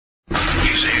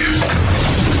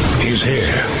is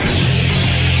here.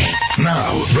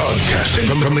 Now, broadcasting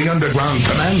from the underground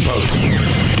command post,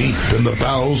 deep in the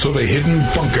bowels of a hidden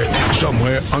bunker,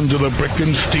 somewhere under the brick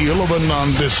and steel of a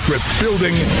nondescript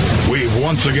building, we've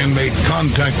once again made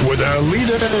contact with our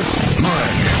leader,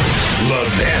 Mark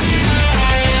Levin.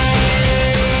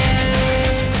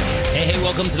 Hey,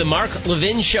 welcome to the Mark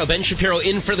Levin Show. Ben Shapiro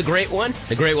in for the Great One.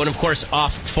 The Great One, of course,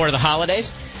 off for the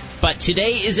holidays. But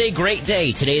today is a great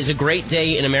day. Today is a great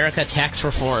day in America. Tax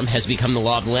reform has become the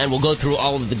law of the land. We'll go through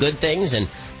all of the good things and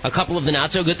a couple of the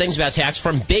not-so-good things about tax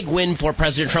reform. Big win for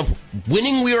President Trump.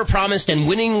 Winning we were promised and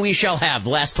winning we shall have. The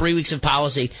last 3 weeks of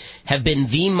policy have been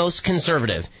the most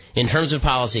conservative in terms of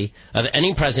policy of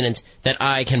any president that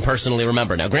I can personally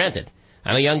remember. Now, granted,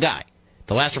 I'm a young guy.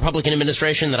 The last Republican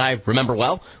administration that I remember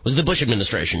well was the Bush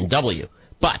administration, W.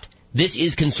 But this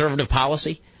is conservative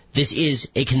policy. This is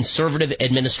a conservative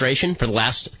administration for the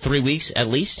last 3 weeks at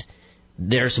least.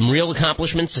 There are some real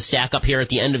accomplishments to stack up here at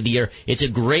the end of the year. It's a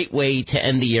great way to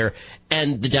end the year,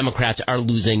 and the Democrats are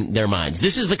losing their minds.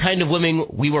 This is the kind of winning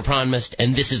we were promised,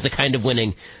 and this is the kind of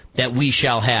winning that we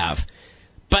shall have.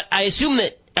 But I assume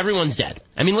that everyone's dead.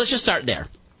 I mean, let's just start there.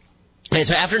 And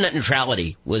so after net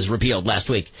neutrality was repealed last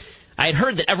week, I had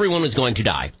heard that everyone was going to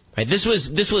die. Right? This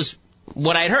was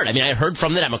what I had heard. I mean, I heard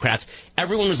from the Democrats,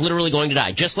 everyone was literally going to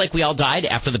die. Just like we all died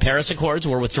after the Paris Accords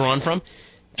were withdrawn from.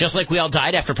 Just like we all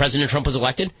died after President Trump was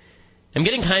elected. I'm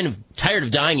getting kind of tired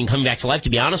of dying and coming back to life, to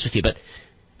be honest with you. But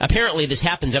apparently this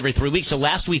happens every 3 weeks. So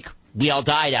last week, we all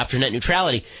died after net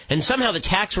neutrality. And somehow the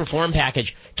tax reform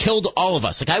package killed all of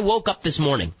us. Like, I woke up this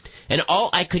morning, and all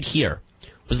I could hear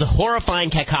was the horrifying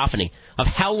cacophony of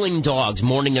howling dogs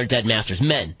mourning their dead masters.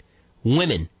 Men,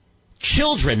 women,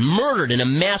 children murdered in a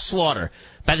mass slaughter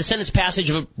by the Senate's passage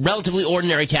of a relatively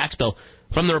ordinary tax bill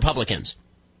from the Republicans.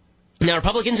 Now,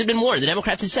 Republicans had been warned. The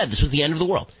Democrats had said this was the end of the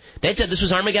world. They had said this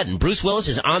was Armageddon. Bruce Willis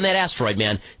is on that asteroid,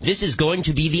 man. This is going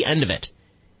to be the end of it.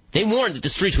 They warned that the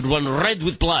streets would run red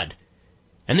with blood.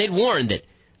 And they'd warned that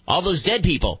all those dead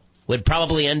people would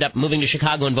probably end up moving to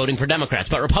Chicago and voting for Democrats.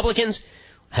 But Republicans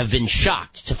have been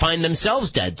shocked to find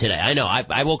themselves dead today. I know.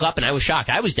 I woke up and I was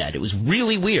shocked. I was dead. It was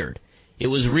really weird. It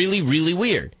was really, really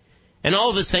weird. And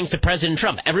all of this thanks to President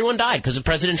Trump. Everyone died because of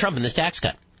President Trump and this tax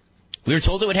cut. We were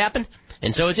told it would happen,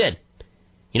 and so it did.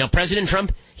 You know, President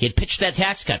Trump, he had pitched that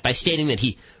tax cut by stating that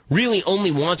he really only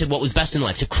wanted what was best in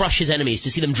life, to crush his enemies,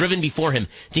 to see them driven before him,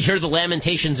 to hear the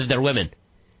lamentations of their women.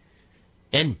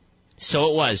 And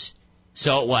so it was.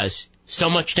 So it was.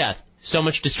 So much death. So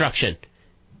much destruction.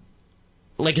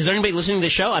 Like, is there anybody listening to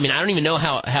this show? I mean, I don't even know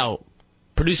how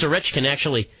Producer Rich can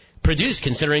actually produce,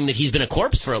 considering that he's been a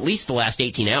corpse for at least the last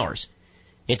 18 hours.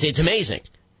 It's amazing.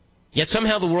 Yet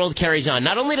somehow the world carries on.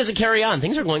 Not only does it carry on,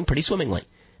 things are going pretty swimmingly.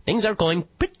 Things are going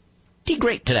pretty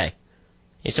great today.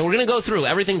 Okay, so we're going to go through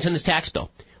everything that's in this tax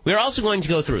bill. We're also going to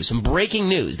go through some breaking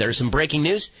news. There's some breaking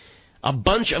news. A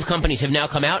bunch of companies have now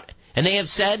come out, and they have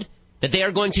said that they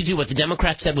are going to do what the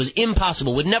Democrats said was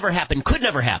impossible, would never happen, could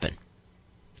never happen.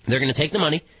 They're going to take the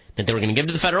money that they were going to give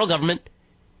to the federal government,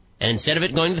 and instead of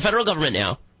it going to the federal government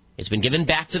now, it's been given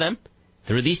back to them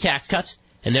through these tax cuts,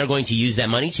 and they're going to use that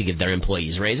money to give their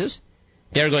employees raises.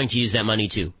 They're going to use that money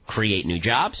to create new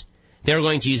jobs. They're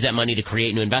going to use that money to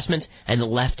create new investments, and the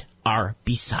left are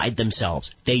beside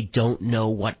themselves. They don't know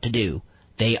what to do.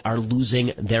 They are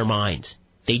losing their minds.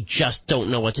 They just don't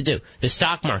know what to do. The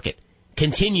stock market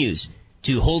continues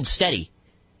to hold steady.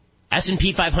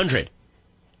 S&P 500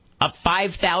 up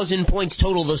 5,000 points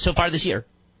total so far this year.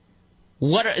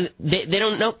 They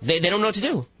don't know. They don't know what to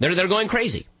do. They're going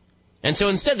crazy. And so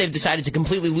instead they've decided to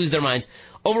completely lose their minds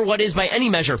over what is by any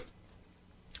measure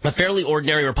a fairly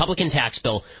ordinary Republican tax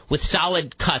bill with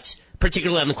solid cuts,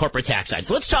 particularly on the corporate tax side.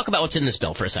 So let's talk about what's in this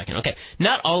bill for a second. Okay,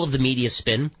 not all of the media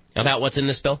spin about what's in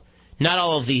this bill. Not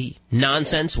all of the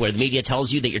nonsense where the media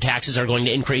tells you that your taxes are going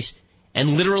to increase,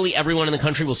 and literally everyone in the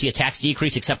country will see a tax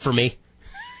decrease except for me.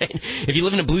 If you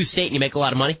live in a blue state and you make a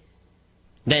lot of money,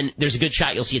 then there's a good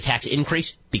shot you'll see a tax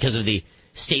increase because of the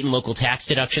state and local tax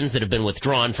deductions that have been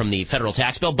withdrawn from the federal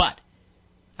tax bill. But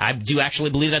I do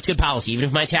actually believe that's good policy. Even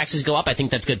if my taxes go up, I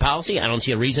think that's good policy. I don't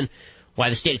see a reason why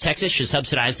the state of Texas should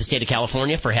subsidize the state of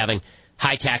California for having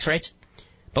high tax rates.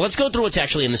 But let's go through what's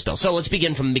actually in this bill. So let's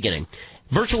begin from the beginning.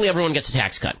 Virtually everyone gets a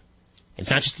tax cut. It's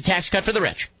not just a tax cut for the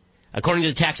rich. According to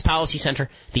the Tax Policy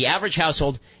Center, the average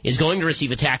household is going to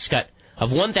receive a tax cut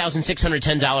of $1,610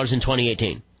 in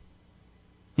 2018.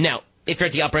 Now, if you're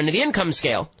at the upper end of the income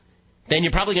scale, then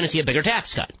you're probably going to see a bigger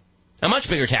tax cut. A much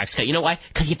bigger tax cut. You know why?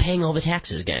 Because you're paying all the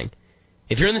taxes, gang.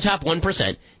 If you're in the top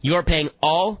 1%, you are paying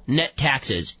all net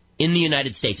taxes in the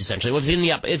United States, essentially. If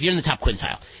you're in the top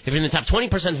quintile. If you're in the top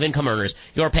 20% of income earners,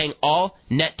 you are paying all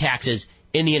net taxes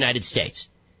in the United States.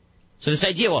 So this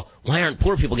idea, well, why aren't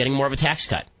poor people getting more of a tax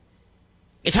cut?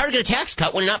 It's hard to get a tax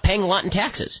cut when you're not paying a lot in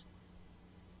taxes.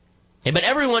 Okay, but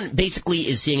everyone basically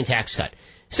is seeing a tax cut.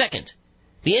 Second,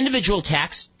 the individual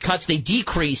tax cuts, they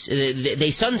decrease,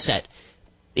 they sunset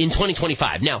in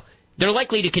 2025. Now, they're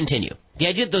likely to continue. The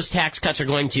idea that those tax cuts are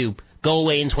going to go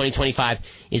away in 2025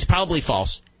 is probably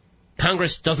false.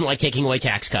 Congress doesn't like taking away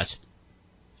tax cuts.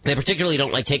 They particularly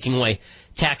don't like taking away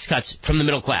tax cuts from the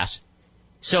middle class.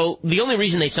 So the only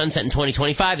reason they sunset in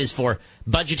 2025 is for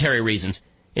budgetary reasons.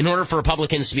 In order for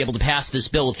Republicans to be able to pass this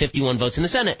bill with 51 votes in the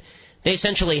Senate, they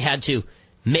essentially had to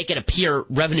make it appear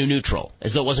revenue neutral,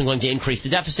 as though it wasn't going to increase the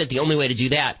deficit. The only way to do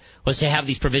that was to have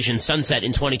these provisions sunset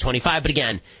in 2025. But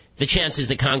again, the chances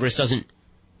that Congress doesn't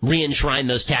re-enshrine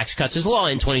those tax cuts as law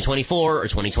in 2024 or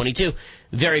 2022,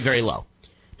 very, very low.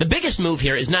 The biggest move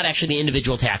here is not actually the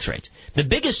individual tax rates. The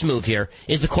biggest move here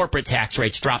is the corporate tax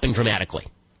rates dropping dramatically.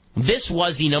 This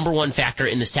was the number one factor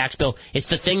in this tax bill. It's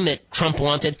the thing that Trump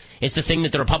wanted. It's the thing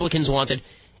that the Republicans wanted.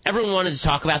 Everyone wanted to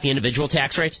talk about the individual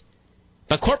tax rates.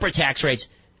 But corporate tax rates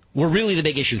were really the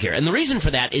big issue here. And the reason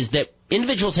for that is that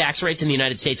individual tax rates in the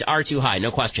United States are too high,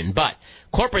 no question. But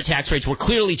corporate tax rates were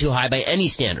clearly too high by any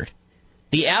standard.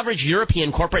 The average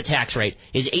European corporate tax rate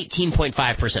is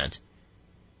 18.5%.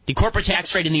 The corporate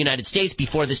tax rate in the United States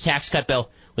before this tax cut bill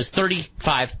was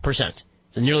 35%.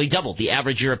 So nearly double the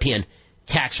average European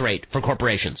tax rate for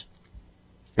corporations.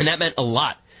 And that meant a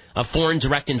lot of foreign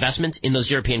direct investment in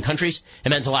those European countries. It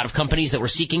meant a lot of companies that were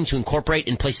seeking to incorporate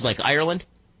in places like Ireland.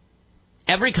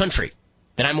 Every country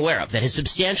that I'm aware of that has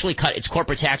substantially cut its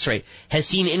corporate tax rate has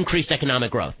seen increased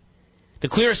economic growth. The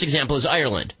clearest example is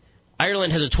Ireland.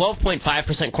 Ireland has a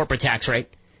 12.5% corporate tax rate,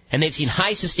 and they've seen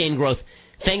high sustained growth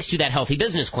thanks to that healthy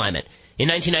business climate. In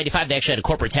 1995, they actually had a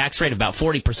corporate tax rate of about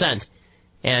 40%.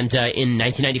 And in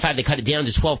 1995, they cut it down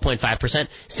to 12.5%.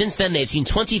 Since then, they've seen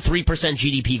 23%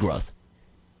 GDP growth.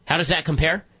 How does that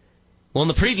compare? Well, in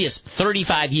the previous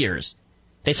 35 years,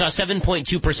 they saw 7.2%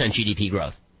 GDP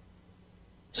growth.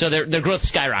 So their growth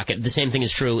skyrocketed. The same thing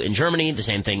is true in Germany. The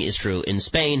same thing is true in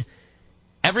Spain.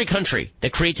 Every country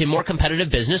that creates a more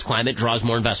competitive business climate draws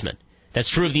more investment. That's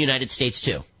true of the United States,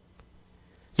 too.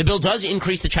 The bill does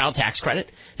increase the child tax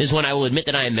credit. This is one I will admit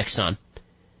that I am mixed on.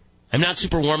 I'm not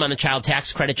super warm on the child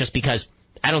tax credit just because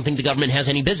I don't think the government has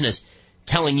any business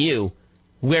telling you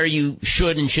where you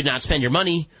should and should not spend your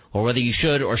money or whether you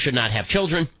should or should not have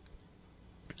children.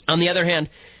 On the other hand,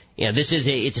 it's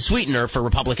a sweetener for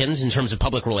Republicans in terms of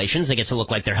public relations. They get to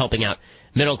look like they're helping out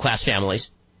middle-class families.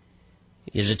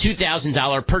 There's a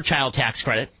 $2,000 per child tax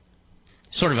credit,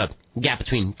 sort of a gap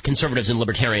between conservatives and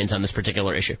libertarians on this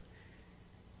particular issue.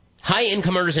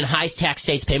 High-income earners in high-tax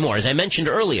states pay more. As I mentioned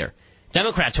earlier,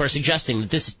 Democrats who are suggesting that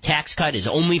this tax cut is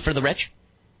only for the rich,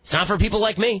 it's not for people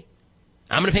like me.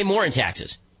 I'm going to pay more in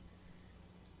taxes.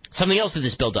 Something else that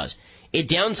this bill does, it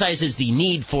downsizes the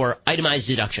need for itemized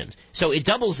deductions. So it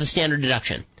doubles the standard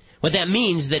deduction. What that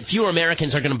means is that fewer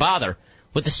Americans are going to bother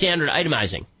with the standard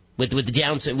itemizing, with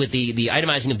the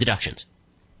itemizing of deductions.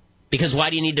 Because why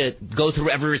do you need to go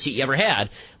through every receipt you ever had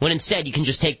when instead you can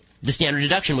just take the standard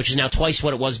deduction, which is now twice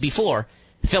what it was before,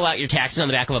 fill out your taxes on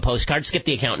the back of a postcard, skip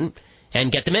the accountant, and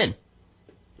get them in.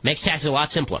 Makes taxes a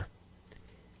lot simpler.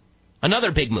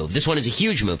 Another big move. This one is a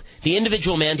huge move. The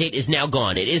individual mandate is now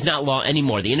gone. It is not law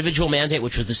anymore. The individual mandate,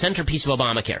 which was the centerpiece of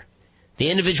Obamacare. The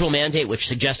individual mandate, which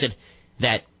suggested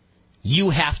that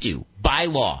you have to, by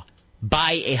law,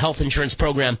 buy a health insurance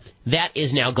program, that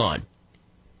is now gone.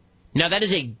 Now, that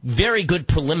is a very good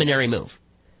preliminary move.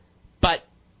 But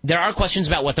there are questions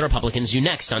about what the Republicans do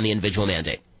next on the individual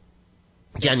mandate.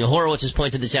 Daniel Horowitz has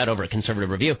pointed this out over at Conservative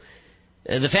Review.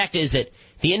 The fact is that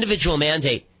the individual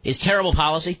mandate is terrible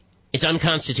policy. It's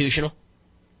unconstitutional.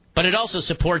 But it also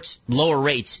supports lower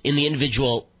rates in the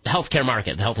individual healthcare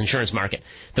market, the health insurance market.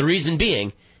 The reason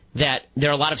being that there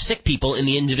are a lot of sick people in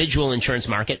the individual insurance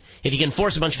market. If you can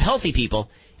force a bunch of healthy people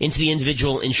into the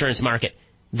individual insurance market,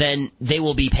 then they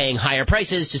will be paying higher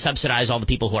prices to subsidize all the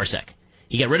people who are sick.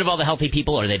 You get rid of all the healthy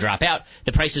people or they drop out,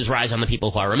 the prices rise on the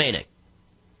people who are remaining.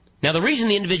 Now, the reason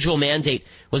the individual mandate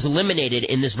was eliminated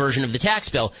in this version of the tax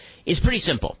bill is pretty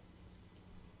simple.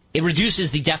 It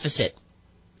reduces the deficit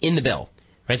in the bill.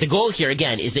 Right? The goal here,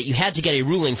 again, is that you had to get a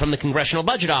ruling from the Congressional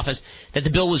Budget Office that the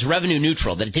bill was revenue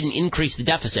neutral, that it didn't increase the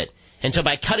deficit. And so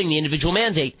by cutting the individual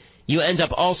mandate, you end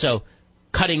up also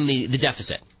cutting the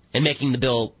deficit and making the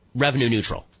bill revenue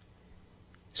neutral.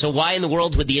 So why in the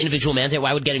world would the individual mandate,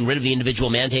 why would getting rid of the individual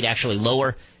mandate actually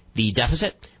lower the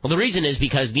deficit? Well, the reason is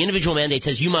because the individual mandate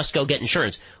says you must go get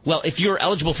insurance. Well, if you're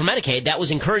eligible for Medicaid, that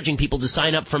was encouraging people to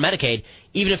sign up for Medicaid,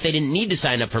 even if they didn't need to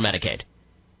sign up for Medicaid.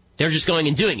 They're just going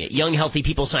and doing it. Young, healthy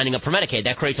people signing up for Medicaid.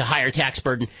 That creates a higher tax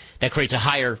burden. That creates a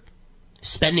higher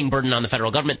spending burden on the federal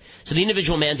government. So the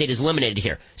individual mandate is eliminated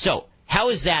here. So how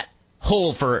is that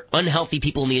hole for unhealthy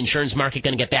people in the insurance market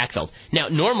going to get backfilled? Now,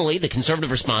 normally the conservative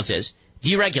response is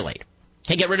deregulate.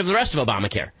 Hey, get rid of the rest of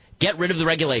Obamacare. Get rid of the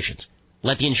regulations.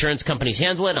 Let the insurance companies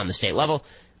handle it on the state level.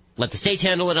 Let the states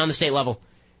handle it on the state level.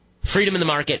 Freedom in the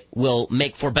market will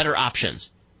make for better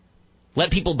options. Let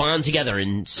people bond together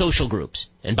in social groups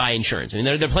and buy insurance. I mean,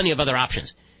 there are plenty of other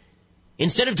options.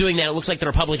 Instead of doing that, it looks like the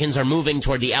Republicans are moving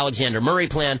toward the Alexander Murray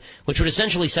plan, which would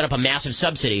essentially set up a massive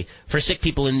subsidy for sick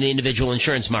people in the individual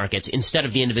insurance markets instead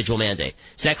of the individual mandate.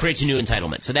 So that creates a new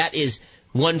entitlement. So that is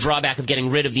one drawback of getting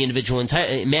rid of the individual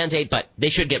mandate, but they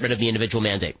should get rid of the individual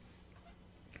mandate.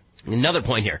 Another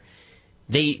point here.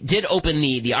 They did open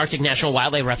the Arctic National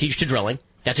Wildlife Refuge to drilling.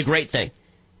 That's a great thing.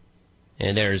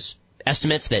 And there's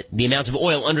estimates that the amount of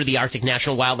oil under the Arctic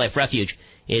National Wildlife Refuge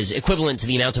is equivalent to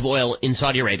the amount of oil in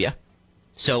Saudi Arabia.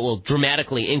 So it will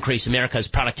dramatically increase America's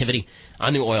productivity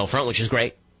on the oil front, which is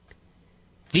great.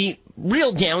 The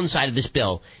real downside of this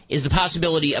bill is the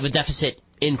possibility of a deficit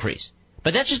increase.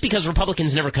 But that's just because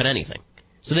Republicans never cut anything.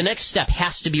 So the next step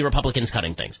has to be Republicans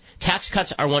cutting things. Tax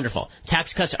cuts are wonderful.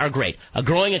 Tax cuts are great. A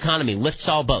growing economy lifts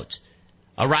all boats.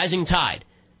 A rising tide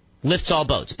lifts all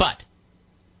boats. But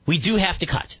we do have to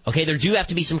cut. Okay, there do have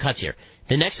to be some cuts here.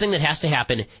 The next thing that has to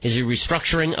happen is a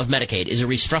restructuring of Medicaid, is a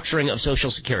restructuring of Social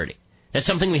Security. That's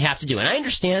something we have to do. And I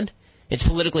understand it's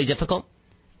politically difficult.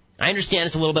 I understand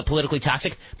it's a little bit politically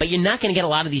toxic, but you're not going to get a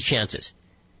lot of these chances.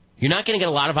 You're not going to get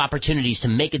a lot of opportunities to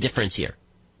make a difference here.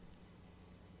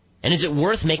 And is it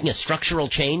worth making a structural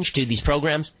change to these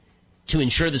programs to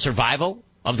ensure the survival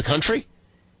of the country?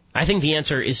 I think the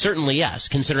answer is certainly yes,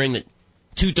 considering that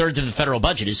 2/3 of the federal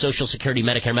budget is Social Security,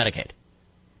 Medicare, Medicaid.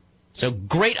 So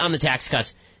great on the tax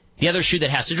cuts. The other shoe that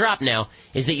has to drop now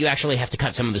is that you actually have to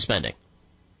cut some of the spending.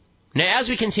 Now, as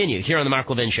we continue here on the Mark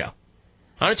Levin Show,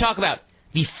 I want to talk about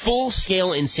the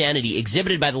full-scale insanity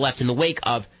exhibited by the left in the wake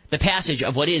of the passage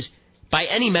of what is, by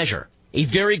any measure, a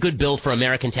very good bill for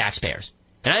American taxpayers.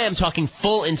 And I am talking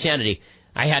full insanity.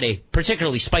 I had a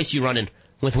particularly spicy run-in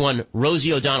with one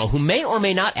Rosie O'Donnell, who may or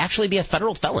may not actually be a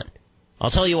federal felon. I'll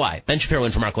tell you why. Ben Shapiro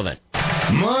in for Mark Levin.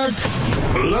 Mark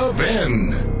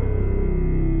Levin.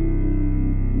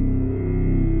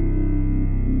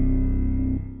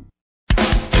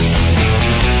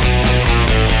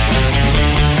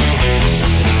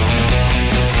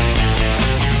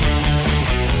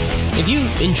 If you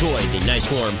enjoyed the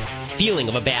nice warm feeling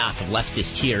of a bath of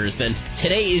leftist tears, then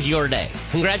today is your day.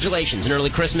 Congratulations, an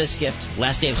early Christmas gift,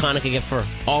 last day of Hanukkah gift for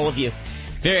all of you.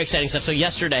 Very exciting stuff. So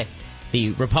yesterday,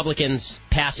 the Republicans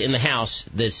pass in the House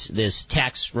this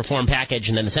tax reform package,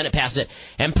 and then the Senate passes it,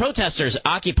 and protesters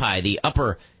occupy the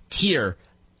upper tier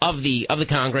of the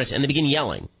Congress, and they begin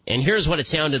yelling. And here's what it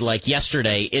sounded like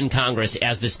yesterday in Congress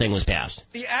as this thing was passed.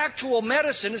 The actual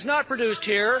medicine is not produced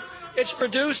here. It's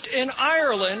produced in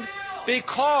Ireland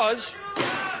because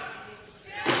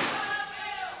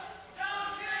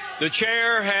the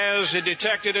chair has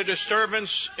detected a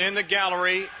disturbance in the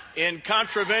gallery in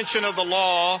contravention of the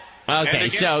law. Okay,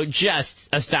 so just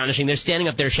astonishing. They're standing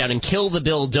up there shouting, "Kill the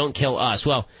bill, don't kill us."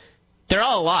 Well, they're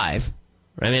all alive.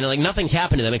 I mean, like, nothing's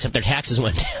happened to them except their taxes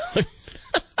went down.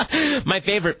 My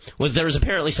favorite was there was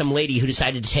apparently some lady who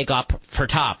decided to take off her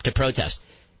top to protest.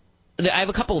 I have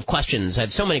a couple of questions. I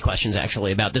have so many questions,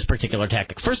 actually, about this particular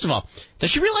tactic. First of all,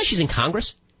 does she realize she's in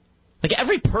Congress? Like,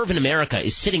 every perv in America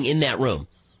is sitting in that room.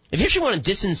 If you actually want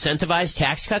to disincentivize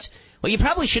tax cuts, what you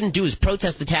probably shouldn't do is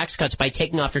protest the tax cuts by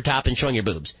taking off your top and showing your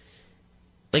boobs.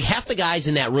 Like, half the guys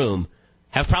in that room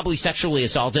have probably sexually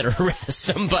assaulted or harassed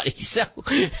somebody. So,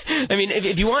 I mean,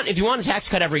 if you want a tax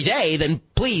cut every day, then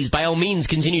please, by all means,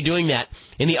 continue doing that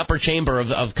in the upper chamber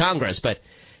of Congress. But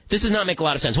this does not make a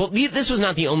lot of sense. Well, these were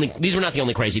not the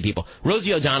only crazy people.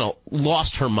 Rosie O'Donnell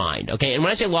lost her mind, okay? And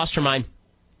when I say lost her mind,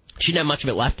 she didn't have much of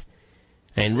it left.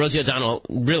 And Rosie O'Donnell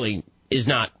really is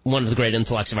not one of the great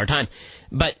intellects of our time.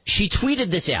 But she tweeted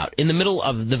this out in the middle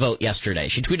of the vote yesterday.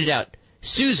 She tweeted out,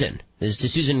 Susan, this is to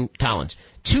Susan Collins,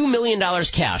 $2 million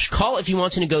cash. Call if you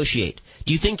want to negotiate.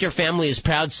 Do you think your family is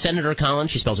proud, Senator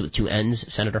Collins? She spells it with 2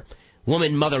 N's, Senator.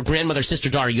 Woman, mother, grandmother, sister,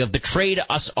 daughter, you have betrayed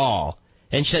us all.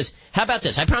 And she says, how about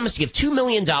this? I promise to give $2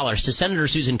 million to Senator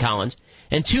Susan Collins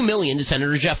and $2 million to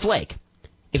Senator Jeff Flake.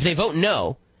 If they vote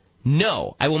no,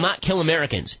 I will not kill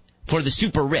Americans for the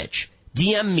super rich.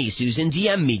 DM me, Susan.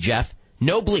 DM me, Jeff.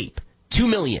 No bleep. $2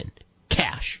 million.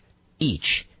 Cash.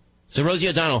 Each. So Rosie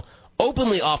O'Donnell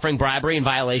openly offering bribery in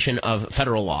violation of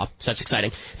federal law. So that's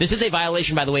exciting. This is a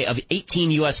violation, by the way, of 18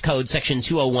 U.S. Code Section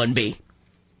 201B,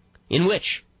 in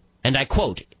which, and I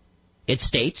quote, It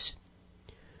states,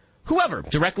 whoever,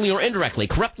 directly or indirectly,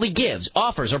 corruptly gives,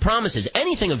 offers, or promises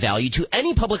anything of value to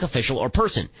any public official or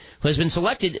person who has been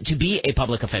selected to be a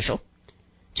public official,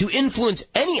 to influence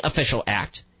any official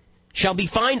act, shall be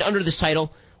fined under this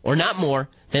title or not more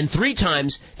than 3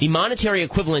 times the monetary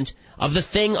equivalent of the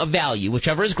thing of value,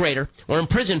 whichever is greater, or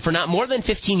imprisoned for not more than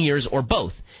 15 years or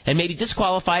both, and may be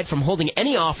disqualified from holding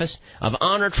any office of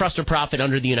honor, trust, or profit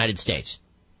under the United States.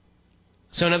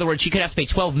 So in other words, she could have to pay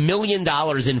 $12 million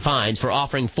in fines for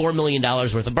offering $4 million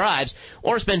worth of bribes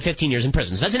or spend 15 years in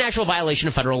prison. So that's an actual violation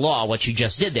of federal law, what she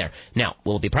just did there. Now,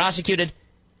 will it be prosecuted?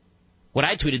 What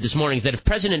I tweeted this morning is that if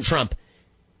President Trump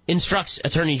instructs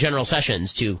Attorney General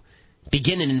Sessions to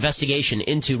begin an investigation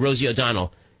into Rosie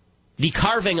O'Donnell, the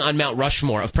carving on Mount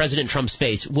Rushmore of President Trump's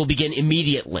face will begin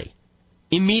immediately.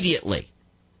 Immediately.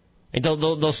 And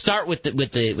they'll start with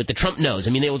the Trump nose.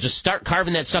 I mean, they will just start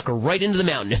carving that sucker right into the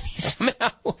mountain if he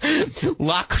somehow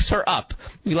locks her up.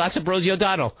 He locks up Rosie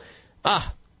O'Donnell.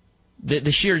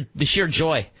 The sheer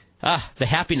joy. The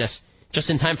happiness. Just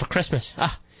in time for Christmas.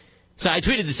 So I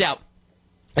tweeted this out,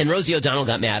 and Rosie O'Donnell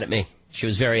got mad at me. She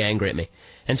was very angry at me.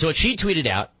 And so what she tweeted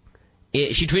out,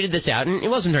 she tweeted this out, and it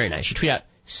wasn't very nice. She tweeted out,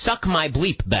 "Suck my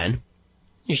bleep, Ben."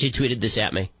 She tweeted this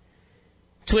at me.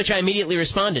 To which I immediately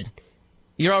responded,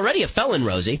 "You're already a felon,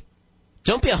 Rosie.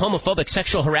 Don't be a homophobic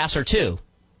sexual harasser, too.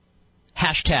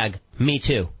 Hashtag me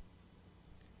too."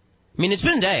 I mean, it's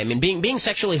been a day. I mean, being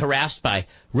sexually harassed by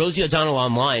Rosie O'Donnell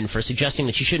online for suggesting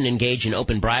that she shouldn't engage in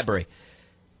open bribery.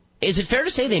 Is it fair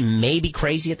to say they may be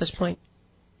crazy at this point?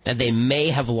 That they may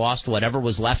have lost whatever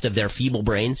was left of their feeble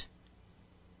brains?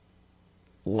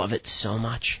 Love it so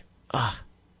much.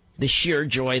 The sheer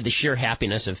joy, the sheer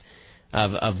happiness of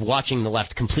watching the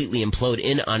left completely implode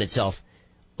in on itself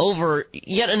over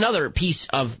yet another piece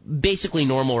of basically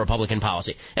normal Republican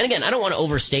policy. And again, I don't want to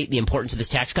overstate the importance of this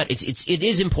tax cut. It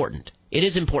is important. It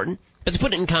is important. But to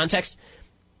put it in context,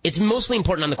 it's mostly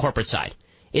important on the corporate side.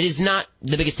 It is not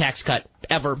the biggest tax cut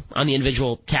ever on the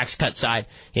individual tax cut side.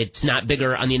 It's not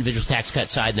bigger on the individual tax cut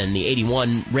side than the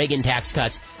 81 Reagan tax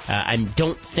cuts. I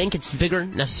don't think it's bigger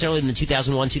necessarily than the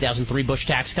 2001, 2003 Bush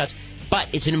tax cuts, but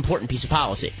it's an important piece of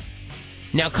policy.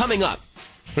 Now, coming up,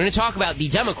 we're going to talk about the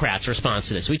Democrats' response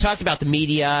to this. We talked about the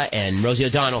media and Rosie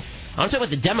O'Donnell. I want to talk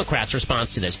about the Democrats'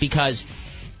 response to this because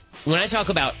when I talk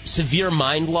about severe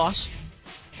mind loss,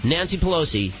 Nancy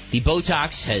Pelosi, the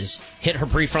Botox has hit her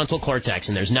prefrontal cortex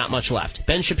and there's not much left.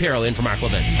 Ben Shapiro in for Mark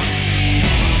Levin.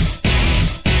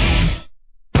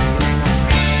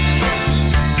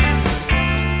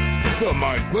 The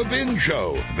Mark Levin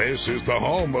Show. This is the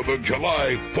home of the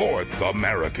July 4th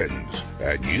Americans.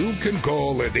 And you can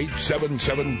call at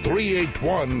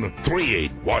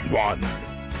 877-381-3811.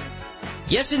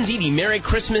 Yes, indeedy. Merry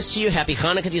Christmas to you. Happy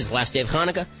Hanukkah to you. It's the last day of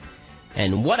Hanukkah.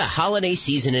 And what a holiday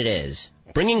season it is.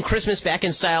 Bringing Christmas back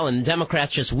in style and the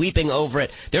Democrats just weeping over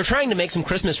it. They're trying to make some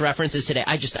Christmas references today.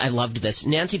 I loved this.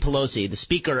 Nancy Pelosi, the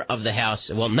Speaker of the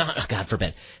House, well, not, God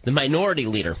forbid, the minority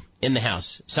leader in the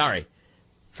House. Sorry,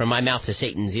 from my mouth to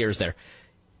Satan's ears there.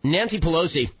 Nancy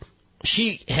Pelosi,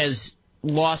 she has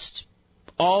lost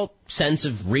all sense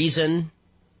of reason,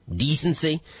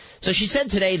 decency. So she said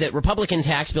today that Republican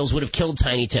tax bills would have killed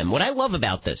Tiny Tim. What I love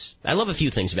about this, I love a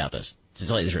few things about this, to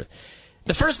tell you the truth.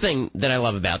 The first thing that I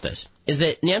love about this is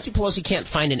that Nancy Pelosi can't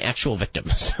find an actual victim.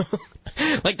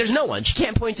 Like, there's no one. She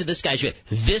can't point to this guy. She goes,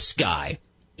 this guy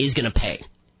is going to pay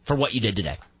for what you did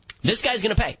today. This guy's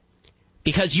going to pay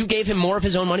because you gave him more of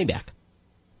his own money back.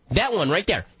 That one right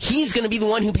there. He's going to be the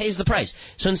one who pays the price.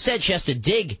 So instead, she has to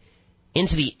dig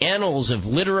into the annals of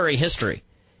literary history.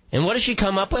 And what does she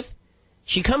come up with?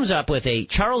 She comes up with a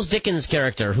Charles Dickens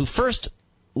character who first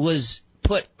was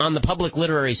put on the public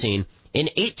literary scene in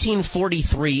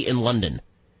 1843 in London.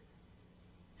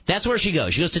 That's where she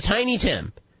goes. She goes to Tiny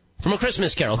Tim from A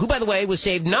Christmas Carol, who, by the way, was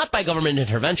saved not by government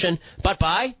intervention, but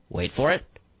by, wait for it,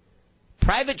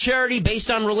 private charity based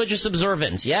on religious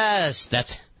observance. Yes,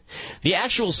 that's the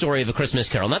actual story of A Christmas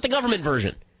Carol, not the government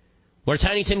version, where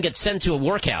Tiny Tim gets sent to a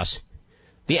workhouse.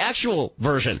 The actual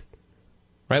version,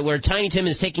 right, where Tiny Tim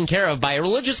is taken care of by a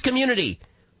religious community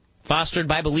fostered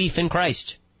by belief in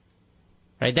Christ.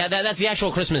 Right, that's the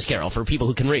actual Christmas Carol for people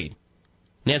who can read.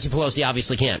 Nancy Pelosi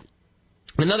obviously can't.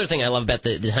 Another thing I love about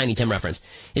the Tiny Tim reference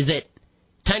is that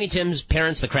Tiny Tim's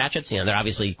parents, the Cratchits, they're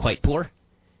obviously quite poor.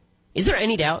 Is there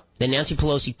any doubt that Nancy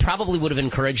Pelosi probably would have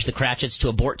encouraged the Cratchits to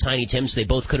abort Tiny Tim so they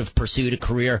both could have pursued a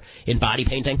career in body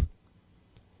painting?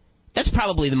 That's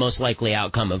probably the most likely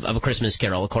outcome of A Christmas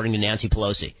Carol, according to Nancy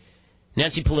Pelosi.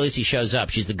 Nancy Pelosi shows up.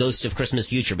 She's the ghost of Christmas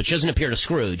future, but she doesn't appear to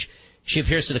Scrooge. She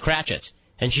appears to the Cratchits.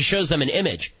 And she shows them an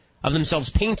image of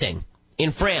themselves painting in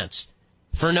France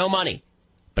for no money,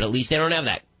 But at least they don't have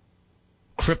that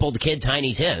crippled kid,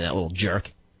 Tiny Tim, that little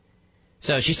jerk.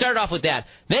 So she started off with that.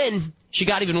 Then she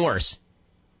got even worse.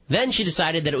 Then she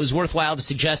decided that it was worthwhile to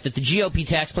suggest that the GOP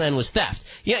tax plan was theft.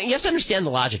 You have to understand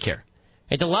the logic here.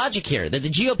 Right? The logic here, that the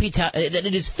GOP, that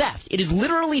it is theft. It is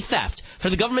literally theft for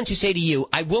the government to say to you,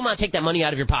 I will not take that money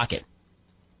out of your pocket.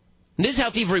 And this is how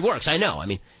thievery works, I know. I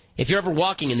mean, if you're ever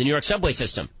walking in the New York subway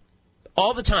system,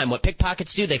 all the time what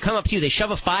pickpockets do, they come up to you, they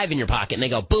shove a 5 in your pocket, and they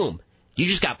go, boom, you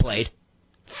just got played.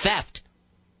 Theft.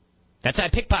 That's how I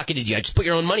pickpocketed you. I just put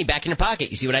your own money back in your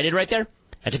pocket. You see what I did right there?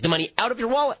 I took the money out of your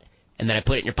wallet, and then I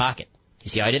put it in your pocket. You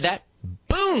see how I did that?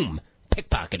 Boom!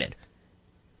 Pickpocketed.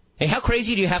 Hey, how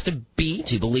crazy do you have to be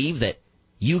to believe that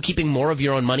you keeping more of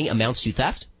your own money amounts to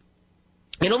theft?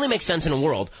 It only makes sense in a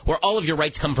world where all of your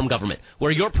rights come from government,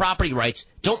 where your property rights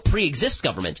don't pre-exist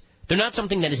government. They're not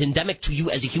something that is endemic to you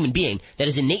as a human being, that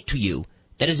is innate to you,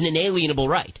 that is an inalienable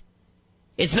right.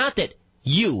 It's not that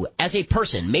you, as a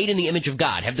person made in the image of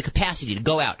God, have the capacity to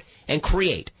go out and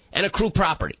create and accrue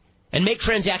property and make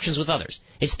transactions with others.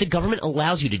 It's the government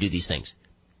allows you to do these things.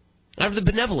 Out of the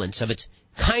benevolence of its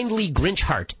kindly Grinch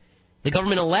heart, the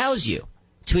government allows you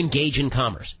to engage in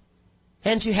commerce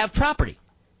and to have property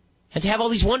and to have all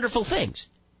these wonderful things.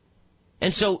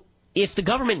 And so if the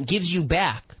government gives you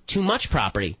back too much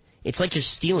property, it's like you're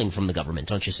stealing from the government,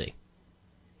 don't you see?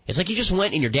 It's like you just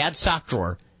went in your dad's sock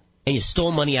drawer and you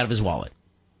stole money out of his wallet.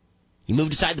 You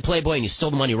moved aside the Playboy and you stole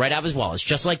the money right out of his wallet. It's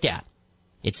just like that.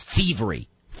 It's thievery.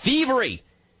 Thievery!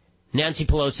 Nancy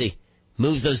Pelosi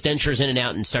moves those dentures in and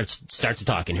out and starts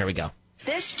talking. Here we go.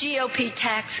 This GOP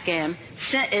tax scam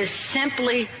is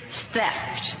simply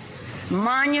theft.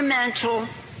 Monumental,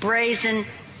 brazen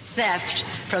theft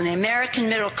from the American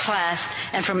middle class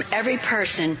and from every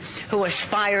person who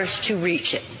aspires to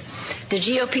reach it. The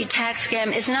GOP tax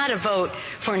scam is not a vote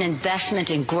for an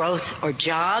investment in growth or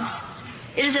jobs.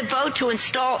 It is a vote to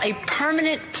install a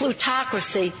permanent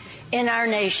plutocracy in our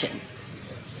nation.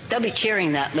 They'll be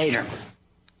cheering that later.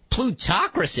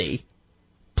 Plutocracy?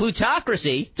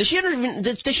 Plutocracy? Does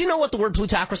she know what the word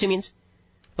plutocracy means?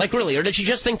 Like, really? Or did she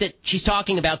just think that she's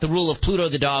talking about the rule of Pluto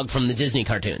the dog from the Disney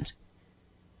cartoons?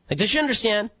 Like, does she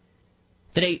understand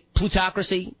that a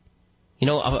plutocracy,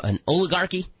 an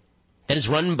oligarchy that is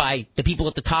run by the people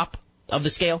at the top of the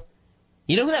scale,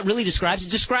 you know who that really describes?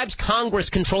 It describes Congress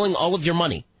controlling all of your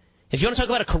money. If you want to talk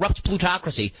about a corrupt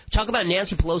plutocracy, talk about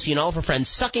Nancy Pelosi and all of her friends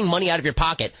sucking money out of your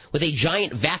pocket with a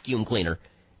giant vacuum cleaner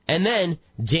and then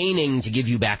deigning to give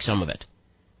you back some of it.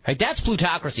 Right? That's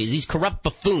plutocracy, is these corrupt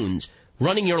buffoons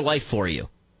running your life for you.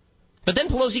 But then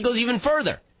Pelosi goes even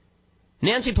further.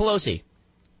 Nancy Pelosi,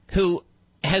 who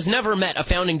has never met a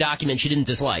founding document she didn't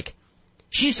dislike,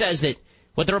 she says that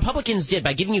what the Republicans did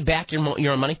by giving you back your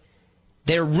own money,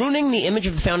 they're ruining the image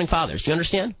of the founding fathers. Do you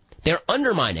understand? They're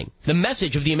undermining the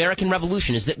message of the American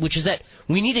Revolution, which is that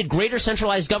we needed greater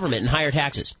centralized government and higher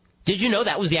taxes. Did you know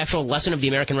that was the actual lesson of the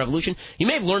American Revolution? You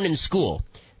may have learned in school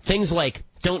things like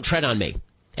don't tread on me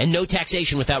and no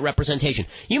taxation without representation.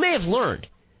 You may have learned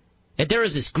that there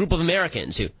is this group of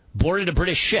Americans who boarded a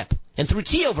British ship and threw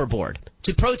tea overboard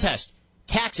to protest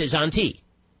taxes on tea.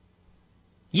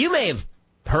 You may have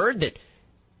heard that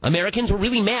Americans were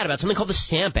really mad about something called the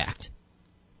Stamp Act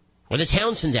or the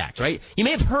Townsend Act, right? You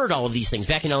may have heard all of these things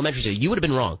back in elementary school. You would have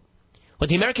been wrong. What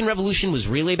the American Revolution was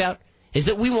really about is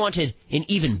that we wanted an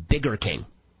even bigger king.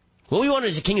 What we wanted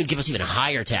is a king who'd give us even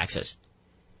higher taxes.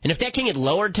 And if that king had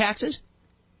lowered taxes,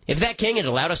 if that king had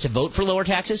allowed us to vote for lower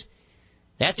taxes,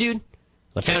 that dude,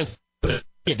 the founding fathers,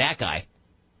 that guy.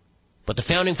 What the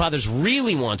founding fathers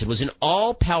really wanted was an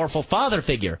all-powerful father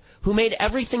figure who made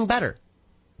everything better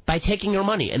by taking your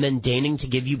money and then deigning to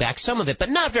give you back some of it, but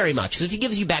not very much, because if he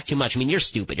gives you back too much, you're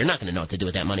stupid. You're not going to know what to do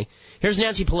with that money. Here's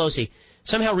Nancy Pelosi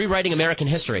somehow rewriting American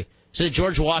history so that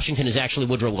George Washington is actually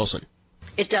Woodrow Wilson.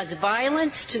 It does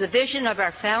violence to the vision of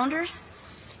our founders.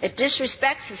 It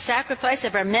disrespects the sacrifice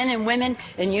of our men and women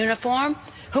in uniform,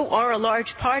 who are a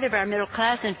large part of our middle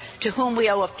class and to whom we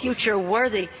owe a future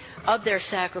worthy of their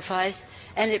sacrifice.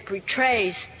 And it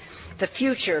betrays the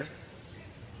future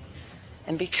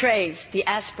and betrays the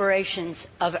aspirations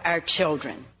of our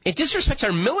children. It disrespects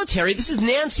our military. This is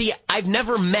Nancy. I've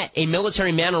never met a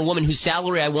military man or woman whose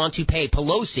salary I want to pay.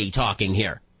 Pelosi talking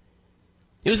here.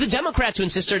 It was the Democrats who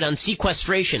insisted on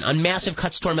sequestration, on massive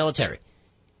cuts to our military.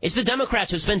 It's the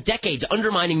Democrats who have spent decades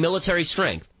undermining military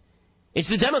strength. It's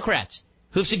the Democrats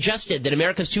who have suggested that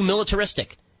America's too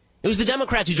militaristic. It was the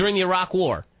Democrats who, during the Iraq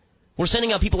War, were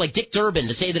sending out people like Dick Durbin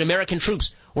to say that American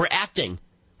troops were acting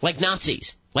like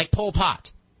Nazis, like Pol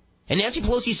Pot. And Nancy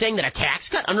Pelosi saying that a tax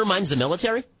cut undermines the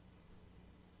military?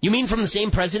 You mean from the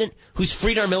same president who's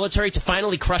freed our military to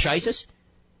finally crush ISIS?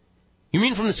 You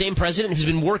mean from the same president who's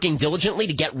been working diligently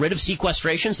to get rid of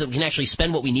sequestration so that we can actually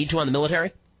spend what we need to on the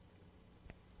military?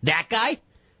 That guy?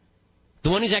 The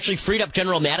one who's actually freed up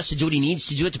General Mattis to do what he needs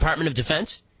to do at Department of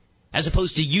Defense, as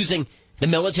opposed to using the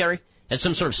military as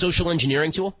some sort of social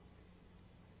engineering tool?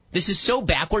 This is so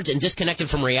backwards and disconnected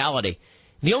from reality.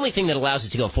 The only thing that allows it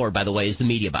to go forward, by the way, is the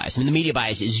media bias. I mean, the media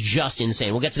bias is just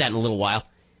insane. We'll get to that in a little while.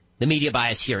 The media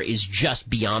bias here is just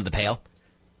beyond the pale.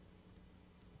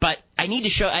 But I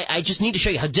just need to show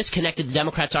you how disconnected the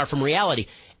Democrats are from reality.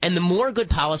 And the more good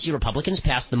policy Republicans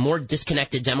pass, the more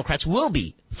disconnected Democrats will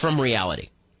be from reality.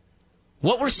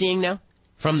 What we're seeing now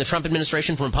from the Trump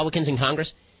administration, from Republicans in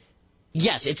Congress,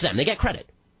 yes, it's them. They get credit.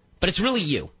 But it's really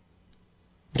you.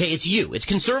 Okay, it's you. It's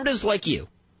conservatives like you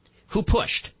who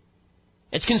pushed.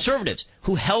 It's conservatives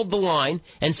who held the line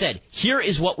and said, here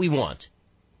is what we want.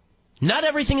 Not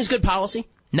everything is good policy.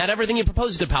 Not everything you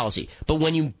propose is good policy. But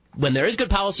when there is good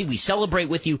policy, we celebrate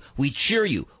with you. We cheer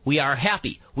you. We are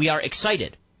happy. We are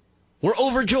excited. We're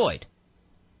overjoyed.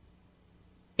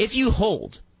 If you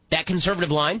hold that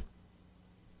conservative line,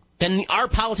 then our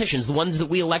politicians, the ones that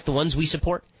we elect, the ones we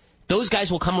support, those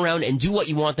guys will come around and do what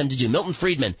you want them to do. Milton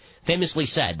Friedman famously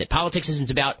said that politics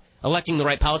isn't about electing the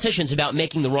right politicians, it's about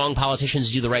making the wrong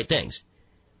politicians do the right things.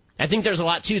 I think there's a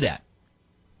lot to that.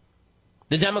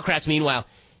 The Democrats, meanwhile,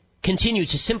 continue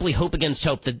to simply hope against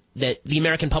hope that the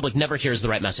American public never hears the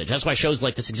right message. That's why shows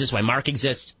like this exist, why Mark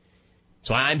exists. That's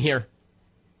why I'm here.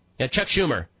 Chuck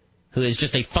Schumer, who is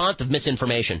just a font of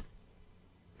misinformation,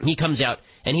 he comes out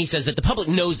and he says that the public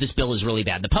knows this bill is really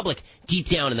bad. The public, deep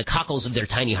down in the cockles of their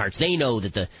tiny hearts, they know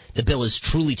that the bill is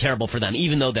truly terrible for them,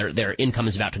 even though their income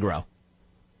is about to grow.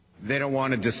 They don't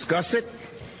want to discuss it.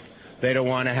 They don't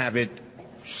want to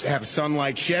have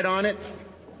sunlight shed on it.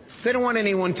 They don't want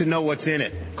anyone to know what's in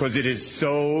it because it is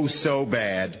so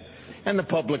bad, and the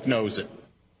public knows it.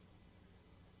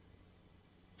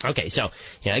 Okay, so,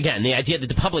 again, the idea that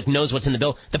the public knows what's in the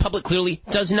bill, the public clearly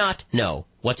does not know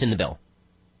what's in the bill.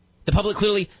 The public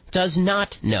clearly does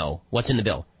not know what's in the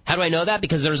bill. How do I know that?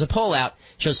 Because there's a poll out,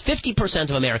 shows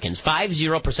 50% of Americans,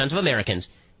 50% of Americans,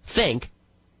 think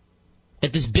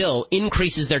that this bill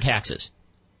increases their taxes.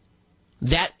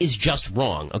 That is just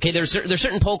wrong. Okay, there's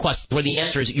certain poll questions where the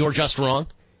answer is you're just wrong.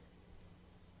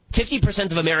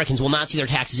 50% of Americans will not see their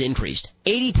taxes increased.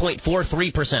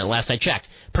 80.43%, last I checked,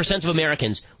 percent of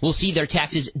Americans will see their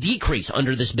taxes decrease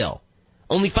under this bill.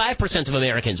 Only 5% of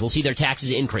Americans will see their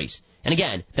taxes increase. And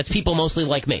again, that's people mostly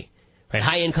like me, right?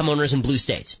 High-income owners in blue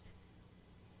states.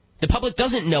 The public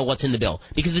doesn't know what's in the bill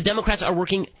because the Democrats are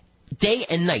working day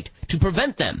and night to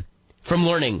prevent them from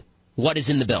learning what is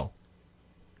in the bill.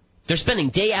 They're spending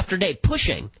day after day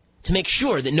pushing to make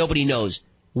sure that nobody knows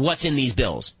what's in these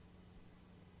bills.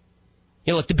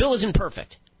 Look, the bill isn't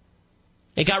perfect.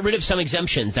 It got rid of some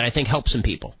exemptions that I think help some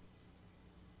people.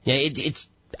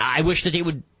 I wish that they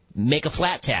would make a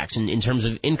flat tax in terms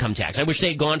of income tax. I wish they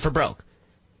had gone for broke.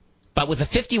 But with a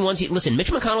 51 seat, listen,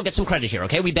 Mitch McConnell gets some credit here,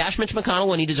 okay? We bash Mitch McConnell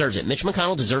when he deserves it. Mitch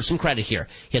McConnell deserves some credit here.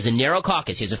 He has a narrow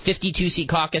caucus. He has a 52 seat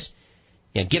caucus.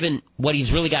 Given what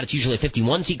he's really got, it's usually a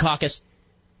 51 seat caucus.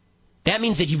 That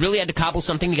means that he really had to cobble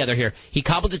something together here. He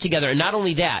cobbled it together, and not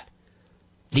only that,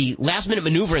 the last-minute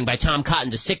maneuvering by Tom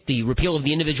Cotton to stick the repeal of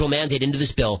the individual mandate into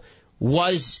this bill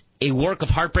was a work of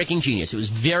heartbreaking genius. It was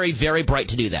very, very bright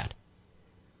to do that.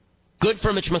 Good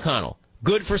for Mitch McConnell.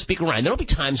 Good for Speaker Ryan. There will be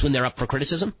times when they're up for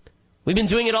criticism. We've been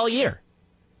doing it all year.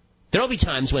 There will be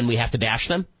times when we have to bash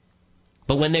them.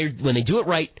 But when they do it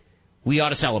right, we ought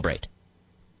to celebrate.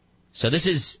 So this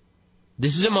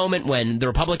is a moment when the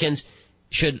Republicans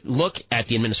should look at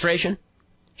the administration,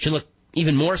 should look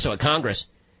even more so at Congress,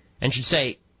 and should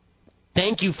say,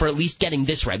 thank you for at least getting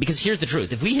this right. Because here's the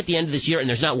truth. If we hit the end of this year and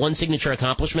there's not one signature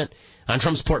accomplishment on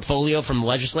Trump's portfolio from the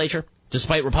legislature,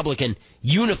 despite Republican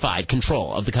unified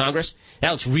control of the Congress,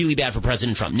 that looks really bad for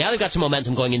President Trump. Now they've got some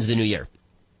momentum going into the new year.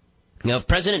 If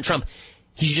President Trump,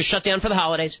 he should just shut down for the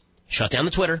holidays, shut down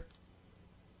the Twitter,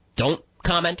 don't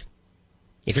comment.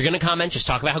 If you're going to comment, just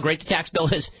talk about how great the tax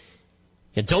bill is.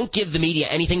 Don't give the media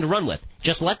anything to run with.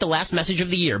 Just let the last message of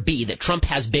the year be that Trump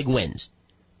has big wins.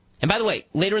 And by the way,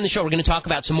 later in the show, we're going to talk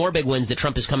about some more big wins that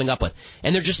Trump is coming up with.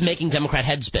 And they're just making Democrat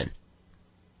heads spin.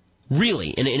 Really,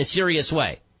 in a serious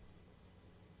way.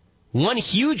 One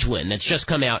huge win that's just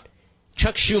come out,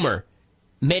 Chuck Schumer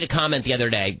made a comment the other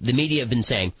day. The media have been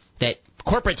saying that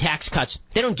corporate tax cuts,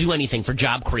 they don't do anything for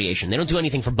job creation. They don't do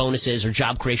anything for bonuses or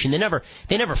job creation. They never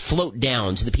float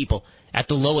down to the people at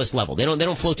the lowest level. They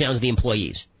don't float down to the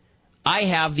employees. I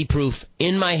have the proof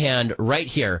in my hand right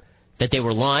here that they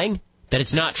were lying, that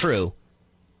it's not true,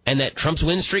 and that Trump's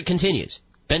win streak continues.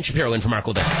 Ben Shapiro in for Mark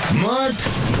Levin. Mark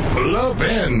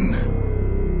Levin.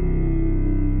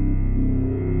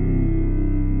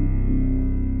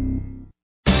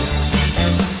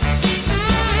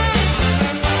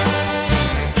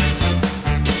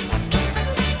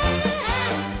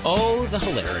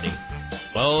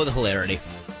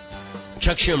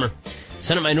 Chuck Schumer,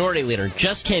 Senate Minority Leader,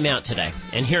 just came out today,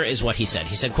 and here is what he said.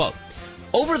 He said, quote,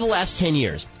 over the last 10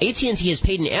 years, AT&T has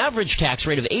paid an average tax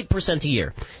rate of 8% a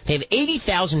year. They have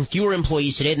 80,000 fewer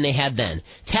employees today than they had then.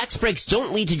 Tax breaks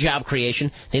don't lead to job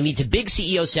creation. They lead to big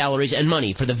CEO salaries and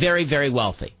money for the very, very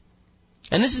wealthy.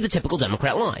 And this is the typical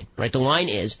Democrat line, right? The line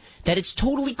is that it's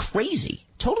totally crazy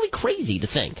to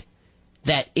think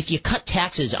that if you cut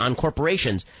taxes on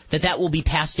corporations, that will be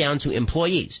passed down to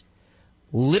employees.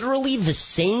 Literally the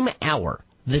same hour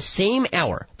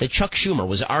that Chuck Schumer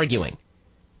was arguing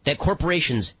that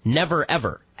corporations never,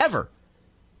 ever, ever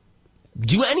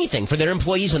do anything for their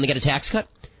employees when they get a tax cut.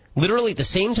 Literally at the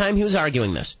same time he was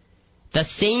arguing this, the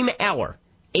same hour,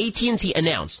 AT&T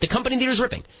announced, the company that he was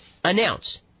ripping,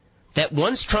 announced that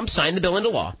once Trump signed the bill into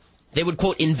law, they would,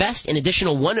 quote, invest an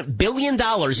additional $1 billion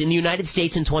in the United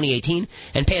States in 2018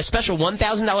 and pay a special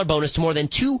 $1,000 bonus to more than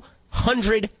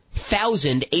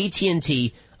 200,000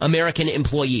 AT&T American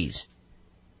employees.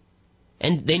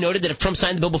 And they noted that if Trump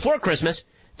signed the bill before Christmas,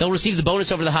 they'll receive the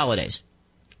bonus over the holidays.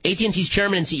 AT&T's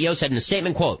chairman and CEO said in a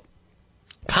statement, quote,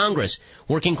 Congress,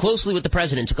 working closely with the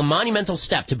president, took a monumental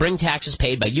step to bring taxes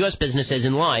paid by U.S. businesses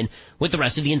in line with the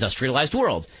rest of the industrialized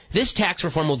world. This tax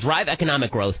reform will drive economic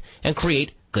growth and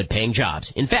create good-paying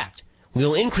jobs. In fact, we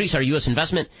will increase our U.S.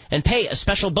 investment and pay a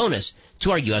special bonus to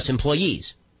our U.S.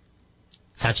 employees.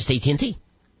 It's not just AT&T.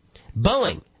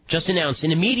 Boeing just announced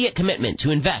an immediate commitment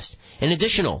to invest an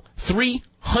additional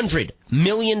 $300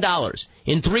 million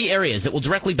in 3 areas that will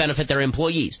directly benefit their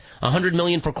employees. $100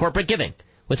 million for corporate giving,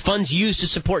 with funds used to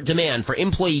support demand for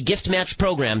employee gift match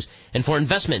programs and for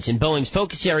investments in Boeing's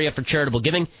focus area for charitable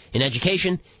giving, in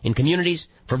education, in communities,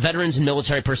 for veterans and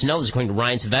military personnel. This is according to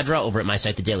Ryan Saavedra over at my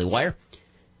site, The Daily Wire.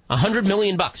 $100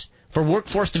 million for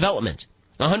workforce development.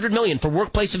 $100 million for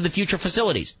workplace of the future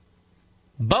facilities.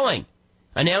 Boeing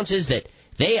announces that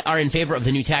they are in favor of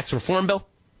the new tax reform bill.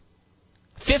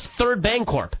 Fifth Third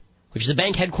Bancorp, which is a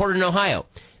bank headquartered in Ohio,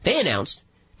 they announced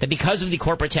that because of the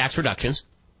corporate tax reductions,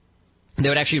 they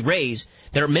would actually raise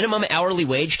their minimum hourly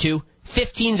wage to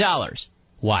 $15.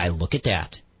 Why, look at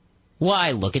that.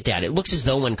 Why, look at that. It looks as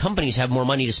though when companies have more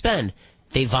money to spend,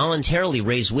 they voluntarily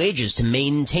raise wages to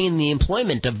maintain the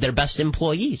employment of their best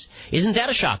employees. Isn't that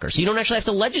a shocker? So you don't actually have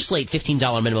to legislate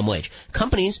 $15 minimum wage.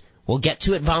 Companies will get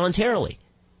to it voluntarily.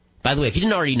 By the way, if you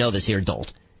didn't already know this, you're an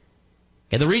adult.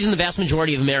 Yeah, the reason the vast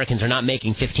majority of Americans are not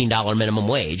making $15 minimum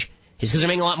wage is because they're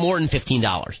making a lot more than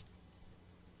 $15.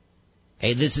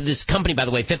 Hey, this company, by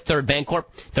the way, Fifth Third Bancorp,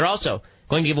 they're also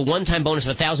going to give a one-time bonus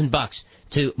of $1,000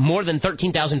 to more than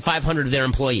 13,500 of their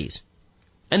employees.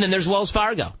 And then there's Wells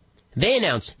Fargo. They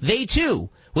announced they, too,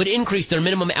 would increase their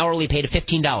minimum hourly pay to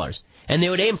 $15. And they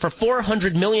would aim for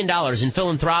 $400 million in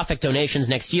philanthropic donations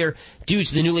next year due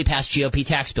to the newly passed GOP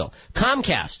tax bill.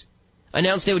 Comcast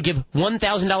announced they would give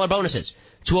 $1,000 bonuses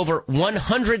to over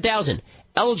 100,000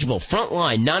 eligible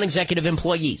frontline non-executive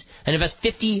employees and invest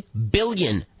 $50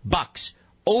 billion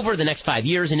over the next 5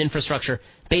 years in infrastructure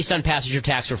based on passage of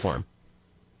tax reform.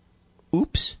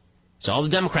 Oops. So all the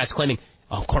Democrats claiming,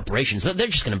 oh, corporations, they're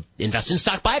just going to invest in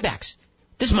stock buybacks.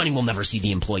 This money will never see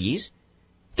the employees.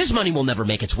 This money will never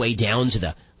make its way down to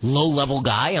the low-level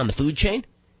guy on the food chain.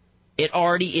 It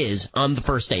already is on the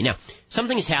first day. Now,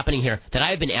 something is happening here that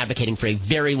I have been advocating for a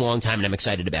very long time, and I'm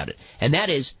excited about it. And that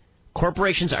is,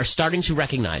 corporations are starting to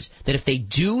recognize that if they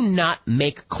do not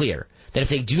make clear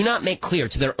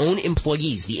to their own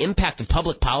employees the impact of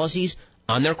public policies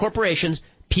on their corporations,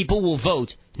 people will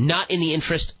vote not in the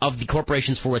interest of the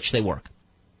corporations for which they work.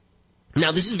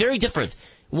 Now, this is very different.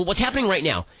 What's happening right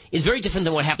now is very different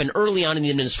than what happened early on in the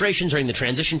administration during the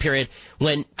transition period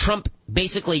when Trump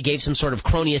basically gave some sort of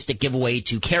cronyistic giveaway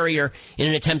to Carrier in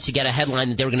an attempt to get a headline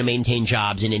that they were going to maintain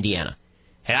jobs in Indiana.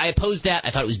 And I opposed that. I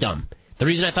thought it was dumb. The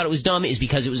reason I thought it was dumb is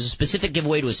because it was a specific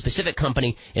giveaway to a specific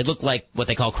company. It looked like what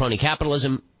they call crony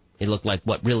capitalism. It looked like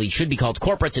what really should be called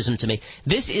corporatism to me.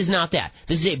 This is not that.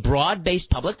 This is a broad-based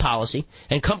public policy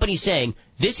and companies saying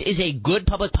this is a good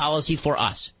public policy for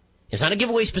us. It's not a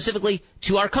giveaway specifically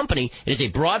to our company. It is a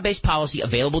broad-based policy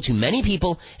available to many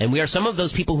people, and we are some of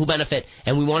those people who benefit,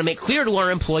 and we want to make clear to our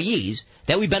employees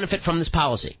that we benefit from this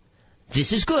policy.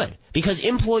 This is good, because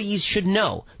employees should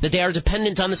know that they are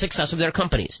dependent on the success of their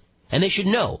companies, and they should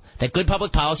know that good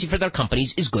public policy for their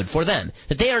companies is good for them,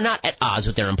 that they are not at odds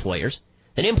with their employers,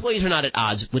 that employees are not at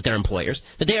odds with their employers,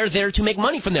 that they are there to make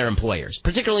money from their employers,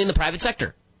 particularly in the private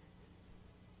sector.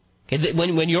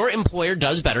 When your employer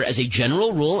does better, as a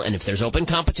general rule, and if there's open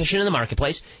competition in the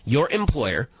marketplace, your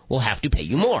employer will have to pay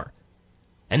you more.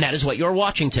 And that is what you're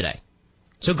watching today.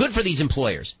 So good for these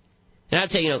employers. And I'd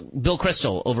say, Bill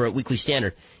Kristol over at Weekly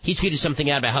Standard, he tweeted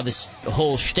something out about how this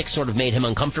whole shtick sort of made him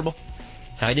uncomfortable.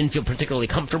 I didn't feel particularly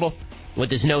comfortable with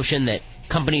this notion that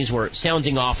companies were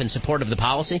sounding off in support of the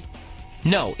policy.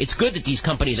 No, it's good that these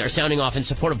companies are sounding off in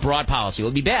support of broad policy. What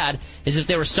would be bad is if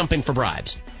they were stumping for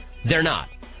bribes. They're not.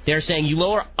 They're saying you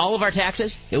lower all of our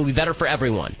taxes, it will be better for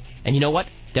everyone. And you know what?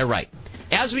 They're right.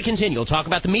 As we continue, we'll talk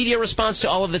about the media response to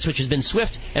all of this, which has been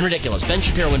swift and ridiculous. Ben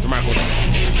Shapiro in for Mark Levin.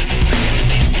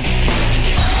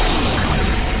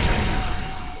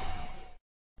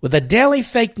 With a daily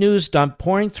fake news dump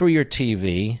pouring through your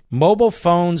TV, mobile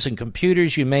phones, and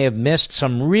computers, you may have missed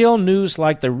some real news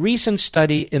like the recent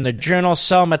study in the journal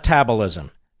Cell Metabolism.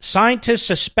 Scientists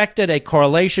suspected a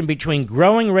correlation between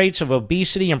growing rates of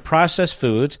obesity and processed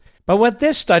foods, but what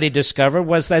this study discovered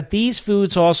was that these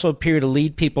foods also appear to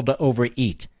lead people to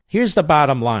overeat. Here's the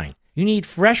bottom line. You need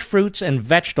fresh fruits and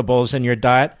vegetables in your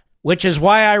diet, which is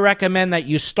why I recommend that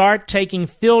you start taking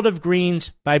Field of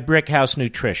Greens by Brickhouse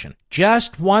Nutrition.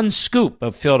 Just one scoop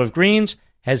of Field of Greens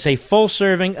has a full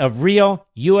serving of real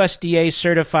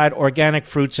USDA-certified organic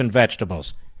fruits and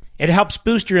vegetables. It helps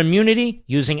boost your immunity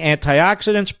using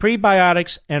antioxidants,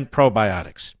 prebiotics, and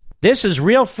probiotics. This is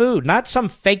real food, not some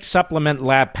fake supplement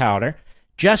lab powder.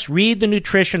 Just read the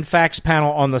nutrition facts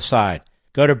panel on the side.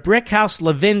 Go to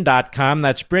BrickhouseLevin.com,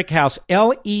 that's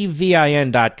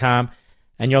BrickhouseLevin.com,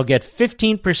 and you'll get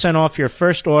 15% off your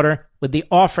first order with the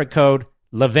offer code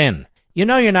LEVIN. You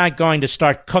know you're not going to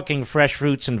start cooking fresh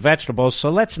fruits and vegetables,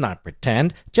 so let's not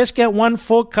pretend. Just get 1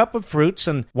 full cup of fruits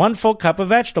and 1 full cup of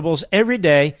vegetables every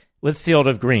day with Field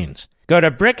of Greens. Go to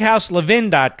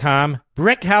BrickhouseLevin.com,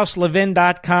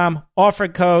 BrickhouseLevin.com, offer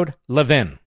code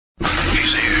LEVIN.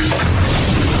 He's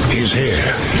here. He's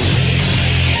here.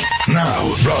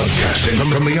 Now, broadcasting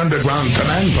from the underground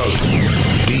command post,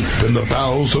 deep in the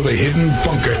bowels of a hidden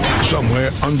bunker,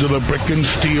 somewhere under the brick and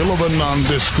steel of a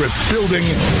nondescript building,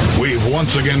 we've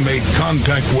once again made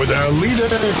contact with our leader,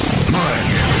 Mark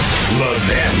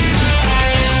Levin.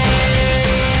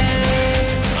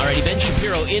 Alrighty, Ben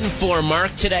Shapiro in for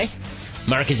Mark today.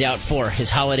 Mark is out for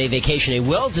his holiday vacation, a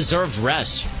well-deserved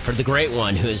rest for the great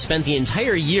one who has spent the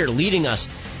entire year leading us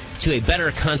to a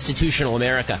better constitutional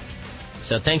America.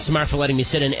 So thanks to Mark for letting me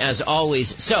sit in, as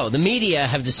always. So the media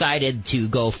have decided to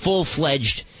go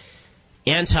full-fledged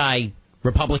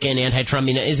anti-Republican, anti-Trump.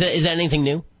 Is that anything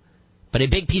new? But a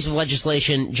big piece of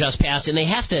legislation just passed, and they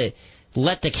have to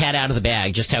let the cat out of the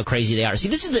bag just how crazy they are. See,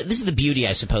 this is the beauty,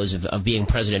 I suppose, of being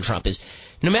President Trump, is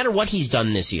no matter what he's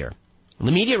done this year,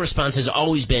 the media response has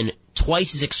always been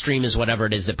twice as extreme as whatever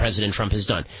it is that President Trump has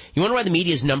done. You wonder why the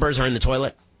media's numbers are in the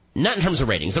toilet? Not in terms of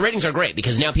ratings. The ratings are great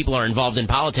because now people are involved in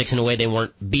politics in a way they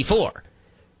weren't before.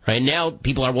 Right now,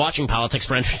 people are watching politics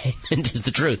for entertainment is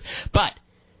the truth. But,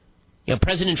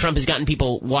 President Trump has gotten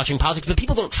people watching politics, but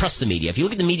people don't trust the media. If you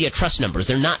look at the media trust numbers,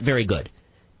 they're not very good.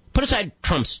 Put aside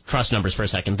Trump's trust numbers for a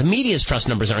second. The media's trust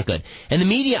numbers aren't good. And the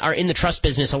media are in the trust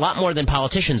business a lot more than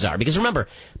politicians are. Because remember,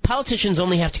 politicians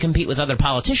only have to compete with other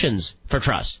politicians for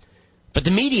trust. But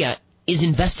the media is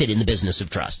invested in the business of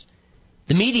trust.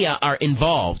 The media are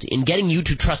involved in getting you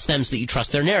to trust them so that you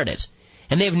trust their narratives.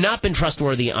 And they have not been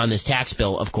trustworthy on this tax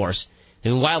bill, of course.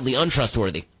 They've been wildly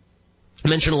untrustworthy. I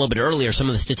mentioned a little bit earlier some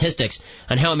of the statistics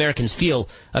on how Americans feel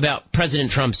about President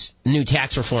Trump's new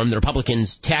tax reform, the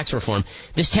Republicans' tax reform.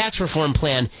 This tax reform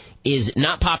plan is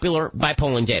not popular by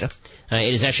polling data.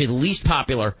 It is actually the least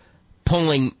popular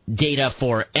polling data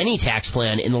for any tax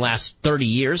plan in the last 30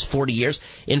 years, 40 years.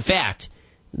 In fact,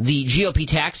 the GOP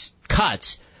tax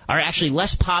cuts are actually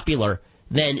less popular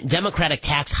than Democratic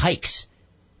tax hikes,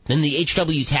 than the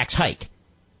HW tax hike.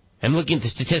 I'm looking at the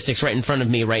statistics right in front of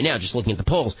me right now, just looking at the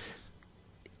polls.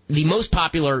 The most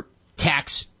popular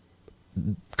tax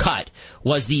cut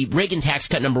was the Reagan tax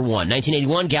cut number 1.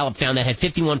 1981, Gallup found that had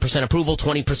 51% approval,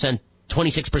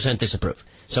 26% disapprove.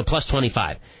 So plus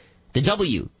 25. The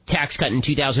W tax cut in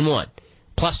 2001,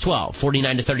 plus 12,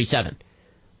 49 to 37.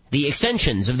 The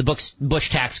extensions of the Bush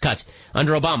tax cuts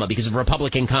under Obama, because of a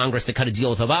Republican Congress that cut a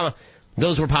deal with Obama,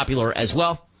 those were popular as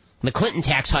well. The Clinton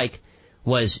tax hike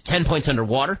was 10 points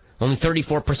underwater. Only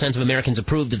 34% of Americans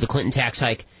approved of the Clinton tax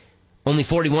hike. Only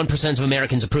 41% of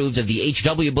Americans approved of the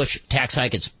H.W. Bush tax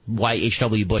hike. It's why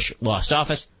H.W. Bush lost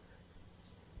office.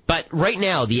 But right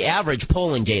now, the average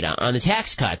polling data on the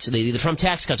tax cuts, the Trump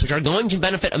tax cuts, which are going to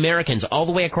benefit Americans all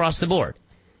the way across the board,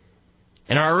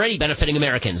 and are already benefiting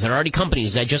Americans. There are already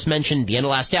companies, as I just mentioned at the end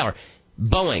of last hour.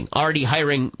 Boeing already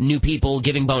hiring new people,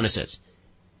 giving bonuses.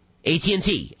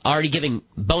 AT&T already giving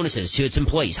bonuses to its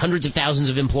employees, hundreds of thousands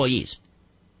of employees.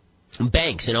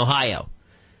 Banks in Ohio.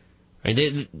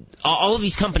 Right? All of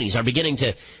these companies are beginning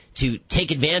to take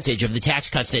advantage of the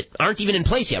tax cuts that aren't even in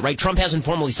place yet, right? Trump hasn't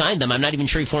formally signed them. I'm not even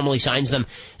sure he formally signs them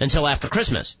until after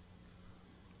Christmas.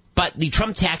 But the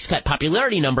Trump tax cut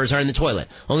popularity numbers are in the toilet.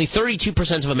 Only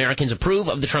 32% of Americans approve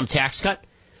of the Trump tax cut.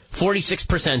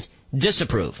 46%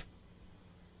 disapprove.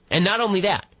 And not only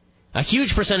that, a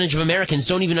huge percentage of Americans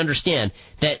don't even understand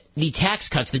that the tax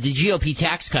cuts, that the GOP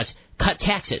tax cuts, cut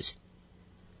taxes.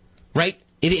 Right?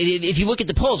 If you look at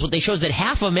the polls, what they show is that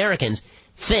half of Americans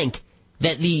think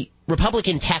that the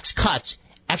Republican tax cuts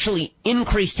actually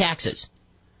increase taxes.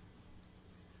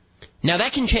 Now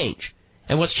that can change.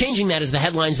 And what's changing that is the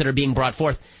headlines that are being brought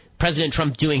forth. President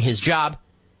Trump doing his job.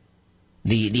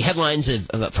 The headlines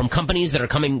from companies that are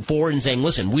coming forward and saying,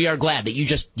 listen, we are glad that you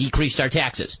just decreased our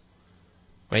taxes.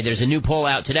 Right? There's a new poll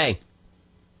out today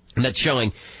that's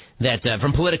showing that,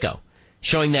 from Politico,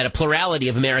 showing that a plurality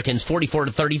of Americans, 44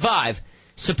 to 35,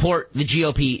 support the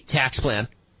GOP tax plan,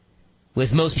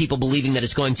 with most people believing that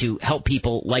it's going to help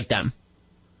people like them.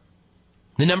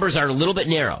 The numbers are a little bit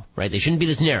narrow, right? They shouldn't be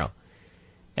this narrow.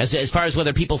 As far as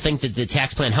whether people think that the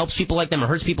tax plan helps people like them or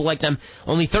hurts people like them,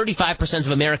 only 35%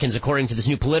 of Americans, according to this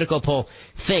new Politico poll,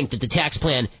 think that the tax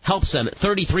plan helps them.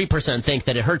 33% think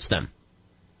that it hurts them.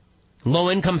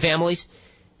 Low-income families,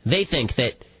 they think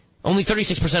that only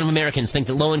 36% of Americans think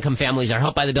that low-income families are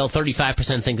helped by the bill.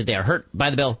 35% think that they are hurt by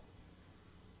the bill.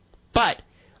 But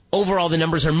overall, the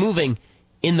numbers are moving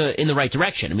in the right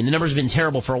direction. I mean, the numbers have been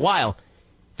terrible for a while.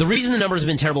 The reason the numbers have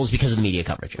been terrible is because of the media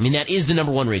coverage. I mean, that is the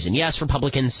number one reason. Yes,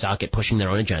 Republicans suck at pushing their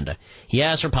own agenda.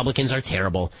 Yes, Republicans are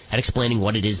terrible at explaining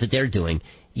what it is that they're doing.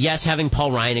 Yes, having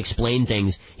Paul Ryan explain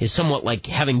things is somewhat like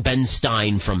having Ben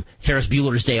Stein from Ferris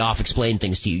Bueller's Day Off explain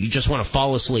things to you. You just want to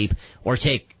fall asleep or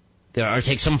take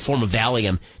some form of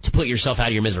Valium to put yourself out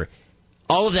of your misery.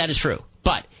 All of that is true.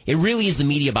 But it really is the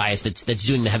media bias that's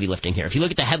doing the heavy lifting here. If you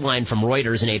look at the headline from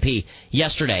Reuters and AP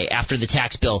yesterday after the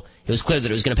tax bill, it was clear that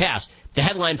it was going to pass. The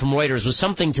headline from Reuters was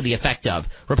something to the effect of,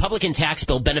 Republican tax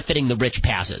bill benefiting the rich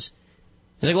passes.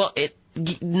 It's like, well,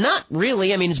 not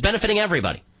really. I mean, it's benefiting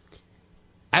everybody.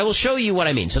 I will show you what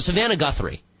I mean. So Savannah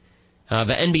Guthrie of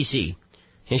NBC,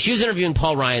 and she was interviewing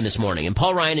Paul Ryan this morning, and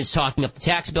Paul Ryan is talking up the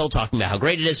tax bill, talking about how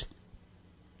great it is,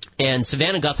 and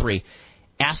Savannah Guthrie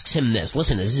asks him this.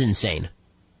 Listen, this is insane.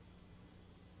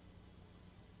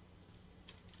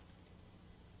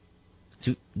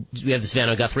 Do we have the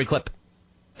Savannah Guthrie clip?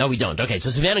 No, we don't. Okay,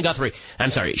 so Savannah Guthrie,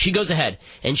 she goes ahead,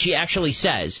 and she actually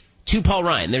says to Paul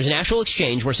Ryan, there's an actual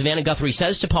exchange where Savannah Guthrie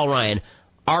says to Paul Ryan,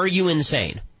 are you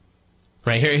insane?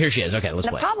 Right, here she is. Okay, let's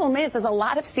play. The problem is a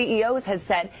lot of CEOs has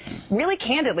said, really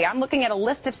candidly, I'm looking at a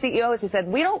list of CEOs who said,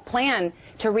 we don't plan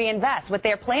to reinvest. What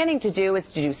they're planning to do is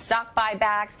to do stock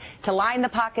buybacks, to line the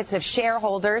pockets of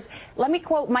shareholders. Let me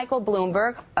quote Michael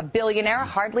Bloomberg, a billionaire,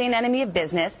 hardly an enemy of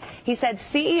business. He said,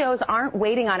 CEOs aren't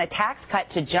waiting on a tax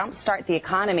cut to jumpstart the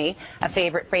economy, a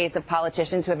favorite phrase of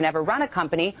politicians who have never run a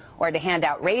company, or to hand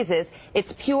out raises.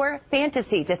 It's pure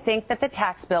fantasy to think that the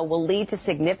tax bill will lead to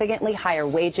significantly higher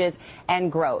wages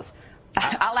and growth.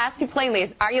 I'll ask you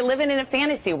plainly, are you living in a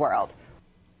fantasy world?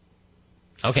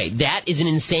 Okay, that is an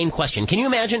insane question. Can you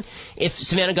imagine if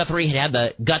Savannah Guthrie had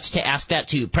the guts to ask that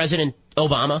to President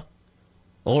Obama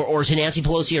or to Nancy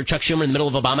Pelosi or Chuck Schumer in the middle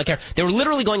of Obamacare? They were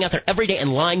literally going out there every day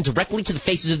and lying directly to the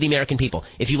faces of the American people.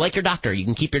 If you like your doctor, you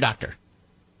can keep your doctor.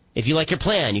 If you like your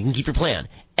plan, you can keep your plan.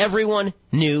 Everyone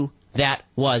knew that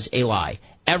was a lie.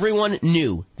 Everyone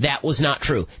knew that was not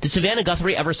true. Did Savannah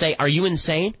Guthrie ever say, are you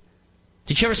insane?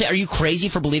 Did she ever say, are you crazy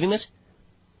for believing this?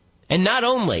 And not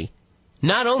only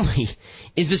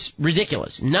is this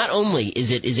ridiculous, not only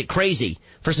is it crazy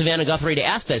for Savannah Guthrie to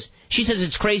ask this, she says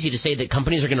it's crazy to say that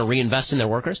companies are going to reinvest in their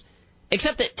workers.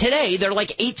 Except that today there are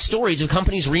like 8 stories of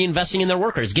companies reinvesting in their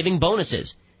workers, giving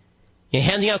bonuses,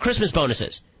 handing out Christmas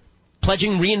bonuses,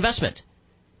 pledging reinvestment.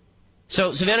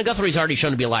 So Savannah Guthrie's already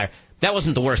shown to be a liar. That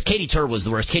wasn't the worst. Katy Tur was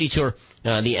the worst. Katy Tur,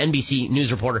 the NBC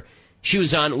News reporter, she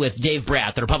was on with Dave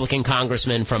Bratt, the Republican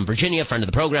congressman from Virginia, friend of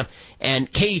the program,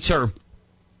 and Katy Tur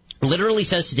literally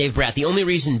says to Dave Bratt, the only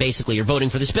reason basically you're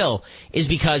voting for this bill is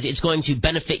because it's going to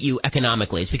benefit you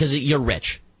economically. It's because you're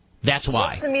rich. That's why.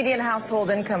 What's the median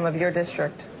household income of your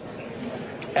district?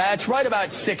 It's right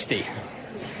about 60.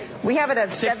 We have it at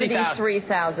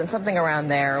 73,000, something around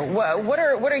there. What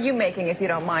are you making, if you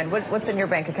don't mind? What's in your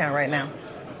bank account right now?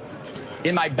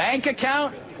 In my bank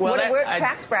account? Well, what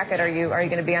tax bracket are you going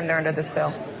to be under this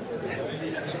bill?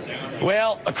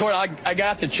 Well, of course, I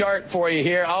got the chart for you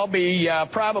here. I'll be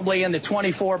probably in the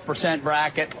 24%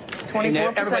 bracket.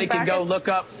 24% Everybody can go look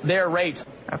up their rates.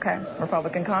 Okay.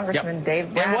 Republican Congressman Dave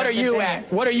Bratt. And what are you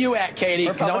at? What are you at, Katie?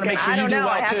 Because I want to make sure you do well, too.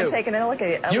 I haven't taken a look at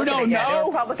it. You don't know?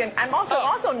 Republican. I'm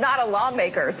also not a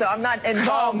lawmaker, so I'm not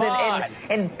involved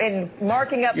in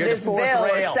marking up this bill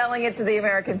or selling it to the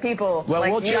American people. Well,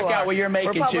 we'll check out what you're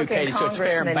making, too, Katie, so it's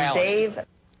fair and balanced.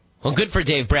 Well, good for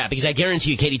Dave Brat, because I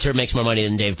guarantee you Katie Tur makes more money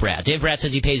than Dave Brat. Dave Brat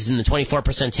says he pays in the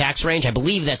 24% tax range. I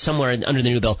believe that's somewhere under the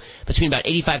new bill between about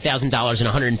 $85,000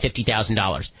 and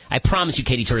 $150,000. I promise you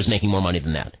Katie Tur is making more money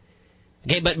than that.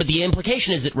 Okay, but the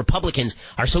implication is that Republicans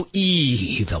are so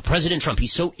evil. President Trump,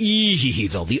 he's so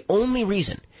evil. The only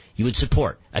reason you would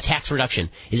support a tax reduction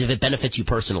is if it benefits you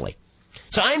personally.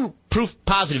 So I'm proof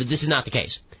positive that this is not the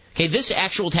case. Okay, this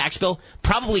actual tax bill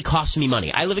probably costs me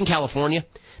money. I live in California.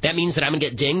 That means that I'm going to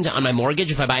get dinged on my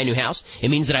mortgage if I buy a new house. It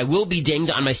means that I will be dinged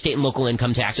on my state and local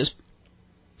income taxes.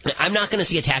 I'm not going to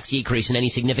see a tax decrease in any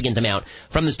significant amount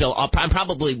from this bill. I'm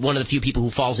probably one of the few people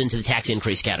who falls into the tax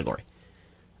increase category.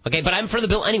 Okay, but I'm for the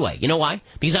bill anyway. You know why?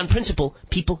 Because on principle,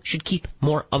 people should keep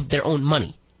more of their own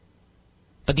money.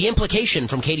 But the implication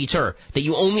from Katie Tur that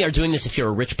you only are doing this if you're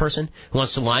a rich person who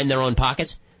wants to line their own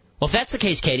pockets, well, if that's the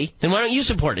case, Katie, then why don't you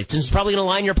support it, since it's probably going to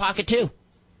line your pocket too?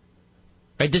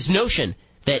 Right? This notion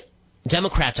that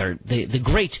Democrats are the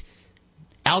great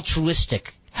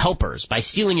altruistic helpers by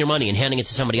stealing your money and handing it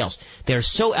to somebody else. They're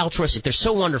so altruistic. They're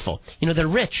so wonderful. You know, they're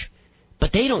rich,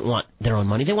 but they don't want their own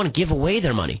money. They want to give away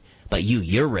their money. But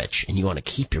you're rich and you want to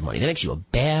keep your money. That makes you a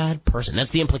bad person.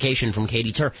 That's the implication from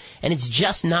Katie Tur. And it's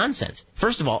just nonsense.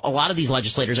 First of all, a lot of these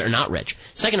legislators are not rich.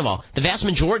 Second of all, the vast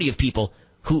majority of people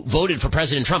who voted for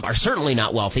President Trump are certainly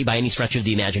not wealthy by any stretch of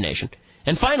the imagination.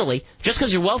 And finally, just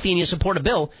because you're wealthy and you support a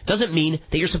bill doesn't mean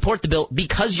that you support the bill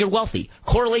because you're wealthy.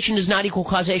 Correlation does not equal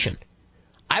causation.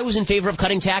 I was in favor of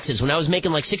cutting taxes when I was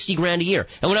making like $60,000 a year.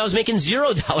 And when I was making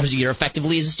 $0 a year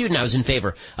effectively as a student, I was in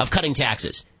favor of cutting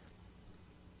taxes.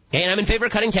 Okay, and I'm in favor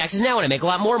of cutting taxes now, and I make a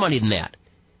lot more money than that.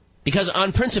 Because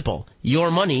on principle, your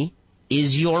money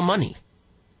is your money.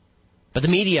 But the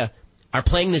media are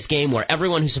playing this game where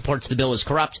everyone who supports the bill is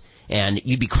corrupt, and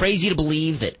you'd be crazy to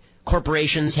believe that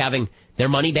corporations having their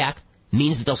money back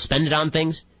means that they'll spend it on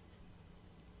things.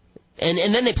 And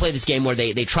then they play this game where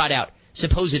they trot out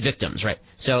supposed victims, right?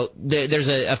 So there's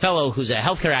a fellow who's a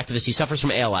healthcare activist. He suffers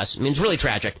from ALS. I mean, it's really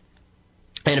tragic.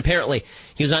 And apparently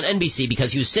he was on NBC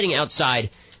because he was sitting outside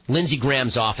Lindsey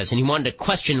Graham's office, and he wanted to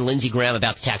question Lindsey Graham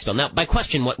about the tax bill. Now, by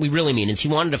question, what we really mean is he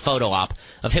wanted a photo op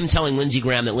of him telling Lindsey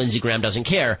Graham that Lindsey Graham doesn't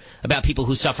care about people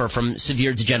who suffer from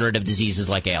severe degenerative diseases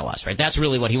like ALS, right? That's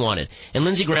really what he wanted. And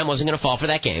Lindsey Graham wasn't going to fall for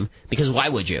that game, because why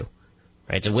would you?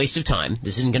 Right? It's a waste of time.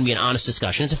 This isn't going to be an honest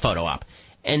discussion. It's a photo op.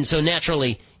 And so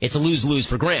naturally, it's a lose-lose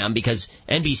for Graham, because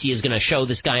NBC is going to show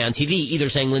this guy on TV either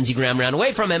saying Lindsey Graham ran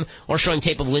away from him or showing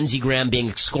tape of Lindsey Graham being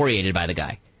excoriated by the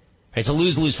guy. It's a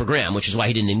lose-lose for Graham, which is why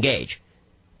he didn't engage.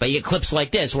 But you get clips like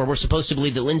this where we're supposed to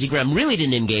believe that Lindsey Graham really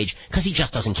didn't engage because he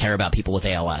just doesn't care about people with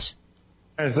ALS.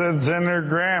 I said, Senator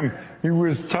Graham, he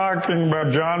was talking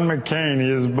about John McCain,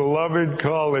 his beloved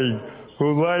colleague,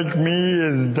 who, like me,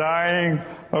 is dying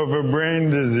of a brain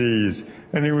disease.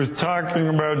 And he was talking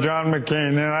about John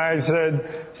McCain. And I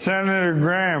said, Senator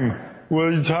Graham,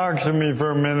 will you talk to me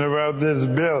for a minute about this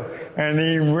bill? And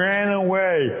he ran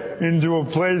away into a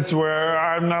place where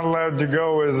I'm not allowed to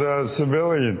go as a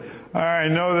civilian. I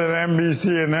know that NBC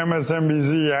and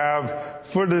MSNBC have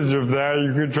footage of that.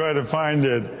 You could try to find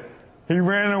it. He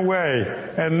ran away,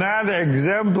 and that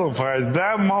exemplifies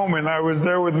that moment. I was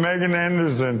there with Megan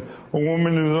Anderson, a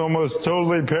woman who's almost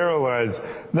totally paralyzed.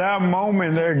 That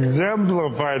moment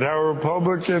exemplified how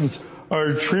Republicans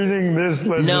are treating this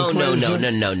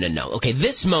legislation. No. Okay,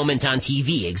 this moment on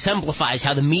TV exemplifies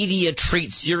how the media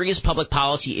treats serious public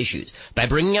policy issues by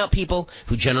bringing out people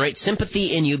who generate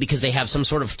sympathy in you because they have some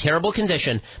sort of terrible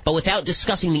condition, but without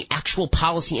discussing the actual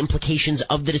policy implications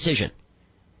of the decision.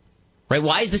 Right?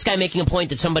 Why is this guy making a point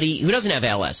that somebody who doesn't have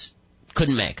ALS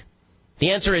couldn't make?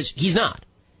 The answer is he's not.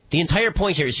 The entire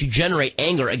point here is to generate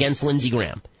anger against Lindsey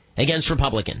Graham, against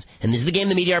Republicans. And this is the game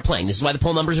the media are playing. This is why the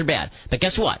poll numbers are bad. But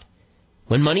guess what?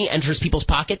 When money enters people's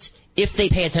pockets, if they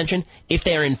pay attention, if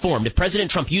they are informed, if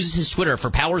President Trump uses his Twitter for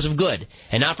powers of good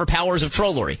and not for powers of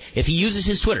trollery, if he uses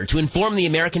his Twitter to inform the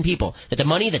American people that the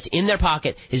money that's in their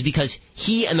pocket is because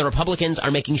he and the Republicans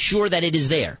are making sure that it is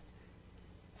there,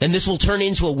 then this will turn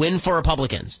into a win for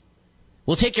Republicans.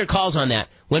 We'll take your calls on that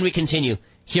when we continue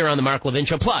here on the Mark Levin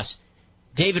Show. Plus,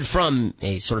 David Frum,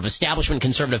 a sort of establishment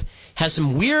conservative, has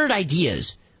some weird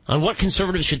ideas on what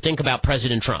conservatives should think about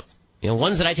President Trump. You know,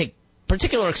 ones that I take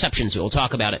particular exception to. We'll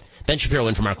talk about it. Ben Shapiro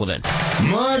in for Mark Levin.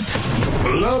 Mark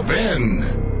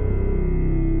Levin.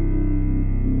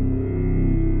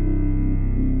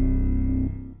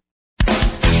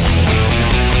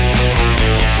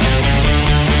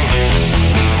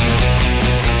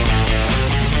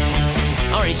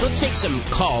 So let's take some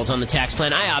calls on the tax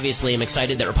plan. I obviously am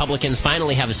excited that Republicans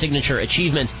finally have a signature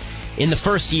achievement in the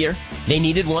first year. They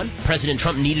needed one. President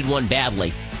Trump needed one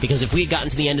badly. because if we had gotten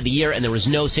to the end of the year and there was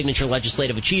no signature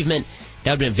legislative achievement,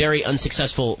 that would have been a very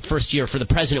unsuccessful first year for the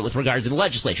president with regard to the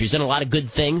legislature. He's done a lot of good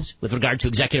things with regard to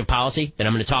executive policy that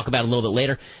I'm going to talk about a little bit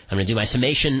later. I'm going to do my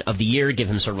summation of the year, give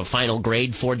him sort of a final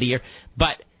grade for the year.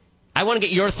 But I want to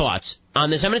get your thoughts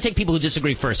on this. I'm going to take people who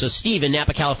disagree first. So Steve in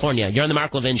Napa, California, you're on the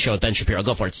Mark Levin Show with Ben Shapiro.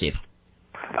 Go for it, Steve.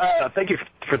 Thank you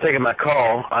for taking my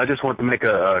call. I just want to make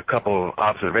a couple of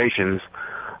observations.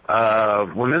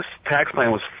 When this tax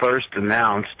plan was first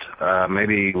announced,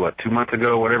 maybe, 2 months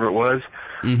ago, whatever it was,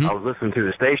 I was listening to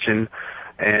the station,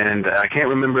 and I can't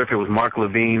remember if it was Mark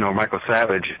Levin or Michael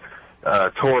Savage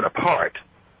tore it apart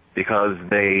because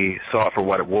they saw it for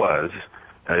what it was,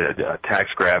 a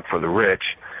tax grab for the rich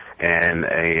and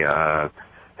a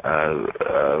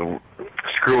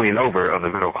screwing over of the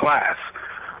middle class.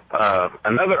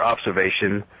 Another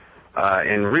observation,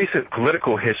 in recent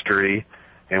political history,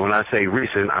 and when I say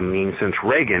recent, I mean since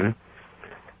Reagan,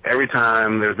 every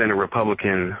time there's been a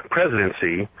Republican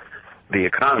presidency, the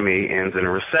economy ends in a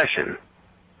recession.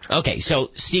 Okay,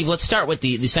 so, Steve, let's start with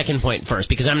the second point first,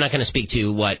 because I'm not going to speak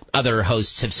to what other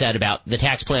hosts have said about the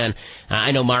tax plan.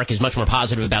 I know Mark is much more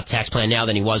positive about the tax plan now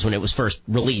than he was when it was first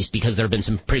released, because there have been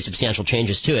some pretty substantial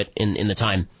changes to it in the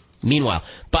time meanwhile.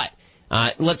 But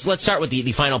let's start with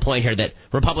the final point here, that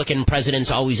Republican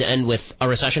presidents always end with a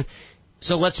recession.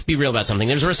 So let's be real about something.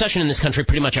 There's a recession in this country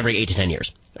pretty much every 8 to 10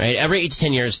 years, right? Every 8 to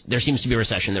 10 years, there seems to be a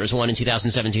recession. There was one in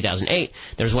 2007, 2008.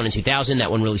 There was one in 2000. That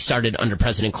one really started under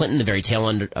President Clinton, the very tail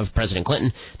end of President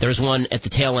Clinton. There was one at the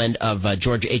tail end of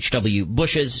George H.W.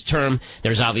 Bush's term.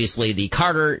 There's obviously the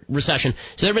Carter recession.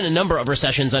 So there have been a number of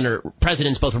recessions under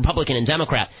presidents, both Republican and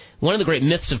Democrat. One of the great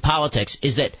myths of politics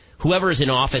is that whoever is in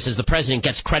office as the president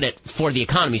gets credit for the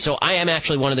economy. So I am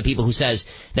actually one of the people who says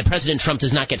that President Trump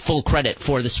does not get full credit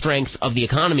for the strength of the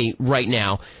economy right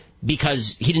now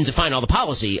because he didn't define all the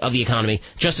policy of the economy.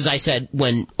 Just as I said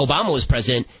when Obama was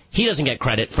president, he doesn't get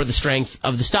credit for the strength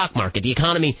of the stock market. The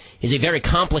economy is a very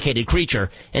complicated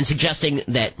creature, and suggesting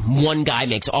that one guy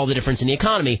makes all the difference in the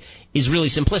economy is really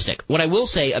simplistic. What I will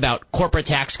say about corporate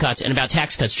tax cuts and about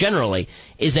tax cuts generally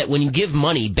is that when you give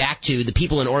money back to the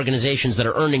people and organizations that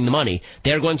are earning the money,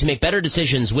 they are going to make better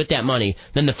decisions with that money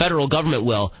than the federal government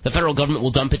will. The federal government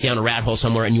will dump it down a rat hole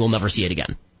somewhere, and you will never see it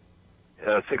again.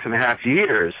 6.5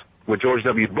 years with George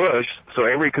W. Bush, so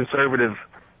every conservative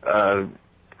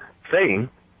thing.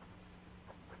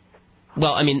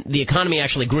 Well, I mean, the economy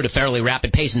actually grew at a fairly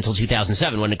rapid pace until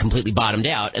 2007 when it completely bottomed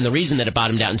out. And the reason that it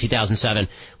bottomed out in 2007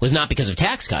 was not because of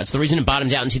tax cuts. The reason it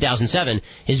bottomed out in 2007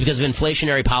 is because of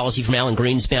inflationary policy from Alan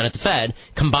Greenspan at the Fed,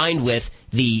 combined with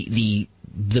the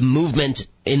movement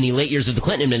in the late years of the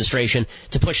Clinton administration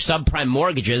to push subprime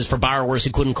mortgages for borrowers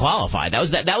who couldn't qualify. That was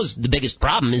the biggest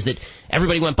problem, is that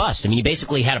everybody went bust. I mean, you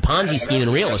basically had a Ponzi scheme in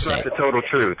real estate. That's not the total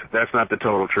truth. That's not the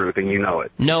total truth, and you know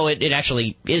it. No, it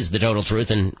actually is the total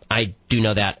truth, and I do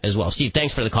know that as well. Steve,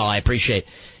 thanks for the call. I appreciate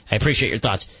your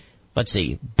thoughts. Let's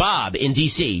see. Bob in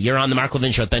D.C., you're on the Mark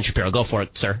Levin Show with Ben Shapiro. Go for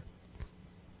it, sir.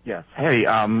 Yes. Hey,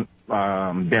 Ben,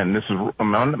 this is,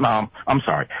 I'm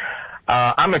sorry.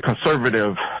 I'm a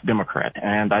conservative Democrat,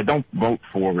 and I don't vote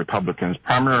for Republicans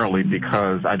primarily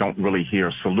because I don't really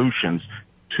hear solutions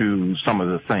to some of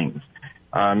the things.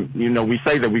 We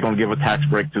say that we're going to give a tax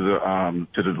break to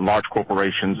the large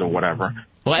corporations or whatever.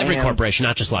 Well, every corporation,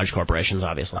 not just large corporations,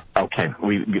 obviously. Okay,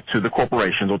 to the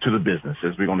corporations or to the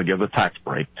businesses, we're going to give a tax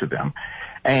break to them,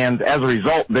 and as a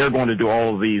result, they're going to do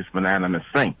all of these magnanimous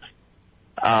things.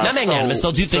 Not magnanimous.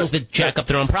 They'll do things that jack up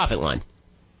their own profit line.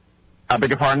 I beg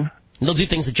your pardon? They'll do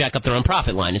things that jack up their own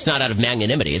profit line. It's not out of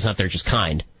magnanimity. It's not they're just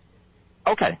kind.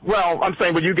 Okay. Well, I'm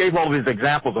saying, but you gave all these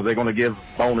examples of they're going to give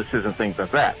bonuses and things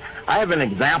like that. I have an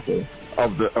example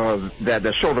of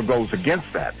that sort of goes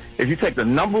against that. If you take the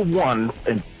number one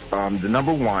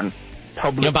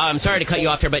public... Bob, I'm sorry to cut you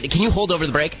off here, but can you hold over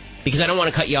the break? Because I don't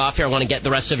want to cut you off here. I want to get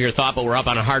the rest of your thought, but we're up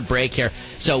on a hard break here.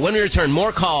 So when we return,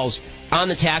 more calls on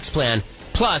the tax plan.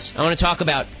 Plus, I want to talk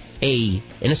about an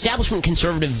establishment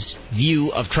conservative's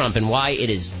view of Trump and why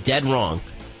it is dead wrong.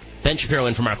 Ben Shapiro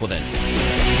in for Mark Levin.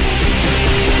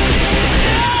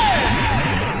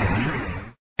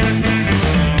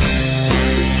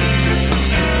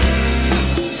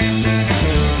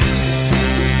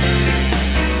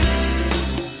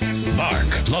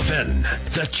 Mark Levin,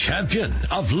 the champion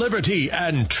of liberty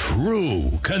and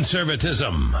true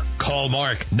conservatism. Call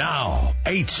Mark now,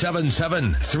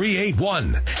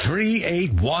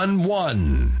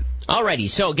 877-381-3811. Alrighty,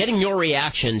 so getting your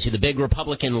reaction to the big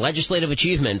Republican legislative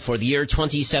achievement for the year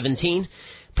 2017.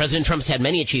 President Trump's had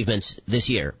many achievements this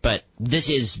year, but this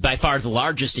is by far the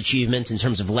largest achievement in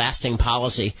terms of lasting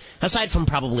policy, aside from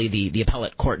probably the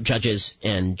appellate court judges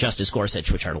and Justice Gorsuch,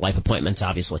 which are life appointments,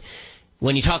 obviously.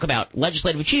 When you talk about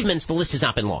legislative achievements, the list has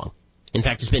not been long. In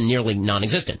fact, it's been nearly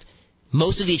non-existent.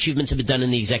 Most of the achievements have been done in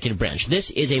the executive branch.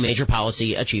 This is a major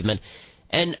policy achievement,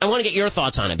 and I want to get your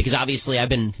thoughts on it, because obviously I've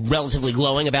been relatively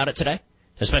glowing about it today,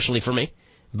 especially for me.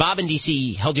 Bob in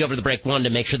D.C. held you over the break, wanted to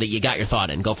make sure that you got your thought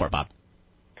in. Go for it, Bob.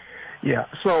 Yeah,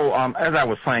 so as I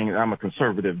was saying, I'm a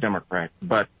conservative Democrat,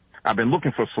 but I've been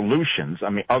looking for solutions,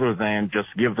 other than just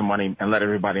give the money and let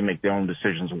everybody make their own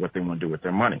decisions of what they want to do with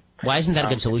their money. Why isn't that a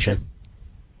good solution?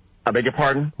 I beg your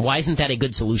pardon? Why isn't that a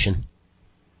good solution?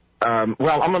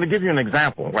 Well, I'm going to give you an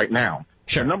example right now.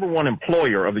 Sure. The number one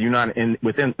employer of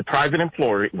within the private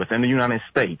employer within the United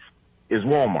States is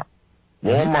Walmart.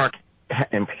 Walmart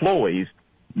employs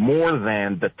more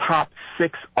than the top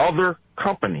 6 other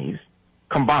companies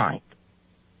combined.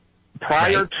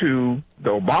 Prior to the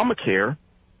Obamacare,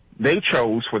 they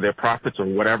chose for their profits or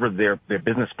whatever, their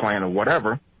business plan or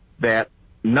whatever, that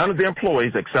none of the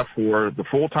employees except for the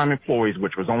full-time employees,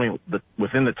 which was only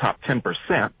within the top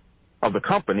 10% of the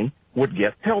company, would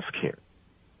get health care.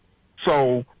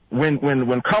 So when we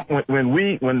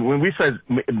said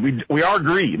we are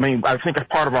greedy. I think a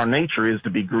part of our nature is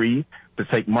to be greedy, to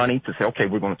take money, to say, okay,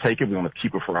 we're going to take it, we're going to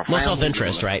keep it for our family. More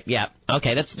self-interest, right? Yeah.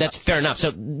 Okay, that's fair enough.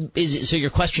 So your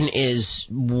question is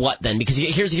what then? Because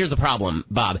here's the problem,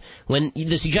 Bob. When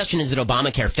the suggestion is that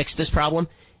Obamacare fixed this problem,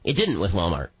 it didn't with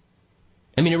Walmart.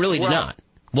 It really did not.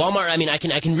 Walmart,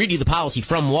 I can read you the policy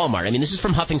from Walmart. This is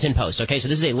from Huffington Post, okay? So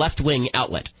this is a left-wing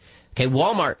outlet. Okay,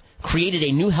 Walmart created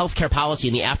a new health care policy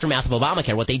in the aftermath of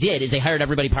Obamacare. What they did is they hired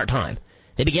everybody part-time.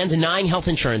 They began denying health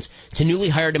insurance to newly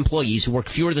hired employees who worked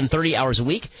fewer than 30 hours a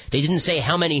week. They didn't say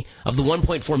how many of the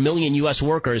 1.4 million U.S.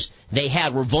 workers they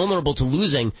had were vulnerable to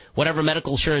losing whatever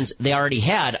medical insurance they already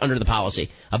had under the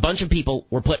policy. A bunch of people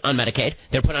were put on Medicaid.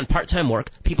 They were put on part-time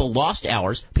work. People lost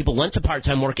hours. People went to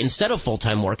part-time work instead of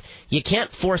full-time work. You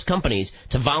can't force companies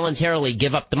to voluntarily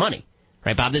give up the money.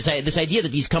 Right, Bob? This idea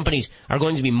that these companies are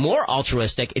going to be more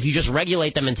altruistic if you just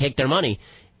regulate them and take their money,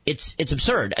 it's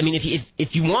absurd.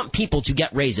 If you want people to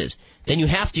get raises, then you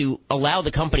have to allow the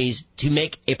companies to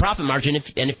make a profit margin.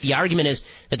 If the argument is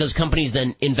that those companies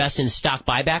then invest in stock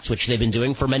buybacks, which they've been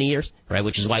doing for many years, right,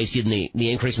 which is why you see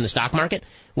the increase in the stock market,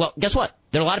 well, guess what?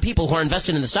 There are a lot of people who are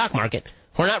invested in the stock market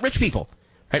who are not rich people.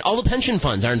 Right? All the pension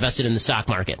funds are invested in the stock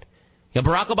market.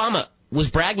 Barack Obama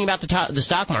was bragging about the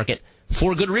stock market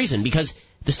for good reason, because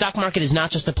the stock market is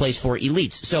not just a place for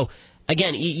elites. So,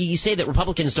 again, you say that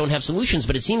Republicans don't have solutions,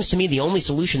 but it seems to me the only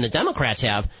solution that Democrats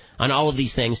have on all of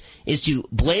these things is to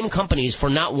blame companies for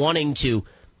not wanting to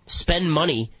spend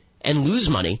money and lose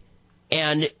money,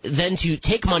 and then to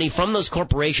take money from those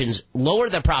corporations, lower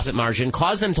their profit margin,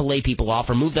 cause them to lay people off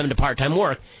or move them to part-time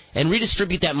work, and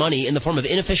redistribute that money in the form of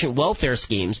inefficient welfare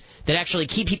schemes that actually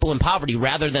keep people in poverty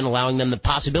rather than allowing them the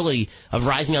possibility of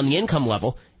rising on the income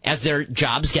level as their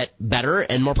jobs get better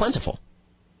and more plentiful.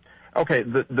 Okay,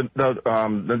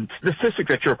 the statistic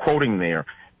that you're quoting there,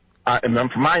 from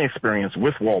my experience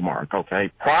with Walmart, okay,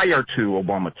 prior to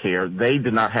Obamacare, they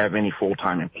did not have any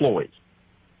full-time employees.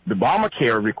 The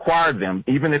Obamacare required them,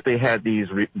 even if they had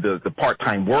the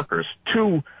part-time workers,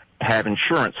 to have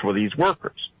insurance for these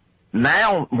workers.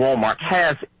 Now Walmart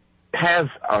has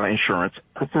insurance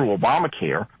through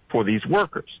Obamacare for these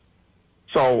workers.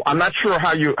 So I'm not sure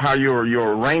how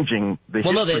you're arranging the.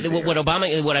 Well,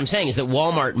 no. What I'm saying is that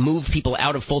Walmart moved people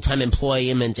out of full-time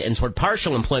employment and toward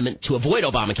partial employment to avoid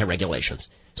Obamacare regulations.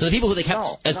 So the people who they kept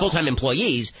as full-time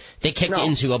employees, they kicked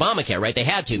into Obamacare, right? They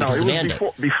had to because of the mandate.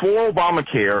 Before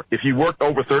Obamacare, if you worked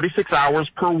over 36 hours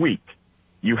per week,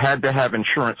 you had to have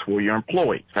insurance for your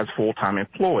employees as full-time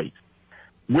employees.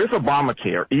 With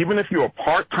Obamacare, even if you're a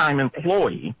part-time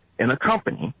employee in a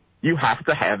company, you have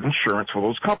to have insurance for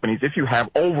those companies if you have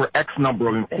over X number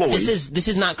of employees. This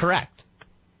is not correct.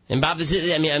 And Bob,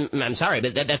 I'm sorry,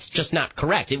 but that's just not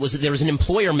correct. There was an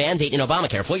employer mandate in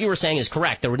Obamacare. If what you were saying is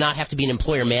correct, there would not have to be an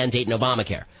employer mandate in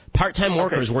Obamacare. Part-time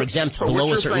workers were exempt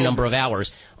below a certain number of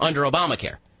hours under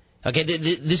Obamacare. Okay,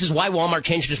 this is why Walmart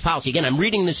changed its policy. Again, I'm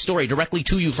reading this story directly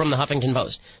to you from the Huffington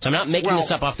Post. So I'm not making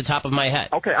this up off the top of my head.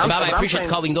 Okay, Bob, I appreciate the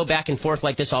call. We can go back and forth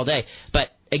like this all day.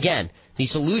 But again, the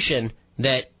solution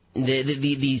that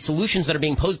the solutions that are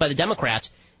being posed by the Democrats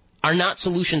are not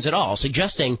solutions at all.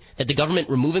 Suggesting that the government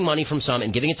removing money from some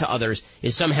and giving it to others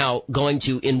is somehow going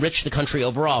to enrich the country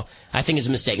overall, I think is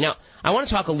a mistake. Now, I want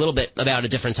to talk a little bit about a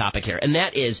different topic here, and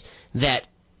that is that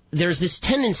there's this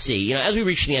tendency, as we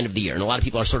reach the end of the year, and a lot of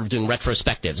people are sort of doing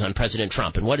retrospectives on President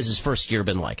Trump and what has his first year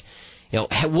been like.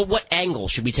 what angle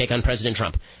should we take on President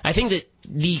Trump? I think that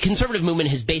the conservative movement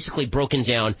has basically broken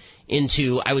down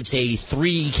into, I would say,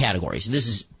 3 categories. This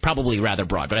is probably rather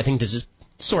broad, but I think this is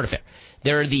sort of fair.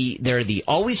 There are the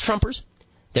always Trumpers,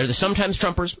 there are the sometimes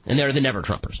Trumpers, and there are the never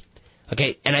Trumpers.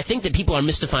 Okay, and I think that people are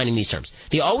misdefining these terms.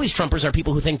 The always Trumpers are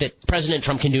people who think that President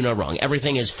Trump can do no wrong.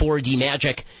 Everything is 4D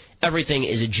magic. Everything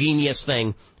is a genius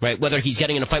thing, right? Whether he's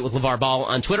getting in a fight with LeVar Ball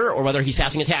on Twitter or whether he's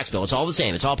passing a tax bill, it's all the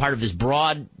same. It's all part of this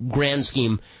broad, grand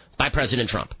scheme by President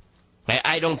Trump.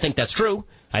 I don't think that's true.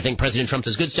 I think President Trump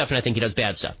does good stuff, and I think he does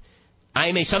bad stuff. I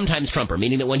am a sometimes Trumper,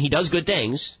 meaning that when he does good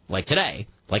things, like today,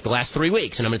 like the last 3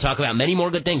 weeks, and I'm going to talk about many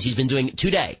more good things he's been doing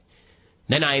today,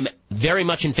 then I'm very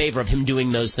much in favor of him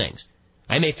doing those things.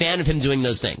 I'm a fan of him doing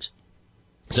those things.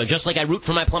 So just like I root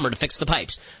for my plumber to fix the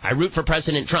pipes, I root for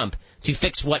President Trump to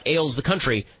fix what ails the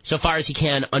country so far as he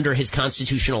can under his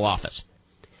constitutional office.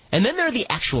 And then there are the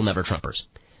actual never-Trumpers.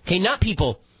 Okay, not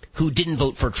people who didn't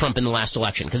vote for Trump in the last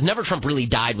election, because never-Trump really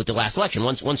died with the last election.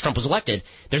 Once Trump was elected,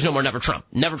 there's no more never-Trump.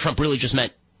 Never-Trump really just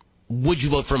meant, would you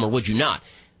vote for him or would you not?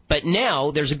 But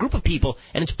now there's a group of people,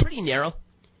 and it's pretty narrow.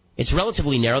 It's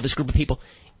relatively narrow, this group of people.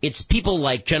 It's people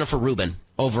like Jennifer Rubin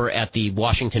over at the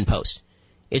Washington Post.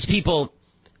 It's people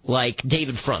like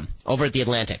David Frum over at the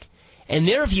Atlantic. And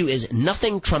their view is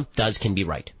nothing Trump does can be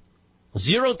right.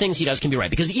 0 things he does can be right.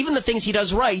 Because even the things he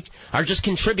does right are just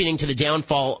contributing to the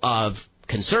downfall of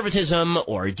conservatism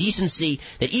or decency,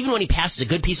 that even when he passes a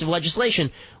good piece of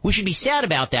legislation, we should be sad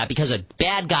about that because a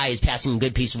bad guy is passing a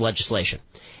good piece of legislation.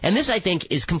 And this, I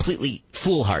think, is completely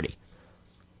foolhardy.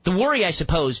 The worry, I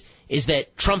suppose, is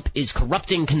that Trump is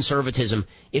corrupting conservatism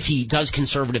if he does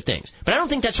conservative things. But I don't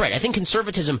think that's right. I think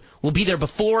conservatism will be there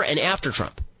before and after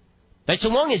Trump. Right? So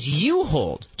long as you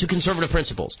hold to conservative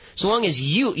principles, so long as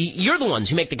you're the ones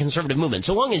who make the conservative movement,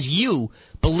 so long as you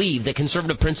believe that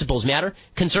conservative principles matter,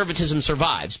 conservatism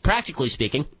survives, practically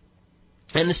speaking.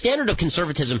 And the standard of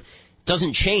conservatism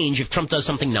doesn't change if Trump does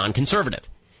something non-conservative.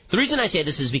 The reason I say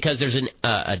this is because there's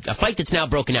a fight that's now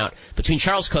broken out between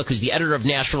Charles Cook, who's the editor of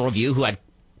National Review, who I'd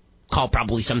call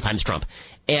probably sometimes Trump,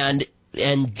 and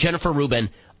Jennifer Rubin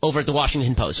over at the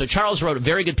Washington Post. So Charles wrote a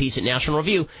very good piece at National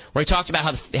Review where he talked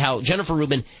about how Jennifer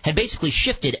Rubin had basically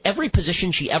shifted every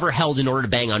position she ever held in order to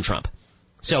bang on Trump.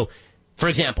 So, for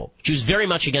example, she was very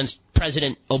much against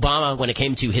President Obama when it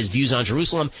came to his views on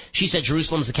Jerusalem. She said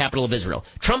Jerusalem's the capital of Israel.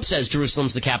 Trump says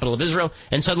Jerusalem's the capital of Israel,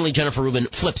 and suddenly Jennifer Rubin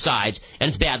flips sides, and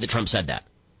it's bad that Trump said that.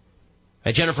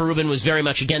 Right? Jennifer Rubin was very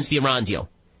much against the Iran deal.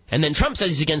 And then Trump says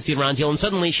he's against the Iran deal, and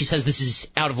suddenly she says this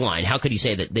is out of line. How could he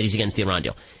say that he's against the Iran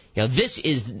deal? This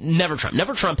is never Trump.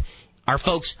 Never Trump are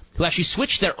folks who actually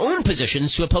switch their own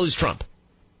positions to oppose Trump.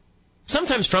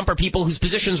 Sometimes Trump are people whose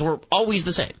positions were always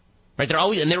the same. Right?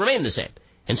 They remain the same.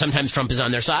 And sometimes Trump is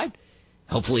on their side,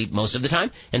 hopefully most of the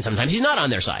time, and sometimes he's not on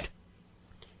their side.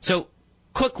 So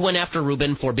Cook went after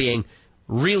Rubin for being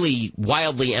really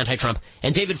wildly anti-Trump,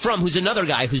 and David Frum, who's another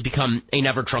guy who's become a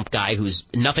never-Trump guy, who's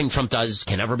nothing Trump does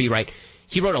can ever be right,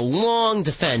 he wrote a long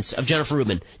defense of Jennifer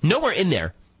Rubin. Nowhere in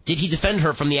there did he defend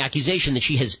her from the accusation that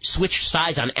she has switched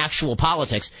sides on actual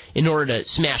politics in order to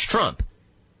smash Trump.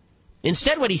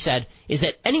 Instead, what he said is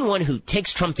that anyone who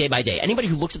takes Trump day by day, anybody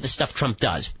who looks at the stuff Trump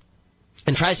does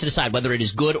and tries to decide whether it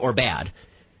is good or bad,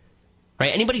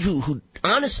 right? Anybody who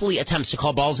honestly attempts to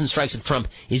call balls and strikes with Trump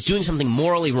is doing something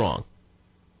morally wrong.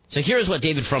 So here's what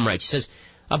David Frum writes. He says,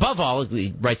 above all,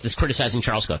 he writes this criticizing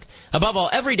Charles Cook, above all,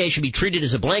 every day should be treated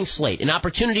as a blank slate, an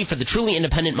opportunity for the truly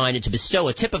independent-minded to bestow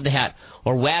a tip of the hat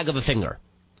or wag of a finger.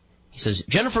 He says,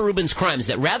 Jennifer Rubin's crime is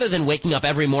that rather than waking up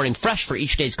every morning fresh for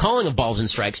each day's calling of balls and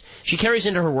strikes, she carries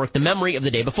into her work the memory of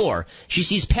the day before. She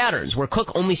sees patterns where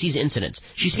Cook only sees incidents.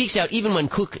 She speaks out even when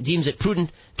Cook deems it prudent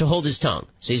to hold his tongue.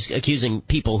 So he's accusing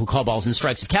people who call balls and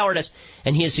strikes of cowardice,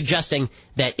 and he is suggesting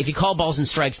that if you call balls and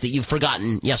strikes that you've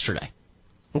forgotten yesterday.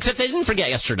 Except they didn't forget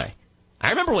yesterday.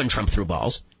 I remember when Trump threw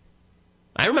balls.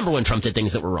 I remember when Trump did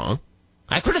things that were wrong.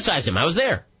 I criticized him. I was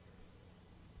there.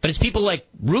 But it's people like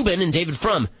Rubin and David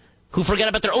Frum who forget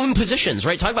about their own positions,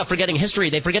 right? Talk about forgetting history.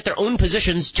 They forget their own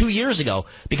positions 2 years ago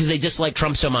because they dislike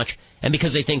Trump so much and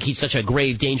because they think he's such a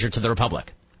grave danger to the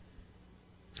Republic.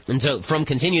 And so Frum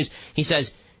continues, he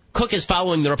says, Cook is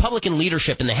following the Republican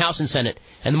leadership in the House and Senate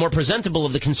and the more presentable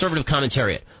of the conservative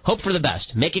commentariat. Hope for the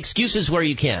best. Make excuses where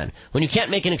you can. When you can't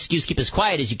make an excuse, keep as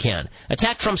quiet as you can.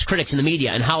 Attack Trump's critics in the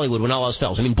media and Hollywood when all else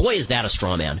fails. I mean, boy, is that a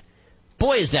straw man.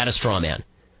 Boy, is that a straw man.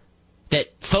 That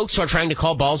folks who are trying to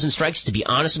call balls and strikes to be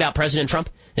honest about President Trump,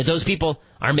 that those people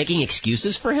are making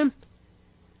excuses for him?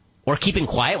 Or keeping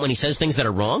quiet when he says things that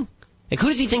are wrong? Like, who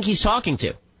does he think he's talking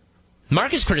to?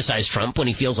 Mark has criticized Trump when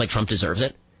he feels like Trump deserves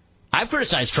it. I've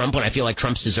criticized Trump when I feel like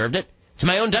Trump's deserved it, to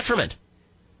my own detriment.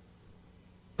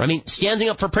 I mean, standing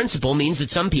up for principle means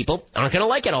that some people aren't going to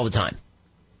like it all the time.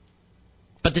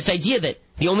 But this idea that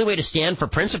the only way to stand for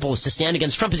principle is to stand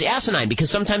against Trump is asinine,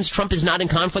 because sometimes Trump is not in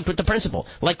conflict with the principle.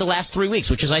 Like the last 3 weeks,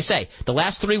 which, as I say, the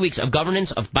last 3 weeks of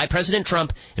governance by President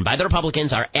Trump and by the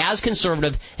Republicans are as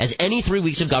conservative as any 3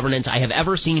 weeks of governance I have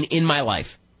ever seen in my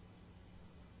life.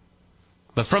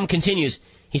 But Frum continues.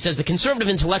 He says the conservative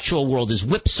intellectual world is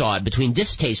whipsawed between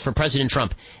distaste for President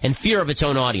Trump and fear of its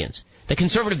own audience. The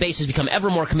conservative base has become ever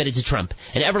more committed to Trump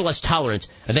and ever less tolerant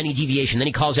of any deviation. Then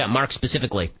he calls out Mark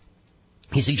specifically.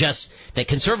 He suggests that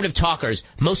conservative talkers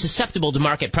most susceptible to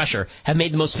market pressure have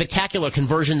made the most spectacular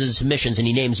conversions and submissions, and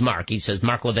he names Mark. He says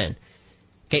Mark Levin.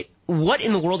 Okay, what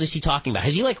in the world is he talking about?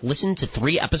 Has he, listened to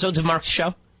 3 episodes of Mark's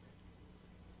show?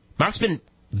 Mark's been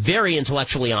very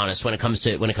intellectually honest when it comes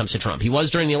to Trump. He was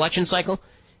during the election cycle,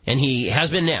 and he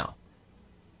has been now.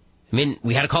 I mean,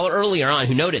 we had a caller earlier on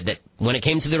who noted that when it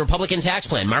came to the Republican tax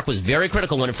plan, Mark was very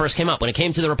critical when it first came up. When it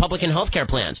came to the Republican health care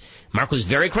plans, Mark was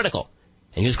very critical.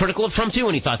 And he was critical of Trump, too,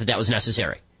 when he thought that was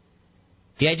necessary.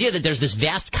 The idea that there's this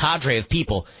vast cadre of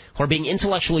people who are being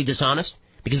intellectually dishonest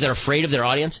because they're afraid of their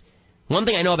audience. One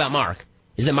thing I know about Mark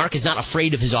is that Mark is not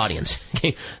afraid of his audience.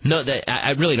 No,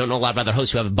 I really don't know a lot of other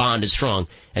hosts who have a bond as strong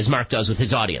as Mark does with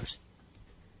his audience.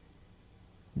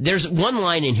 There's one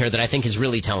line in here that I think is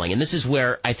really telling, and this is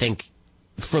where I think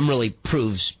Frum really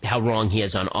proves how wrong he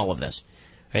is on all of this.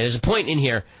 Right, there's a point in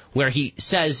here where he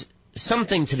says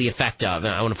something to the effect of,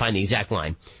 and I want to find the exact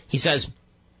line. He says,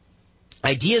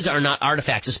 ideas are not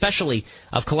artifacts, especially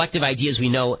of collective ideas we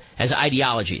know as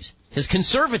ideologies. He says,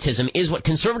 conservatism is what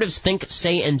conservatives think,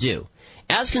 say, and do.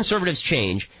 As conservatives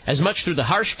change, as much through the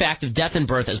harsh fact of death and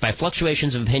birth as by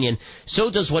fluctuations of opinion, so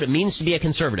does what it means to be a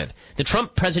conservative. The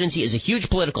Trump presidency is a huge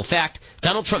political fact.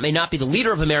 Donald Trump may not be the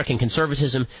leader of American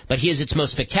conservatism, but he is its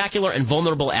most spectacular and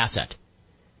vulnerable asset.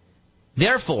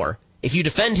 Therefore, if you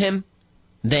defend him,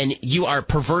 then you are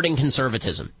perverting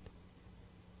conservatism.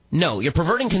 No, you're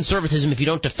perverting conservatism if you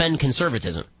don't defend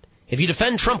conservatism. If you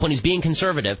defend Trump when he's being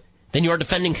conservative, then you are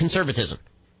defending conservatism.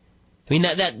 I mean,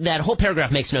 that whole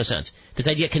paragraph makes no sense. This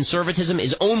idea conservatism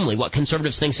is only what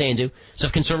conservatives think, say, and do. So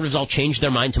if conservatives all change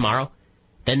their mind tomorrow,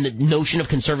 then the notion of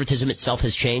conservatism itself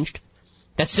has changed.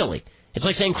 That's silly. It's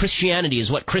like saying Christianity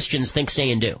is what Christians think,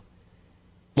 say, and do.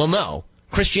 Well, no.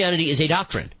 Christianity is a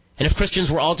doctrine. And if Christians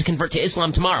were all to convert to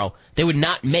Islam tomorrow, they would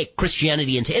not make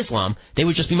Christianity into Islam. They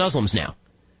would just be Muslims now.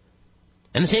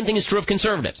 And the same thing is true of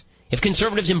conservatives. If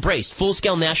conservatives embraced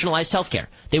full-scale nationalized health care,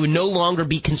 they would no longer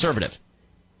be conservative.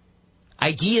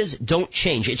 Ideas don't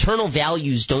change. Eternal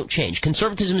values don't change.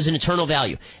 Conservatism is an eternal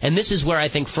value. And this is where I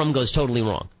think Frum goes totally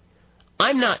wrong.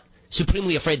 I'm not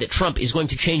supremely afraid that Trump is going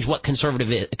to change what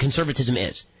conservatism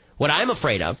is. What I'm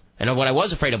afraid of, and what I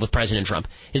was afraid of with President Trump,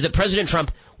 is that President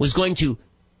Trump was going to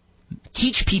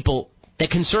teach people that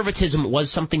conservatism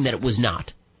was something that it was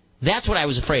not. That's what I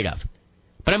was afraid of.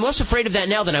 But I'm less afraid of that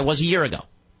now than I was a year ago.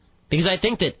 Because I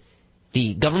think that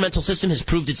the governmental system has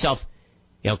proved itself,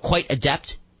 quite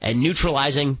adept at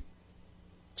neutralizing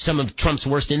some of Trump's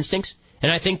worst instincts.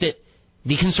 And I think that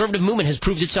the conservative movement has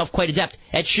proved itself quite adept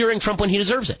at cheering Trump when he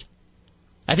deserves it.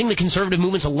 I think the conservative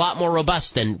movement's a lot more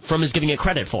robust than Frum is giving it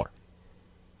credit for.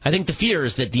 I think the fear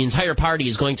is that the entire party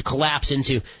is going to collapse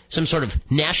into some sort of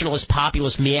nationalist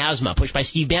populist miasma pushed by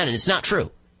Steve Bannon. It's not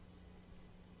true.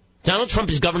 Donald Trump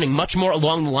is governing much more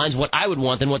along the lines of what I would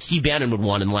want than what Steve Bannon would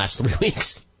want in the last 3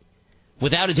 weeks.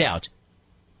 Without a doubt.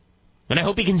 And I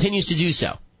hope he continues to do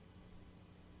so.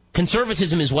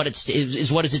 Conservatism is what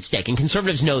is at stake, and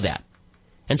conservatives know that.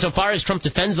 And so far as Trump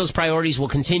defends those priorities, we'll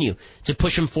continue to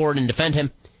push him forward and defend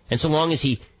him. And so long as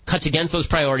he cuts against those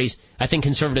priorities, I think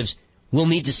conservatives will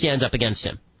need to stand up against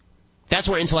him. That's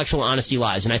where intellectual honesty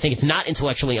lies, and I think it's not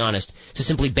intellectually honest to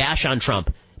simply bash on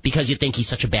Trump because you think he's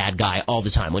such a bad guy all the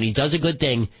time. When he does a good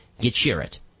thing, you cheer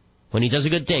it. When he does a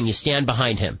good thing, you stand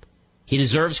behind him. He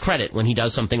deserves credit when he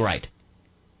does something right.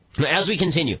 Now, as we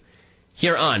continue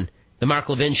here on the Mark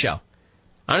Levin Show,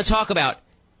 I want to talk about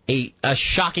a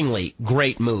shockingly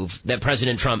great move that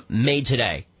President Trump made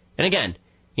today. And again,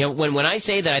 when I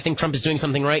say that I think Trump is doing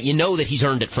something right, you know that he's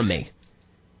earned it from me.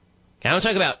 I want to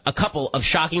talk about a couple of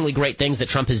shockingly great things that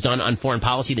Trump has done on foreign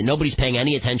policy that nobody's paying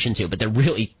any attention to, but they're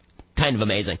really kind of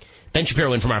amazing. Ben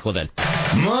Shapiro in for Mark Levin.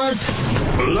 Mark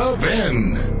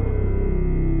Levin.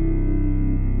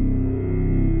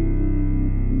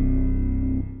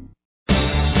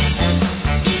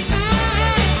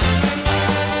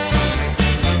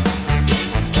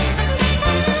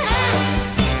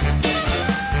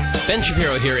 Ben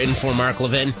Shapiro here in for Mark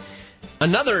Levin.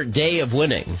 Another day of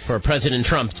winning for President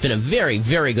Trump. It's been a very,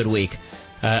 very good week.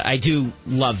 I do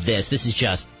love this. This is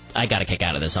just I got a kick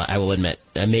out of this. I will admit,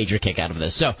 a major kick out of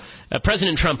this. So,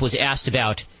 President Trump was asked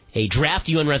about a draft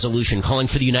UN resolution calling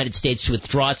for the United States to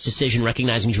withdraw its decision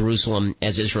recognizing Jerusalem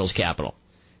as Israel's capital.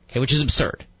 Okay, which is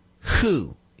absurd.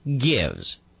 Who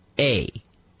gives a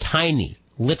tiny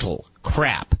little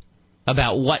crap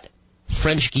about what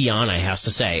French Guiana has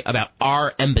to say about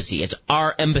our embassy? It's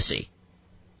our embassy.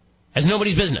 It's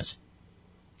nobody's business.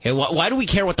 Okay, why do we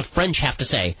care what the French have to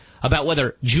say about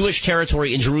whether Jewish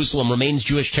territory in Jerusalem remains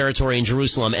Jewish territory in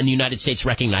Jerusalem and the United States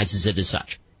recognizes it as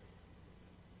such?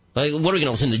 Like, what are we going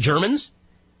to listen to, the Germans?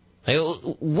 Like,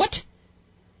 what?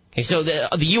 Okay, so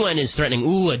the UN is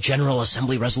threatening, a General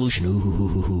Assembly resolution,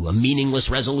 a meaningless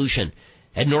resolution,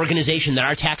 at an organization that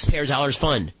our taxpayer dollars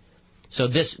fund. So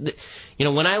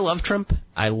when I love Trump,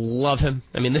 I love him.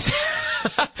 I mean,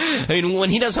 when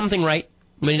he does something right,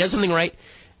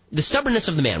 the stubbornness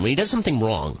of the man, when he does something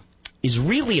wrong, is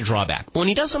really a drawback. But when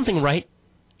he does something right,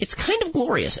 it's kind of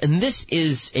glorious. And this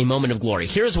is a moment of glory.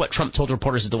 Here's what Trump told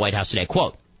reporters at the White House today.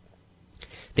 Quote,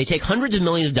 "They take hundreds of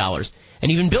millions of dollars and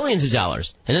even billions of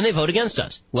dollars, and then they vote against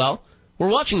us. Well, we're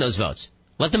watching those votes.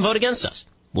 Let them vote against us.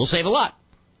 We'll save a lot.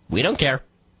 We don't care."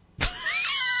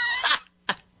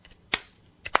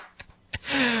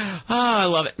 I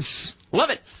love it. Love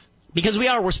it. Because we're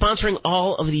sponsoring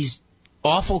all of these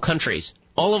awful countries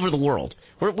all over the world.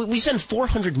 We send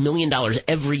 $400 million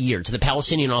every year to the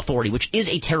Palestinian Authority, which is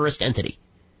a terrorist entity.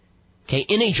 Okay,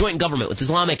 in a joint government with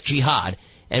Islamic Jihad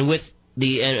and with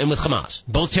Hamas,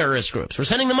 both terrorist groups. We're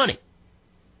sending the money.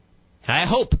 I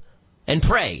hope and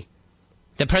pray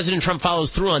that President Trump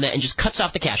follows through on that and just cuts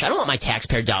off the cash. I don't want my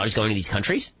taxpayer dollars going to these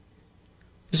countries.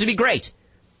 This would be great.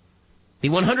 The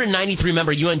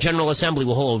 193-member UN General Assembly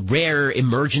will hold a rare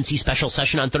emergency special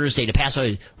session on Thursday to pass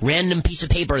a random piece of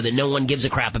paper that no one gives a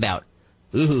crap about.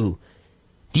 Ooh.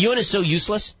 The UN is so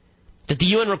useless that the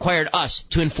UN required us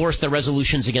to enforce their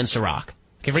resolutions against Iraq.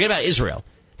 Okay, forget about Israel.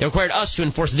 They required us to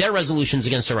enforce their resolutions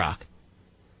against Iraq.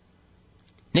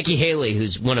 Nikki Haley,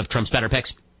 who's one of Trump's better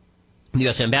picks, the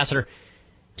U.S. ambassador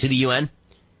to the UN,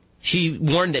 she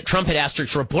warned that Trump had asked her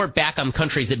to report back on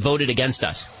countries that voted against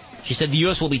us. She said the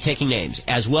U.S. will be taking names.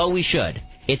 As well we should.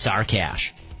 It's our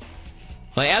cash.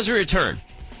 Well, as we return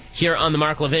here on the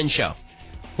Mark Levin Show,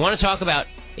 I want to talk about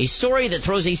a story that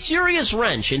throws a serious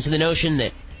wrench into the notion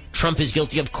that Trump is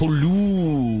guilty of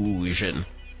collusion.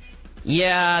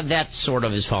 Yeah, that sort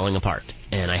of is falling apart.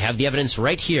 And I have the evidence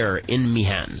right here in me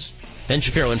hands. Ben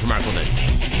Shapiro in for Mark Levin.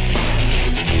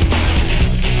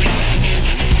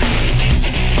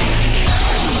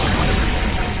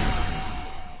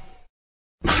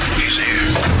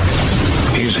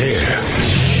 He's here.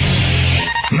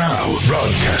 Now,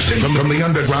 broadcasting from the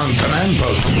underground command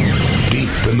post,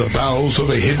 deep in the bowels of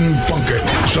a hidden bunker,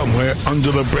 somewhere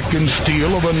under the brick and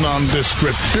steel of a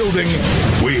nondescript building,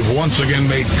 we've once again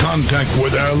made contact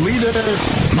with our leader,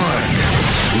 Mark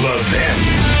Levin.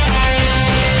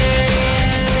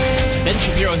 Ben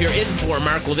Shapiro here in for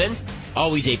Mark Levin.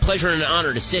 Always a pleasure and an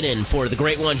honor to sit in for the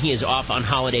great one. He is off on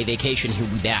holiday vacation. He'll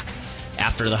be back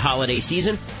after the holiday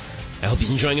season. I hope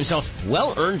he's enjoying himself.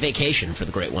 Well-earned vacation for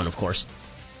the great one, of course.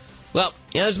 Well,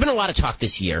 there's been a lot of talk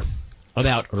this year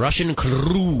about Russian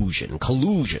collusion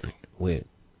with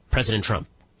President Trump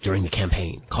during the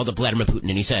campaign. Called up Vladimir Putin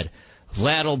and he said,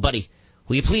 "Vlad, old buddy,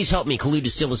 will you please help me collude to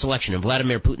steal this election?" And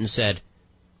Vladimir Putin said,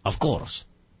 "Of course."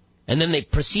 And then they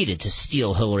proceeded to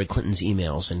steal Hillary Clinton's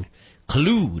emails and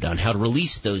collude on how to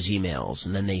release those emails.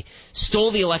 And then they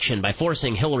stole the election by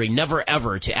forcing Hillary never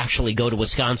ever to actually go to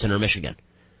Wisconsin or Michigan.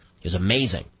 It was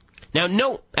amazing. Now,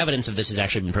 no evidence of this has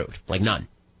actually been proved. Like none.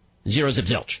 Zero zip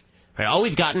zilch. Right, all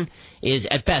we've gotten is,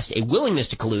 at best, a willingness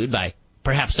to collude by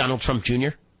perhaps Donald Trump Jr.,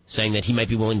 saying that he might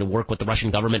be willing to work with the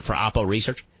Russian government for Oppo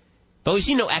research. But we've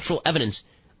seen no actual evidence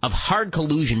of hard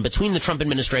collusion between the Trump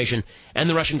administration and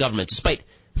the Russian government, despite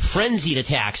frenzied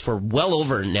attacks for well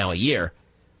over now a year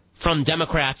from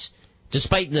Democrats,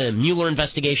 despite the Mueller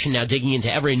investigation now digging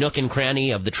into every nook and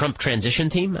cranny of the Trump transition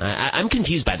team. I'm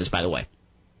confused by this, by the way.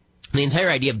 The entire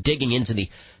idea of digging into the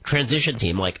transition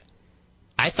team, like,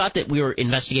 I thought that we were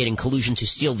investigating collusion to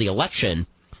steal the election,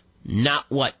 not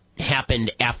what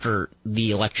happened after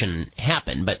the election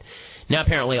happened. But now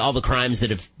apparently all the crimes that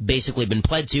have basically been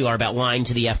pled to are about lying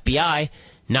to the FBI,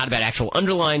 not about actual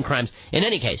underlying crimes. In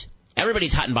any case,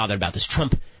 everybody's hot and bothered about this.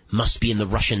 Trump must be in the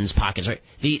Russians' pockets, right?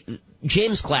 The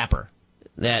James Clapper,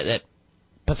 that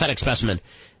pathetic specimen,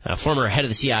 former head of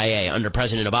the CIA under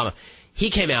President Obama, he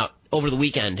came out over the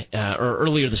weekend, or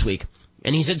earlier this week,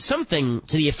 and he said something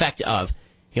to the effect of,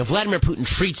 Vladimir Putin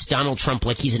treats Donald Trump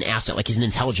like he's an asset, like he's an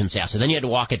intelligence asset. Then you had to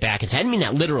walk it back and say, I didn't mean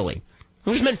that literally. It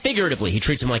was meant figuratively. He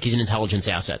treats him like he's an intelligence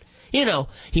asset. You know,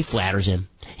 he flatters him.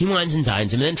 He wines and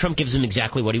dines him, and then Trump gives him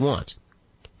exactly what he wants.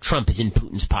 Trump is in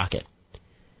Putin's pocket.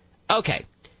 Okay.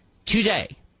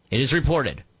 Today, it is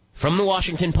reported from the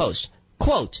Washington Post,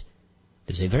 quote,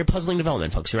 this is a very puzzling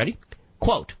development, folks. You ready?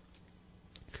 Quote,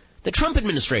 the Trump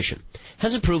administration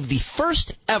has approved the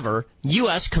first ever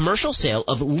U.S. commercial sale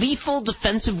of lethal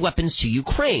defensive weapons to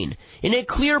Ukraine in a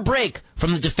clear break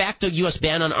from the de facto U.S.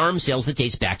 ban on arms sales that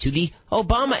dates back to the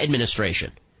Obama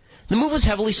administration. The move was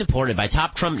heavily supported by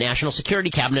top Trump national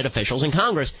security cabinet officials in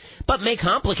Congress, but may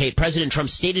complicate President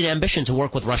Trump's stated ambition to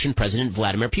work with Russian President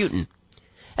Vladimir Putin.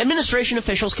 Administration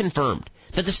officials confirmed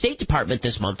that the State Department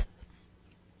this month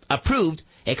approved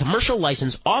a commercial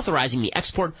license authorizing the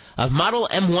export of Model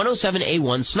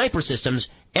M107A1 sniper systems,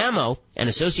 ammo, and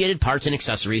associated parts and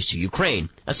accessories to Ukraine,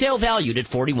 a sale valued at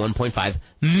 $41.5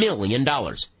 million.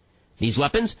 These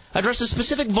weapons address a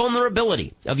specific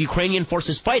vulnerability of Ukrainian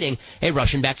forces fighting a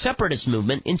Russian-backed separatist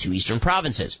movement in 2 eastern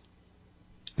provinces.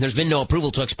 There's been no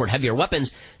approval to export heavier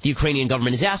weapons the Ukrainian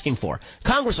government is asking for.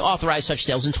 Congress authorized such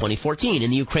sales in 2014 in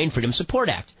the Ukraine Freedom Support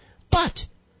Act. But,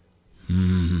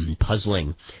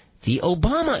 puzzling, the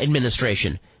Obama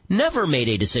administration never made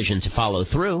a decision to follow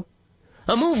through.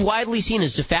 A move widely seen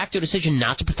as de facto decision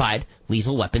not to provide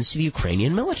lethal weapons to the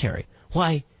Ukrainian military.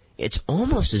 Why, it's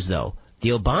almost as though the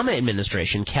Obama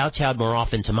administration kowtowed more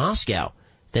often to Moscow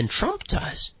than Trump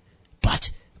does.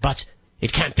 But,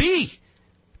 it can't be!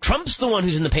 Trump's the one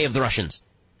who's in the pay of the Russians.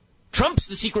 Trump's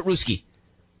the secret Ruski.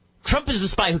 Trump is the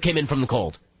spy who came in from the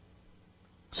cold.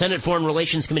 Senate Foreign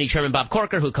Relations Committee Chairman Bob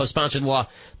Corker, who co-sponsored the law,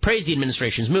 praised the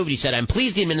administration's move. He said, I'm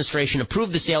pleased the administration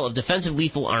approved the sale of defensive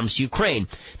lethal arms to Ukraine.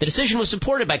 The decision was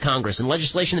supported by Congress in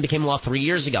legislation that became law 3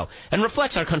 years ago and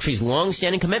reflects our country's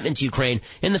long-standing commitment to Ukraine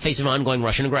in the face of ongoing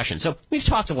Russian aggression. So we've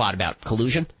talked a lot about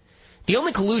collusion. The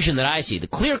only collusion that I see, the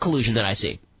clear collusion that I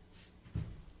see,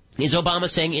 is Obama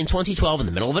saying in 2012, in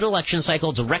the middle of an election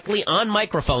cycle, directly on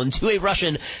microphone to a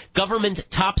Russian government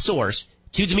top source,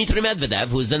 to Dmitry Medvedev,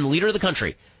 who is then the leader of the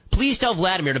country, please tell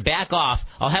Vladimir to back off.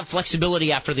 I'll have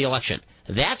flexibility after the election.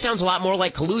 That sounds a lot more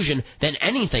like collusion than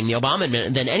anything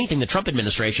the Trump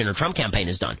administration or Trump campaign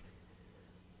has done.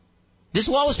 This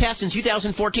law was passed in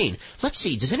 2014. Let's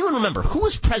see. Does anyone remember who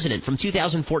was president from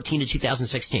 2014 to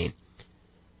 2016?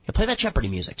 Yeah, play that Jeopardy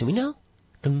music. Do we know?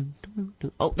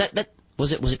 Oh, that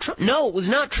was it Trump? No, it was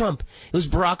not Trump. It was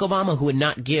Barack Obama who would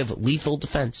not give lethal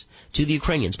defense to the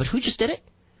Ukrainians. But who just did it?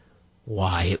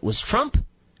 Why, it was Trump,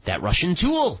 that Russian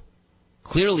tool.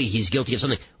 Clearly, he's guilty of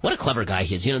something. What a clever guy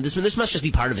he is. You know, this must just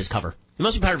be part of his cover. It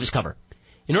must be part of his cover.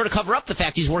 In order to cover up the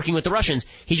fact he's working with the Russians,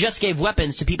 he just gave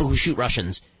weapons to people who shoot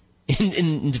Russians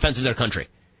in defense of their country.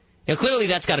 Now, clearly,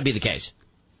 that's got to be the case.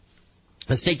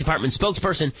 A State Department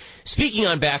spokesperson speaking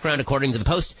on background, according to the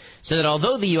Post, said that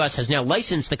although the U.S. has now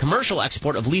licensed the commercial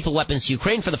export of lethal weapons to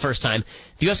Ukraine for the first time,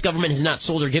 the U.S. government has not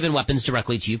sold or given weapons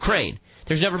directly to Ukraine.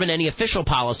 There's never been any official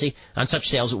policy on such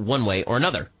sales one way or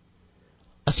another.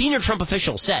 A senior Trump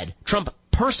official said Trump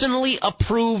personally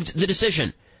approved the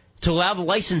decision to allow the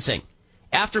licensing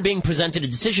after being presented a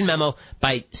decision memo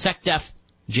by SecDef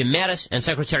Jim Mattis and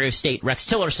Secretary of State Rex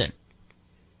Tillerson.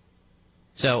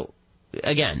 So,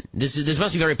 again, this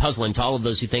must be very puzzling to all of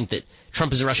those who think that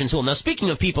Trump is a Russian tool. Now, speaking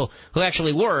of people who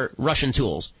actually were Russian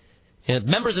tools,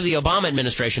 members of the Obama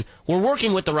administration were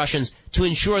working with the Russians to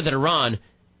ensure that Iran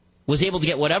was able to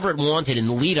get whatever it wanted in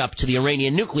the lead up to the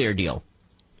Iranian nuclear deal.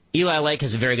 Eli Lake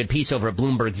has a very good piece over at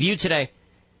Bloomberg View today,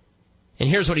 and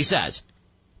here's what he says.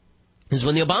 This is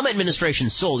when the Obama administration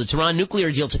sold its Iran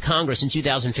nuclear deal to Congress in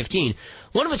 2015,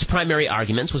 one of its primary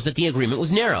arguments was that the agreement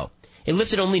was narrow. It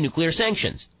lifted only nuclear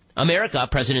sanctions. America,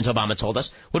 President Obama told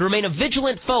us, would remain a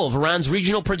vigilant foe of Iran's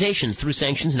regional predations through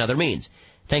sanctions and other means.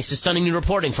 Thanks to stunning new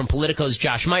reporting from Politico's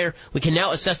Josh Meyer, we can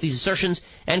now assess these assertions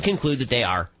and conclude that they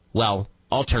are, well,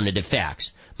 alternative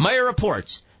facts. Meyer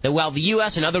reports that while the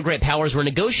U.S. and other great powers were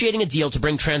negotiating a deal to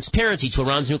bring transparency to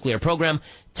Iran's nuclear program,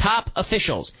 top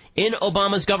officials in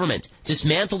Obama's government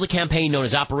dismantled a campaign known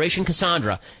as Operation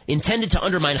Cassandra, intended to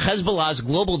undermine Hezbollah's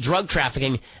global drug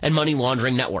trafficking and money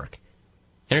laundering network.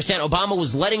 Understand, Obama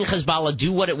was letting Hezbollah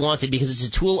do what it wanted because it's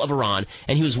a tool of Iran,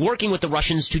 and he was working with the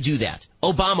Russians to do that.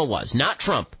 Obama was, not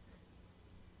Trump.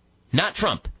 Not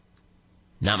Trump.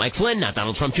 Not Mike Flynn, not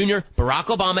Donald Trump Jr., Barack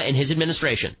Obama and his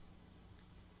administration.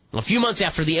 A few months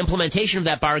after the implementation of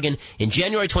that bargain, in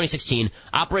January 2016,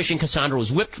 Operation Cassandra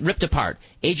was ripped apart.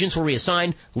 Agents were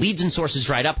reassigned, leads and sources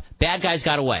dried up, bad guys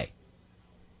got away.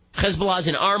 Hezbollah is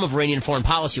an arm of Iranian foreign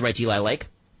policy, writes Eli Lake.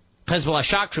 Hezbollah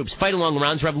shock troops fight along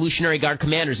Iran's Revolutionary Guard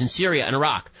commanders in Syria and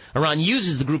Iraq. Iran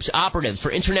uses the group's operatives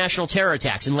for international terror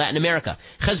attacks in Latin America.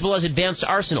 Hezbollah's advanced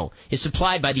arsenal is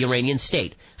supplied by the Iranian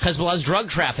state. Hezbollah's drug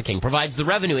trafficking provides the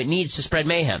revenue it needs to spread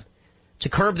mayhem. To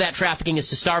curb that trafficking is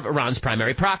to starve Iran's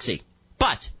primary proxy.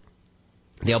 But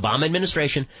the Obama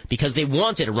administration, because they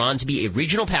wanted Iran to be a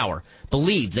regional power,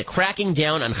 believed that cracking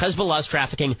down on Hezbollah's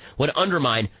trafficking would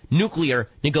undermine nuclear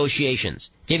negotiations.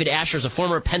 David Asher is a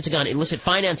former Pentagon illicit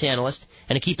finance analyst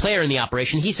and a key player in the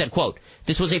operation. He said, quote,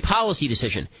 "This was a policy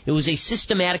decision. It was a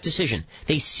systematic decision.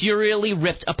 They serially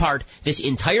ripped apart this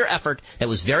entire effort that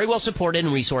was very well supported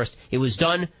and resourced. It was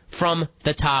done from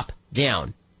the top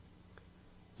down."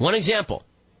 One example.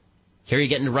 Here you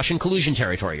get into Russian collusion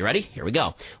territory. You ready? Here we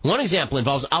go. One example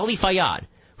involves Ali Fayyad,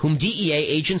 whom DEA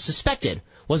agents suspected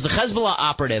was the Hezbollah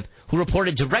operative who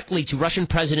reported directly to Russian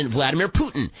President Vladimir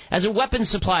Putin as a weapons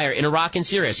supplier in Iraq and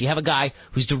Syria. So you have a guy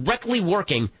who's directly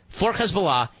working for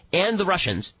Hezbollah and the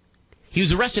Russians. He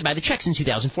was arrested by the Czechs in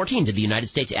 2014. Did the United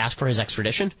States ask for his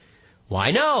extradition?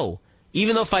 Why, no.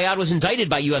 Even though Fayyad was indicted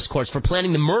by U.S. courts for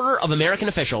planning the murder of American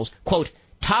officials, quote,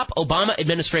 top Obama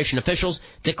administration officials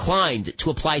declined to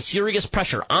apply serious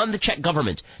pressure on the Czech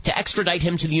government to extradite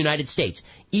him to the United States,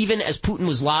 even as Putin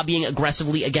was lobbying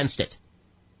aggressively against it.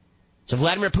 So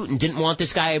Vladimir Putin didn't want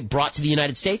this guy brought to the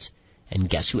United States, and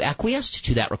guess who acquiesced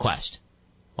to that request?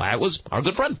 Why, it was our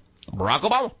good friend, Barack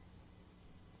Obama.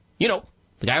 You know,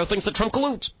 the guy who thinks that Trump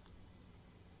colludes.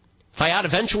 Fayyad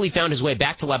eventually found his way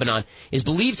back to Lebanon, is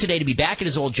believed today to be back at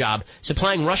his old job,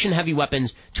 supplying Russian heavy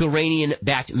weapons to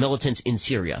Iranian-backed militants in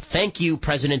Syria. Thank you,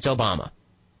 President Obama.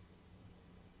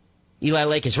 Eli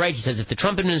Lake is right. He says if the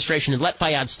Trump administration had let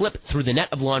Fayyad slip through the net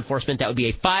of law enforcement, that would be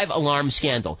a 5-alarm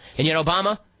scandal. And yet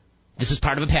Obama, this is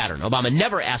part of a pattern. Obama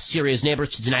never asked Syria's neighbors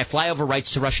to deny flyover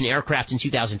rights to Russian aircraft in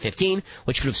 2015,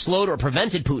 which could have slowed or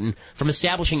prevented Putin from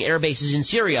establishing air bases in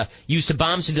Syria used to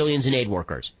bomb civilians and aid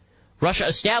workers. Russia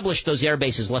established those air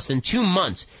bases less than 2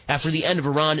 months after the end of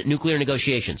Iran nuclear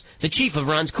negotiations. The chief of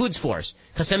Iran's Quds Force,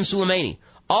 Qasem Soleimani,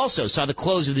 also saw the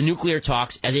close of the nuclear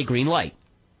talks as a green light.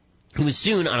 He was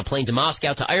soon on a plane to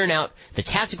Moscow to iron out the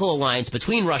tactical alliance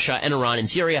between Russia and Iran in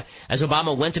Syria as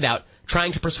Obama went about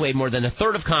trying to persuade more than a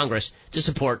third of Congress to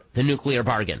support the nuclear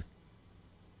bargain.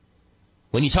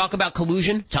 When you talk about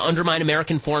collusion to undermine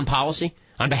American foreign policy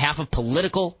on behalf of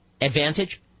political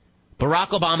advantage, Barack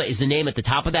Obama is the name at the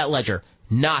top of that ledger,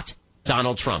 not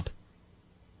Donald Trump.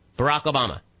 Barack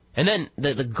Obama. And then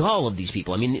the gall of these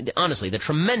people, I mean, honestly, the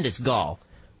tremendous gall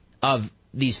of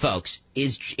these folks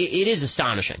is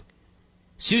astonishing.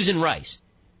 Susan Rice,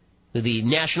 the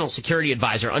National Security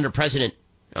Advisor under President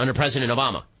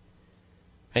Obama.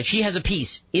 And she has a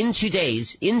piece in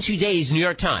today's New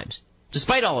York Times.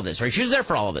 Despite all of this, right? She was there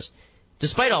for all of this.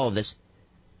 Despite all of this,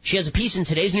 she has a piece in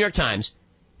today's New York Times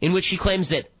in which she claims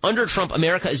that under Trump,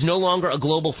 America is no longer a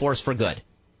global force for good.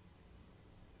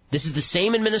 This is the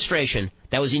same administration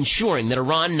that was ensuring that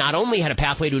Iran not only had a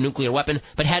pathway to a nuclear weapon,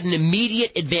 but had an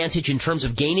immediate advantage in terms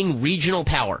of gaining regional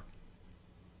power.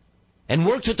 And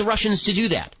worked with the Russians to do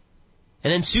that.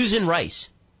 And then Susan Rice,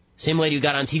 same lady who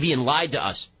got on TV and lied to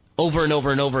us over and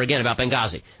over and over again about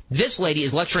Benghazi. This lady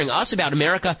is lecturing us about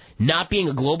America not being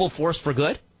a global force for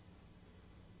good?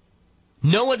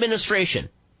 No administration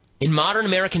in modern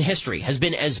American history has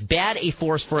been as bad a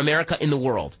force for America in the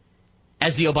world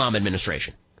as the Obama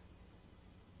administration.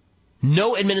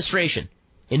 No administration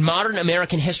in modern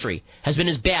American history has been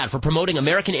as bad for promoting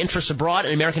American interests abroad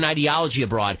and American ideology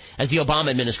abroad as the Obama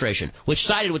administration, which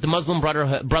sided with the Muslim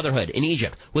Brotherhood in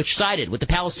Egypt, which sided with the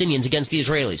Palestinians against the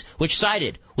Israelis, which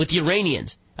sided with the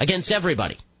Iranians against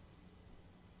everybody.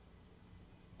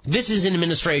 This is an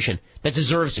administration that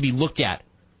deserves to be looked at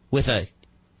with a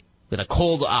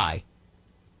cold eye.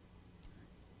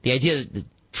 The idea that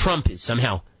Trump is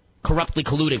somehow corruptly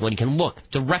colluding when he can look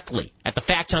directly at the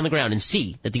facts on the ground and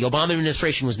see that the Obama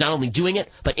administration was not only doing it,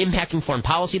 but impacting foreign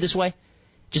policy this way,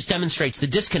 just demonstrates the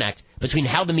disconnect between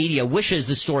how the media wishes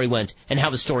the story went and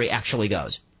how the story actually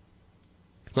goes.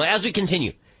 Well, as we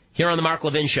continue here on the Mark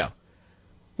Levin Show, I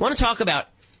want to talk about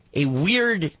a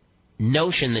weird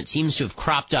notion that seems to have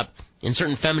cropped up in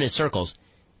certain feminist circles,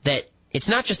 that it's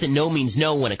not just that no means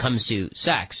no when it comes to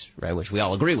sex, right, which we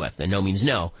all agree with, that no means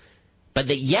no, but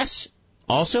that yes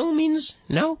also means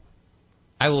no?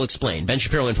 I will explain. Ben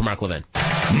Shapiro in for Mark Levin.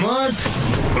 Mark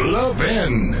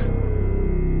Levin.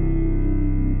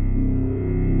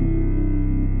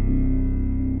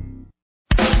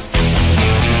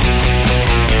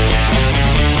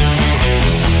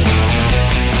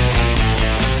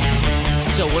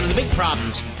 So one of the big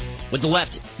problems with the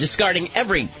left discarding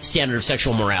every standard of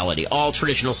sexual morality, all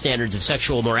traditional standards of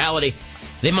sexual morality,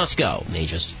 they must go. They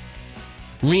just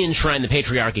re-enshrine the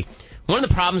patriarchy. One of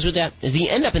the problems with that is that you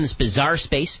end up in this bizarre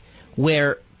space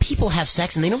where people have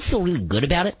sex and they don't feel really good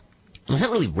about it. It's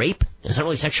not really rape. It's not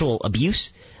really sexual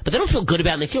abuse. But they don't feel good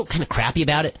about it and they feel kind of crappy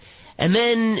about it. And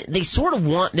then they sort of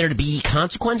want there to be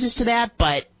consequences to that,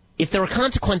 but if there were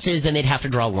consequences, then they'd have to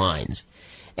draw lines.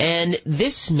 And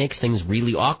this makes things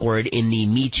really awkward in the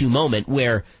Me Too moment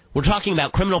where we're talking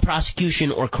about criminal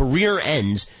prosecution or career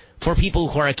ends for people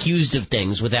who are accused of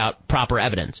things without proper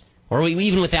evidence or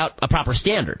even without a proper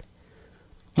standard.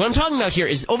 What I'm talking about here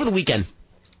is over the weekend,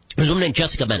 there's a woman named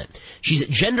Jessica Bennett. She's a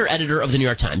gender editor of the New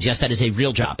York Times. Yes, that is a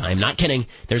real job. I'm not kidding.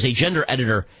 There's a gender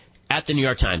editor at the New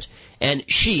York Times. And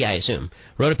she, I assume,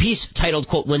 wrote a piece titled,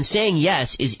 quote, "When saying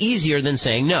yes is easier than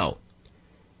saying no."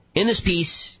 In this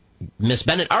piece, Miss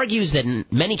Bennett argues that in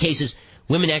many cases,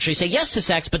 women actually say yes to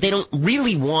sex, but they don't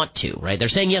really want to, right? They're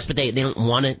saying yes, but they don't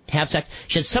want to have sex.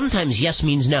 She said sometimes yes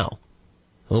means no.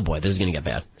 Oh boy, this is going to get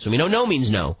bad. So we know no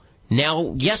means no.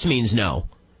 Now yes means no.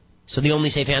 So the only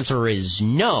safe answer is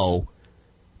no.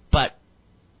 But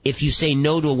if you say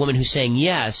no to a woman who's saying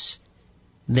yes,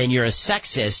 then you're a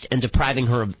sexist and depriving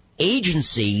her of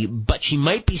agency, but she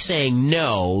might be saying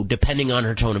no depending on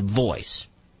her tone of voice.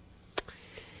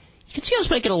 You can see how this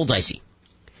might get a little dicey.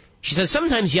 She says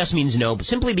sometimes yes means no, but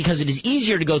simply because it is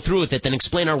easier to go through with it than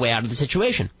explain our way out of the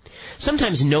situation.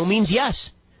 Sometimes no means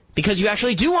yes, because you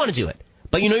actually do want to do it,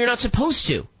 but you know you're not supposed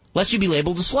to, lest you be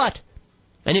labeled a slut.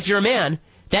 And if you're a man,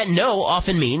 that no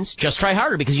often means just try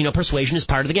harder, because you know persuasion is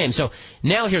part of the game. So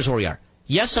now here's where we are.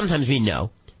 Yes sometimes means no.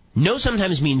 No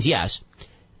sometimes means yes.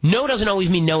 No doesn't always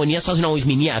mean no, and yes doesn't always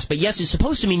mean yes, but yes is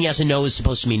supposed to mean yes and no is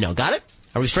supposed to mean no. Got it?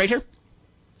 Are we straight here?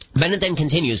 Bennett then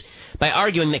continues by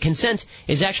arguing that consent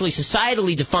is actually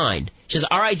societally defined. She says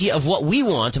our idea of what we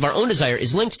want, of our own desire,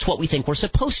 is linked to what we think we're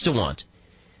supposed to want.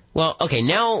 Well, okay,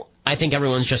 now I think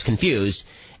everyone's just confused,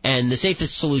 and the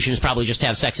safest solution is probably just to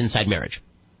have sex inside marriage.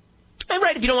 And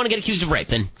right, if you don't want to get accused of rape,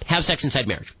 then have sex inside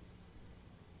marriage.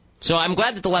 So I'm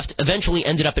glad that the left eventually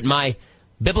ended up at my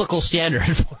biblical standard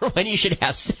for when you should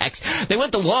have sex. They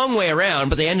went the long way around,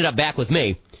 but they ended up back with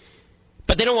me.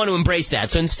 But they don't want to embrace that.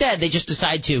 So instead, they just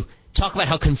decide to talk about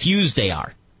how confused they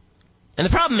are. And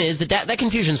the problem is that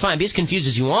confusion is fine. Be as confused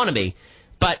as you want to be.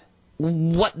 But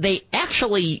what they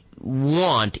actually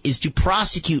want is to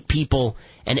prosecute people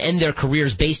and end their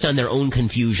careers based on their own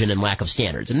confusion and lack of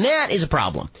standards. And that is a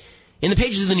problem. In the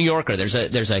pages of the New Yorker,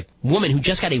 there's a woman who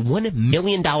just got a $1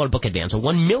 million book advance, a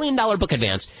 $1 million book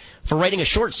advance for writing a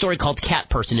short story called Cat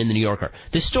Person in the New Yorker.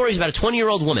 This story is about a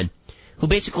 20-year-old woman who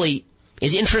basically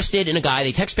is interested in a guy.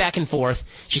 They text back and forth.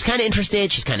 She's kind of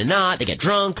interested. She's kind of not. They get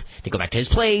drunk. They go back to his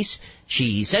place.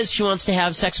 She says she wants to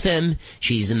have sex with him.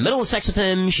 She's in the middle of sex with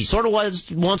him. She sort of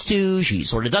wants to. She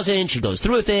sort of doesn't. She goes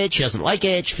through with it. She doesn't like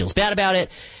it. She feels bad about it.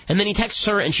 And then he texts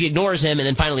her and she ignores him, and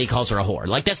then finally he calls her a whore.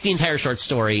 Like, that's the entire short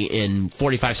story in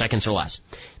 45 seconds or less.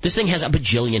 This thing has a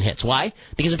bajillion hits. Why?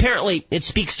 Because apparently it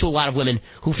speaks to a lot of women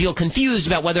who feel confused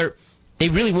about whether they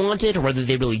really want it or whether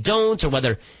they really don't, or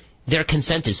whether their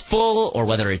consent is full, or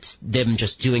whether it's them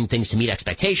just doing things to meet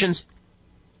expectations.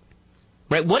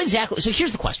 Right? What exactly? So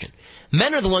here's the question.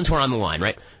 Men are the ones who are on the line,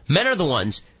 right? Men are the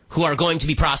ones who are going to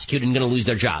be prosecuted and going to lose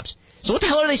their jobs. So what the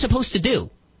hell are they supposed to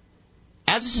do?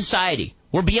 As a society,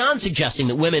 we're beyond suggesting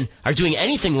that women are doing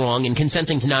anything wrong in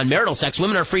consenting to non-marital sex.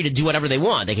 Women are free to do whatever they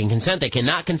want. They can consent, they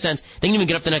cannot consent. They can even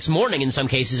get up the next morning in some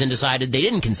cases and decide they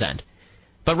didn't consent.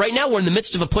 But right now we're in the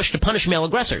midst of a push to punish male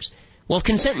aggressors. Well, if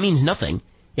consent means nothing,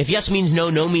 if yes means no,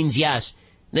 no means yes,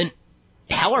 then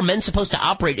how are men supposed to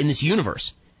operate in this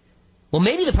universe? Well,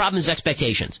 maybe the problem is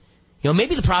expectations. You know,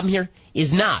 maybe the problem here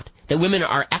is not that women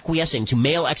are acquiescing to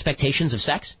male expectations of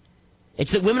sex.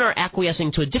 It's that women are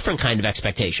acquiescing to a different kind of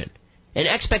expectation. An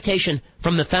expectation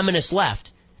from the feminist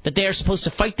left that they are supposed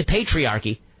to fight the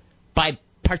patriarchy by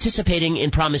participating in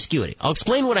promiscuity. I'll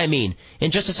explain what I mean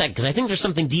in just a second, because I think there's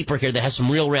something deeper here that has some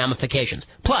real ramifications.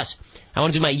 Plus, I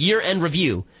want to do my year-end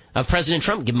review of President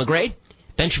Trump. Give him a grade.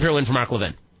 Ben Shapiro in for Mark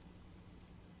Levin.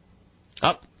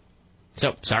 Oh,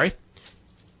 so, sorry.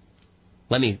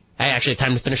 I actually have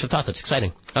time to finish the thought. That's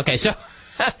exciting. Okay, so,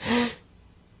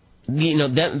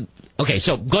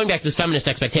 so going back to this feminist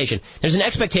expectation, there's an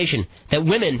expectation that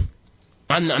women,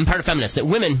 I'm part of feminists, that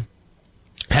women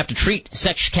have to treat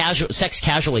sex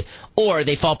casually, or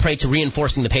they fall prey to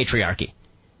reinforcing the patriarchy.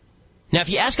 Now, if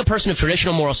you ask a person of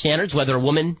traditional moral standards whether a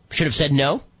woman should have said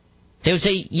no, they would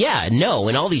say, yeah, no,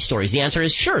 in all these stories. The answer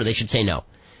is sure, they should say no.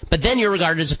 But then you're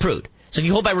regarded as a prude. So if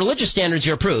you hold by religious standards,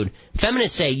 you're a prude.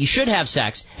 Feminists say you should have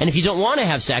sex, and if you don't want to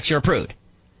have sex, you're a prude.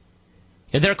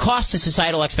 There are costs to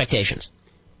societal expectations.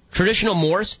 Traditional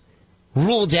mores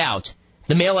ruled out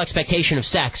the male expectation of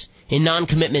sex in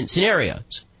non-commitment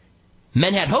scenarios.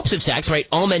 Men had hopes of sex, right?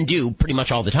 All men do pretty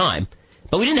much all the time.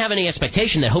 But we didn't have any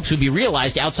expectation that hopes would be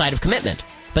realized outside of commitment.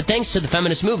 But thanks to the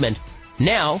feminist movement,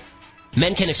 now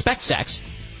men can expect sex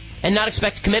and not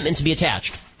expect commitment to be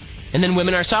attached. And then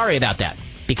women are sorry about that,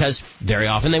 because very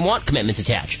often they want commitments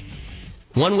attached.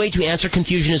 One way to answer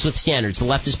confusion is with standards. The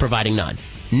left is providing none.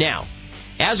 Now,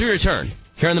 as we return,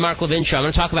 here on the Mark Levin Show, I'm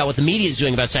going to talk about what the media is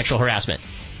doing about sexual harassment.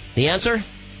 The answer?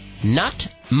 Not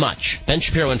much. Ben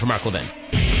Shapiro in for Mark Levin.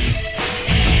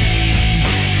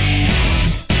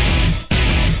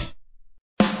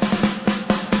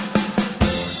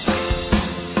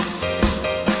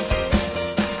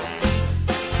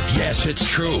 Yes, it's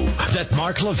true that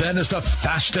Mark Levin is the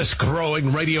fastest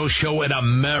growing radio show in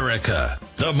America.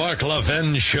 The Mark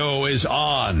Levin Show is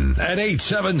on at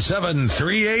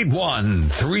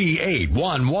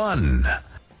 877-381-3811.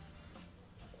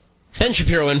 Ben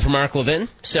Shapiro in for Mark Levin.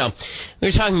 So, we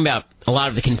were talking about a lot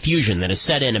of the confusion that is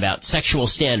set in about sexual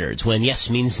standards, when yes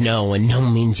means no and no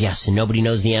means yes and nobody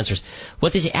knows the answers.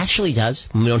 What this actually does,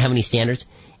 when we don't have any standards,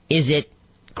 is it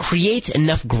creates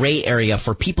enough gray area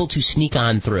for people to sneak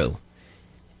on through.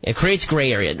 It creates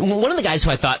gray area. One of the guys who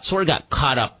I thought sort of got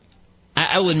caught up,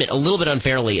 I will admit, a little bit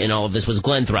unfairly in all of this was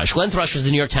Glenn Thrush. Glenn Thrush was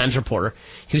the New York Times reporter.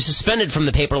 He was suspended from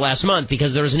the paper last month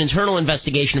because there was an internal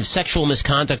investigation of sexual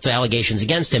misconduct allegations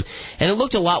against him. And it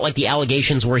looked a lot like the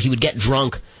allegations where he would get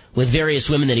drunk with various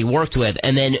women that he worked with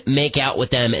and then make out with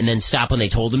them and then stop when they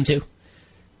told him to.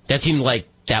 That seemed like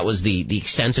that was the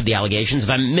extent of the allegations. If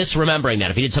I'm misremembering that,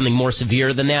 if he did something more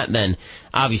severe than that, then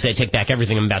obviously I take back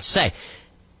everything I'm about to say.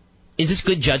 Is this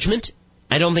good judgment?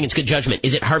 I don't think it's good judgment.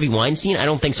 Is it Harvey Weinstein? I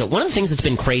don't think so. One of the things that's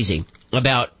been crazy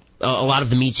about a lot of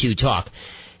the Me Too talk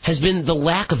has been the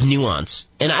lack of nuance.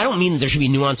 And I don't mean that there should be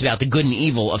nuance about the good and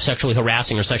evil of sexually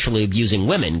harassing or sexually abusing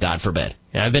women, God forbid.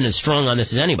 And I've been as strong on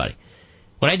this as anybody.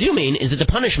 What I do mean is that the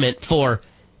punishment for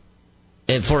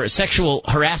sexual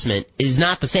harassment is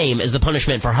not the same as the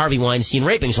punishment for Harvey Weinstein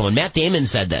raping someone. Matt Damon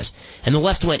said this, and the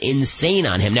left went insane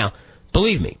on him. Now,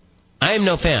 believe me, I am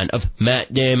no fan of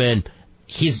Matt Damon.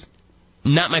 He's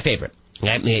not my favorite.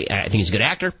 I think he's a good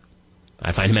actor.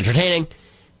 I find him entertaining.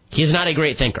 He is not a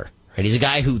great thinker. Right? He's a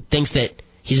guy who thinks that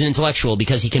he's an intellectual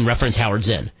because he can reference Howard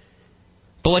Zinn.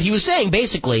 But what he was saying,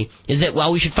 basically, is that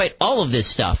while we should fight all of this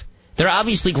stuff, there are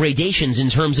obviously gradations in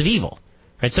terms of evil.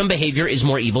 Right? Some behavior is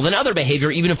more evil than other behavior,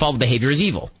 even if all the behavior is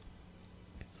evil.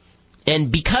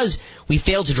 And because we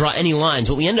fail to draw any lines,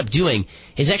 what we end up doing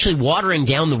is actually watering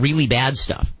down the really bad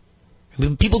stuff.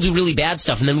 People do really bad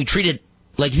stuff, and then we treat it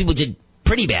like people did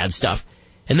pretty bad stuff,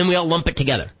 and then we all lump it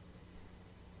together.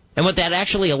 And what that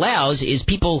actually allows is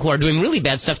people who are doing really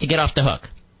bad stuff to get off the hook.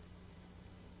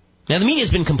 Now, the media has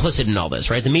been complicit in all this,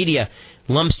 right? The media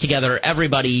lumps together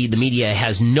everybody. The media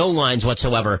has no lines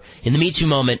whatsoever. In the Me Too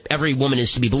moment, every woman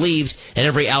is to be believed, and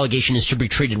every allegation is to be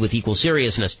treated with equal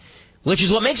seriousness, which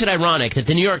is what makes it ironic that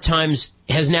the New York Times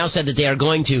has now said that they are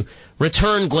going to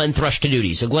return Glenn Thrush to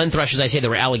duty. So Glenn Thrush, as I say,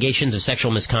 there were allegations of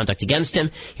sexual misconduct against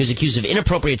him. He was accused of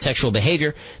inappropriate sexual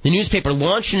behavior. The newspaper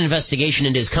launched an investigation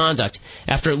into his conduct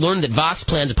after it learned that Vox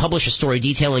planned to publish a story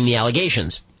detailing the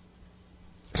allegations.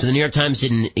 So the New York Times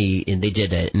did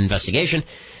an investigation.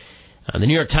 The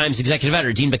New York Times executive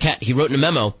editor, Dean Baquet, he wrote in a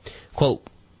memo, quote,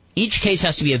 "Each case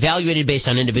has to be evaluated based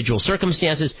on individual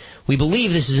circumstances. We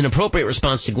believe this is an appropriate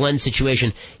response to Glenn's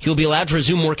situation. He will be allowed to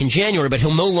resume work in January, but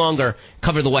he'll no longer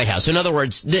cover the White House." So in other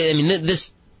words,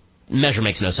 this measure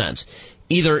makes no sense.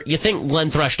 Either you think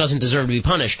Glenn Thrush doesn't deserve to be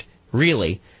punished,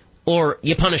 really, or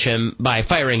you punish him by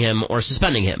firing him or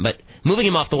suspending him. But moving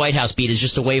him off the White House beat is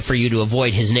just a way for you to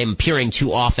avoid his name appearing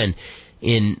too often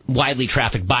in widely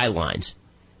trafficked bylines.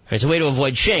 It's a way to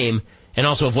avoid shame and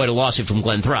also avoid a lawsuit from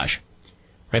Glenn Thrush.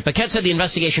 Right, Paquette said the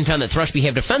investigation found that Thrush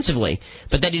behaved offensively,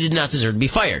 but that he did not deserve to be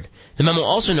fired. The memo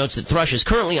also notes that Thrush is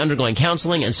currently undergoing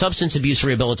counseling and substance abuse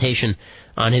rehabilitation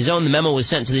on his own. The memo was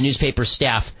sent to the newspaper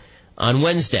staff on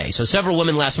Wednesday. So several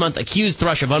women last month accused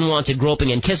Thrush of unwanted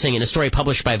groping and kissing in a story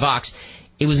published by Vox.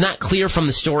 It was not clear from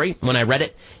the story, when I read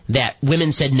it, that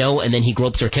women said no and then he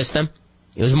groped or kissed them.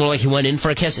 It was more like he went in for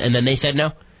a kiss and then they said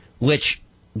no, which,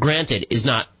 granted, is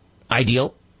not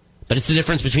ideal. But it's the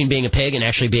difference between being a pig and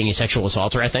actually being a sexual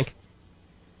assaulter, I think.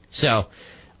 So,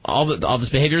 all this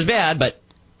behavior is bad, but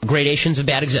gradations of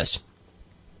bad exist.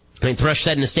 Thrush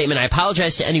said in a statement, "I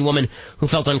apologize to any woman who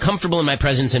felt uncomfortable in my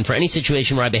presence and for any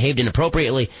situation where I behaved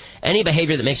inappropriately. Any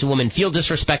behavior that makes a woman feel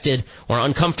disrespected or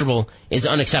uncomfortable is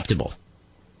unacceptable."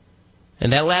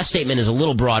 And that last statement is a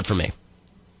little broad for me.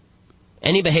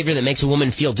 Any behavior that makes a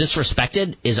woman feel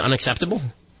disrespected is unacceptable?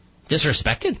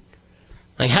 Disrespected?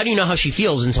 Like, how do you know how she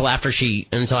feels until after she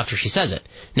says it?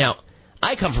 Now,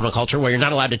 I come from a culture where you're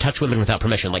not allowed to touch women without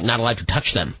permission, like not allowed to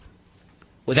touch them.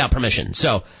 without permission.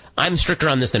 So I'm stricter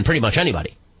on this than pretty much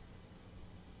anybody.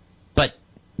 But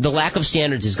the lack of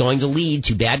standards is going to lead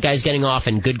to bad guys getting off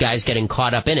and good guys getting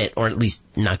caught up in it, or at least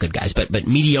not good guys, but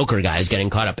mediocre guys getting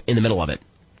caught up in the middle of it.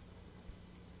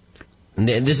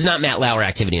 This is not Matt Lauer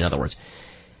activity, in other words.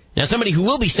 Now, somebody who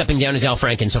will be stepping down is Al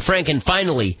Franken. So Franken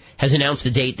finally has announced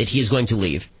the date that he is going to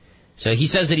leave. So he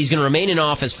says that he's going to remain in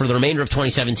office for the remainder of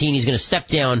 2017. He's going to step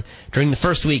down during the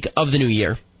first week of the new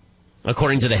year,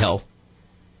 according to The Hill.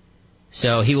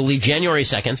 So he will leave January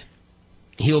 2nd.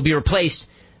 He will be replaced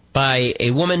by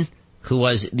a woman who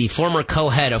was the former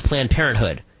co-head of Planned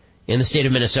Parenthood in the state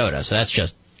of Minnesota. So that's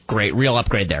just great, real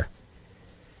upgrade there.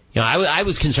 You know, I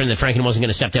was concerned that Franken wasn't going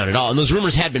to step down at all, and those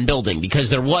rumors had been building because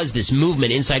there was this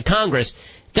movement inside Congress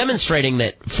demonstrating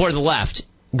that for the left,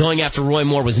 going after Roy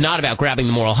Moore was not about grabbing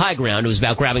the moral high ground, it was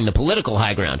about grabbing the political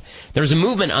high ground. There was a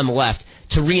movement on the left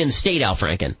to reinstate Al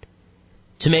Franken,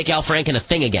 to make Al Franken a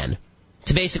thing again,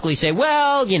 to basically say,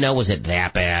 well, you know, was it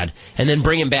that bad? And then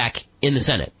bring him back in the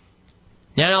Senate.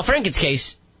 Now, in Al Franken's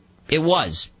case, it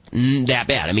was that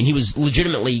bad. I mean, he was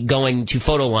legitimately going to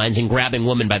photo lines and grabbing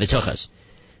women by the tuchas.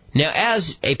 Now,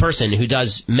 as a person who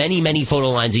does many, many photo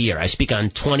lines a year, I speak on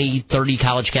 20, 30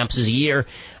 college campuses a year,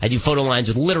 I do photo lines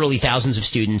with literally thousands of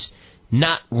students,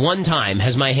 not one time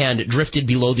has my hand drifted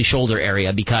below the shoulder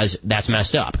area because that's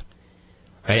messed up.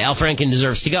 Right? Al Franken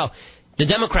deserves to go. The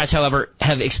Democrats, however,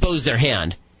 have exposed their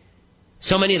hand.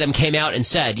 So many of them came out and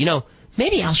said, you know,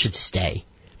 maybe Al should stay.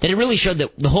 That it really showed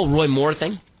that the whole Roy Moore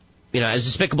thing, you know, as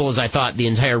despicable as I thought the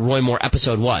entire Roy Moore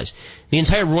episode was, the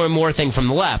entire Roy Moore thing from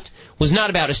the left was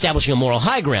not about establishing a moral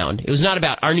high ground. It was not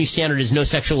about our new standard is no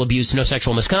sexual abuse, no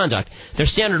sexual misconduct. Their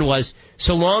standard was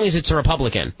so long as it's a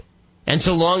Republican and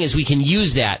so long as we can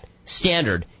use that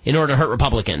standard in order to hurt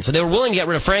Republicans. So they were willing to get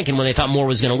rid of Franken when they thought Moore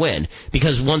was going to win,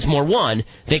 because once Moore won,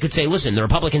 they could say, listen, the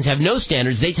Republicans have no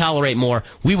standards, they tolerate Moore,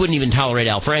 we wouldn't even tolerate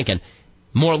Al Franken.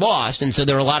 Moore lost, and so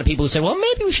there were a lot of people who said, well,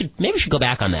 maybe we should go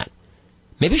back on that.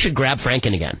 Maybe we should grab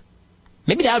Franken again.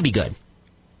 Maybe that would be good.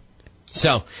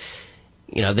 So,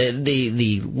 you know,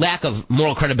 the lack of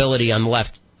moral credibility on the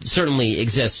left certainly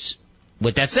exists.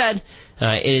 With that said,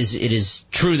 it is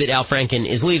true that Al Franken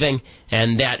is leaving,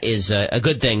 and that is a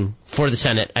good thing for the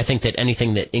Senate. I think that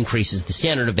anything that increases the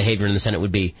standard of behavior in the Senate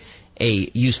would be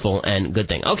a useful and good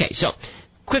thing. Okay, so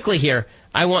quickly here,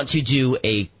 I want to do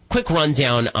a quick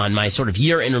rundown on my sort of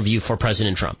year interview for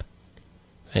President Trump.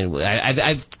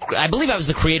 I believe I was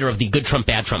the creator of the Good Trump,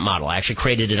 Bad Trump model. I actually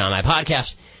created it on my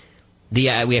podcast. We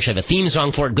actually have a theme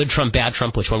song for it, Good Trump, Bad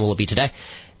Trump. Which one will it be today?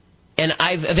 And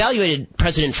I've evaluated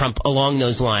President Trump along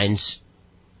those lines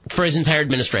for his entire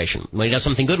administration. When he does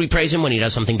something good, we praise him. When he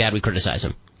does something bad, we criticize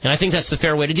him. And I think that's the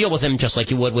fair way to deal with him, just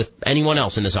like you would with anyone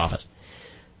else in this office.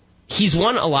 He's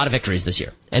won a lot of victories this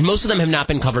year, and most of them have not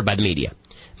been covered by the media.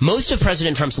 Most of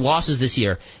President Trump's losses this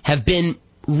year have been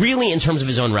really in terms of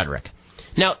his own rhetoric.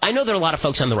 Now, I know there are a lot of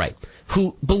folks on the right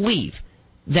who believe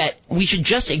that we should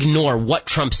just ignore what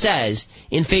Trump says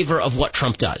in favor of what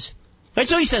Trump does. Right?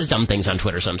 So he says dumb things on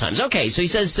Twitter sometimes. Okay, so he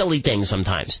says silly things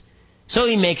sometimes. So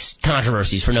he makes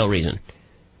controversies for no reason.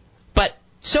 But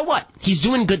so what? He's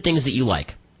doing good things that you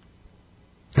like.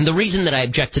 And the reason that I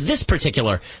object to this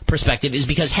particular perspective is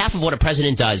because half of what a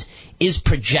president does is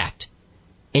project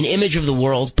an image of the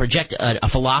world, project a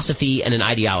philosophy and an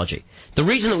ideology. The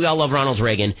reason that we all love Ronald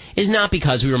Reagan is not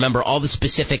because we remember all the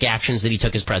specific actions that he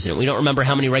took as president. We don't remember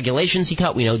how many regulations he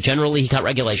cut. We know generally he cut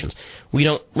regulations. We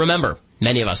don't remember,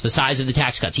 many of us, the size of the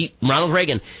tax cuts. Ronald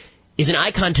Reagan is an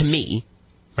icon to me.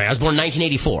 Right? I was born in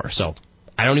 1984, so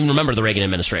I don't even remember the Reagan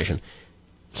administration.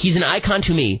 He's an icon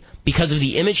to me because of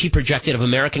the image he projected of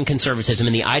American conservatism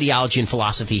and the ideology and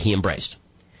philosophy he embraced.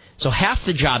 So half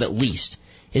the job, at least,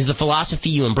 is the philosophy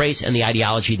you embrace and the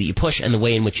ideology that you push and the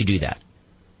way in which you do that.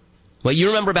 What you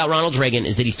remember about Ronald Reagan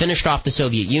is that he finished off the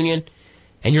Soviet Union,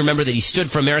 and you remember that he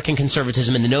stood for American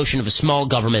conservatism and the notion of a small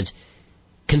government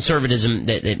conservatism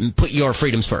that put your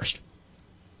freedoms first.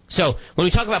 So when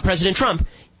we talk about President Trump,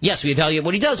 yes, we evaluate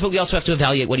what he does, but we also have to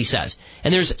evaluate what he says.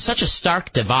 And there's such a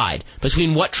stark divide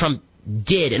between what Trump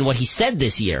did and what he said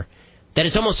this year that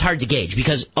it's almost hard to gauge,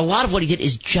 because a lot of what he did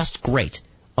is just great.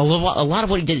 A lot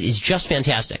of what he did is just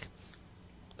fantastic.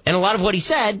 And a lot of what he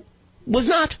said was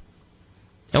not.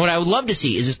 And what I would love to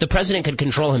see is if the president could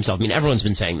control himself. I mean, everyone's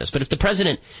been saying this, but if the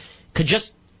president could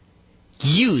just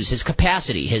use his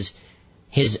capacity,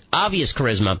 his obvious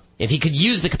charisma, if he could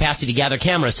use the capacity to gather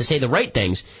cameras to say the right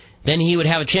things, then he would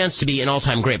have a chance to be an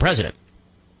all-time great president.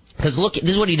 Because look, this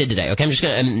is what he did today. Okay,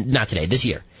 not today, this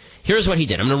year. Here's what he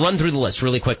did. I'm going to run through the list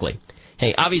really quickly.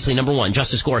 Hey, obviously, number one,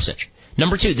 Justice Gorsuch.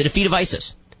 Number two, the defeat of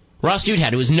ISIS. Ross Douthat,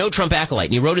 who was no Trump acolyte,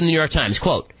 and he wrote in the New York Times,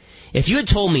 quote, If you had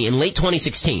told me in late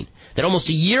 2016 that almost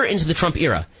a year into the Trump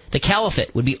era, the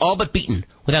caliphate would be all but beaten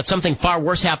without something far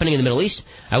worse happening in the Middle East,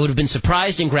 I would have been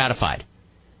surprised and gratified.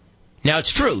 Now,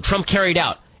 it's true, Trump carried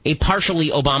out a partially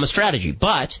Obama strategy,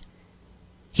 but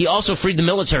he also freed the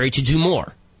military to do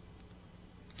more.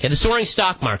 Okay, the soaring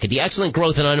stock market, the excellent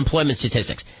growth in unemployment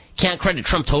statistics, can't credit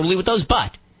Trump totally with those,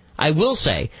 but I will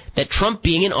say that Trump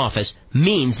being in office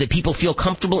means that people feel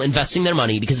comfortable investing their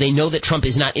money because they know that Trump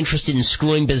is not interested in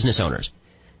screwing business owners.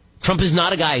 Trump is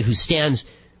not a guy who stands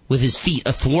with his feet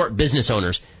athwart business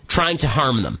owners trying to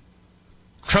harm them.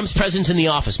 Trump's presence in the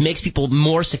office makes people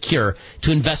more secure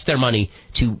to invest their money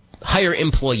to hire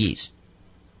employees.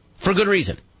 For good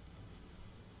reason.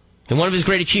 And one of his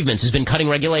great achievements has been cutting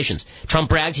regulations. Trump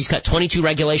brags he's cut 22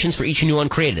 regulations for each new one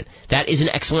created. That is an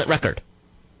excellent record.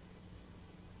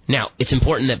 Now, it's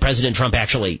important that President Trump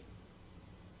actually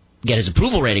get his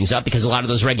approval ratings up because a lot of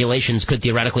those regulations could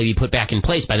theoretically be put back in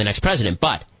place by the next president.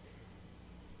 But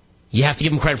you have to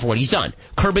give him credit for what he's done.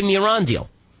 Curbing the Iran deal.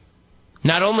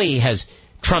 Not only has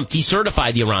Trump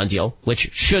decertified the Iran deal,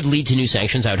 which should lead to new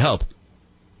sanctions, I would hope,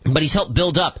 but he's helped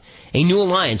build up a new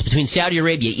alliance between Saudi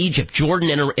Arabia, Egypt, Jordan,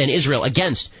 and Israel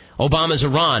against Obama's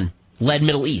Iran-led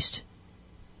Middle East.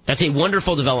 That's a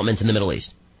wonderful development in the Middle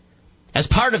East. As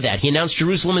part of that, he announced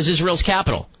Jerusalem as Israel's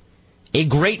capital. A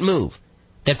great move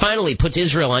that finally puts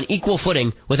Israel on equal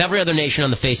footing with every other nation on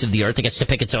the face of the earth that gets to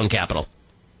pick its own capital.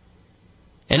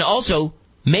 And also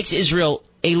makes Israel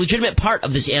a legitimate part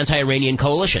of this anti-Iranian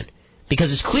coalition.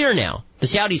 Because it's clear now, the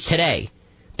Saudis today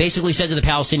basically said to the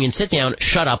Palestinians, sit down,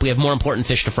 shut up, we have more important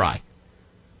fish to fry.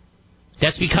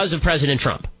 That's because of President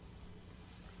Trump.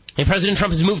 And President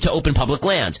Trump has moved to open public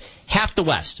lands. Half the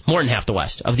West, more than half the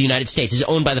West of the United States is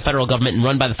owned by the federal government and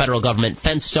run by the federal government,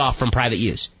 fenced off from private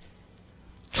use.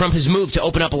 Trump has moved to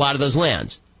open up a lot of those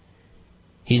lands.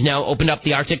 He's now opened up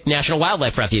the Arctic National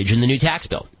Wildlife Refuge in the new tax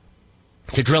bill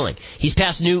to drilling. He's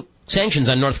passed new sanctions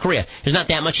on North Korea. There's not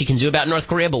that much he can do about North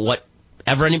Korea, but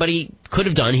whatever anybody could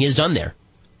have done, he has done there.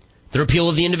 The repeal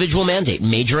of the individual mandate,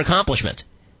 major accomplishment.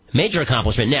 Major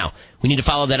accomplishment. Now, we need to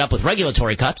follow that up with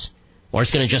regulatory cuts, or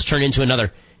it's going to just turn into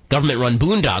another government-run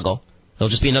boondoggle. It'll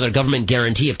just be another government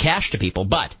guarantee of cash to people.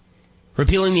 But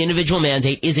repealing the individual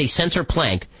mandate is a center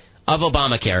plank of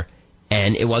Obamacare,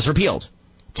 and it was repealed.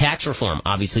 Tax reform,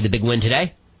 obviously the big win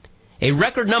today. A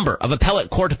record number of appellate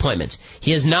court appointments.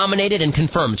 He has nominated and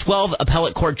confirmed 12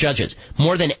 appellate court judges,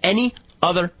 more than any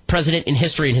other president in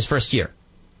history in his first year.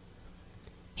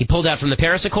 He pulled out from the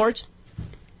Paris Accords.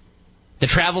 The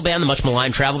travel ban, the much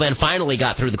maligned travel ban, finally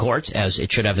got through the courts, as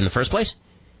it should have in the first place.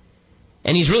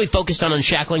 And he's really focused on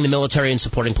unshackling the military and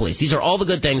supporting police. These are all the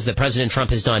good things that President Trump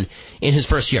has done in his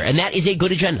first year. And that is a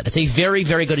good agenda. That's a very,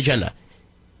 very good agenda.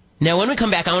 Now, when we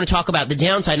come back, I want to talk about the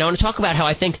downside. And I want to talk about how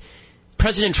I think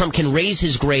President Trump can raise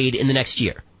his grade in the next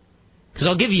year. Because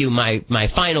I'll give you my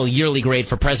final yearly grade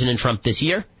for President Trump this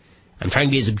year. I'm trying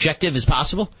to be as objective as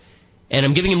possible. And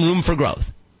I'm giving him room for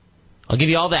growth. I'll give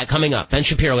you all that coming up. Ben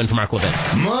Shapiro in for Mark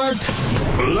Levin. Mark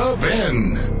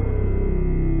Levin.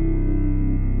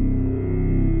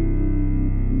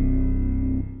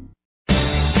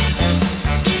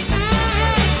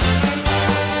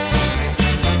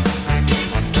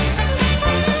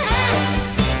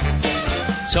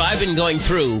 So I've been going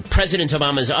through President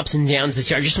Obama's ups and downs this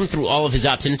year. I just went through all of his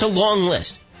ups, and it's a long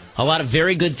list. A lot of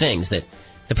very good things that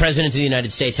the President of the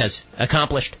United States has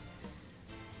accomplished.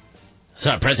 It's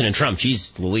not President Trump.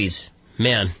 Jeez Louise.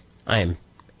 Man, I am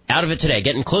out of it today.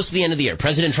 Getting close to the end of the year.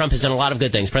 President Trump has done a lot of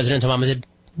good things. President Obama did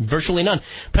virtually none.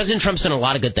 President Trump's done a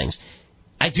lot of good things.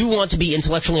 I do want to be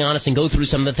intellectually honest and go through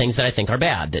some of the things that I think are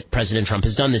bad that President Trump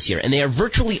has done this year. And they are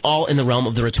virtually all in the realm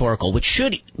of the rhetorical, which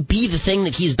should be the thing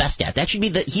that he's best at. That should be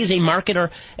he's a marketer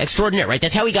extraordinaire, right?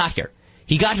 That's how he got here.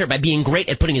 He got here by being great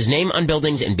at putting his name on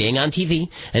buildings and being on TV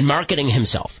and marketing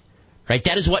himself, right?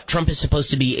 That is what Trump is supposed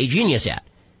to be a genius at.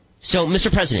 So,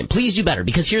 Mr. President, please do better,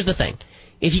 because here's the thing.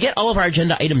 If you get all of our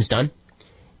agenda items done,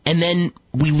 and then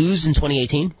we lose in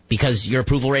 2018 because your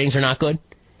approval ratings are not good,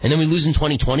 and then we lose in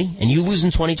 2020, and you lose in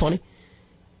 2020,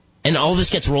 and all this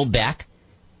gets rolled back,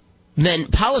 then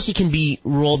policy can be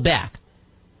rolled back.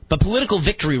 But political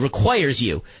victory requires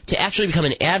you to actually become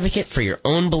an advocate for your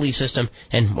own belief system,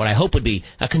 and what I hope would be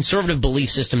a conservative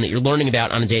belief system that you're learning about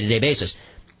on a day-to-day basis.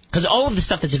 Because all of the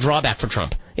stuff that's a drawback for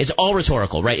Trump, it's all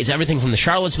rhetorical, right? It's everything from the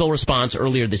Charlottesville response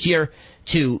earlier this year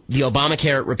to the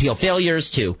Obamacare repeal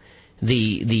failures to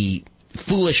the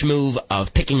foolish move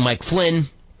of picking Mike Flynn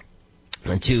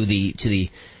to the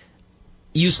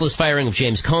useless firing of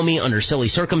James Comey under silly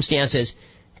circumstances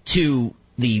to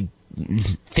the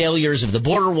failures of the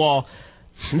border wall.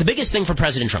 The biggest thing for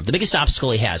President Trump, the biggest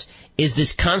obstacle he has, is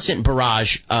this constant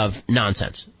barrage of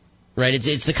nonsense, right?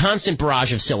 It's the constant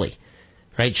barrage of silly,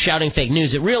 right? Shouting fake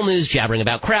news at real news, jabbering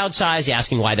about crowd size,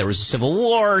 asking why there was a civil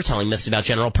war, telling myths about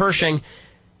General Pershing,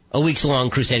 a weeks-long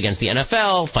crusade against the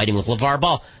NFL, fighting with LeVar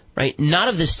Ball, right? None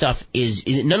of this stuff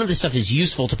is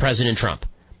useful to President Trump.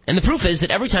 And the proof is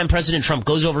that every time President Trump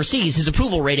goes overseas, his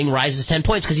approval rating rises 10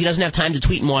 points because he doesn't have time to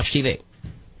tweet and watch TV.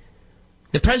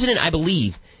 The president, I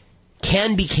believe,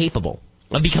 can be capable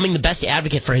of becoming the best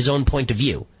advocate for his own point of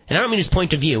view. And I don't mean his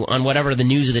point of view on whatever the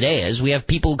news of the day is. We have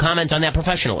people who comment on that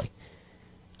professionally.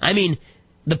 I mean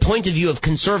the point of view of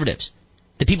conservatives,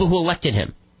 the people who elected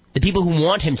him, the people who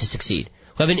want him to succeed,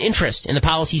 who have an interest in the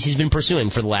policies he's been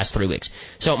pursuing for the last 3 weeks.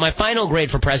 So my final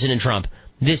grade for President Trump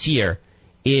this year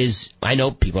is, I know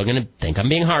people are going to think I'm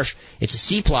being harsh, it's a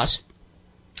C+, because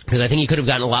I think he could have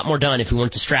gotten a lot more done if he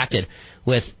weren't distracted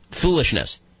with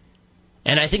foolishness.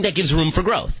 And I think that gives room for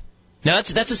growth. Now,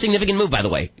 that's a significant move, by the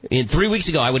way. 3 weeks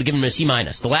ago, I would have given him a C-.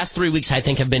 The last 3 weeks, I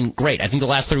think, have been great. I think the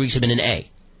last 3 weeks have been an A.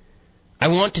 I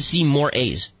want to see more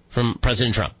A's from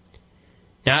President Trump.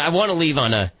 Now, I want to leave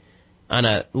on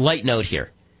a light note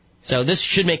here. So this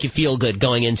should make you feel good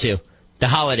going into the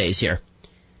holidays here.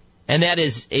 And that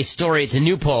is a story, it's a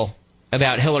new poll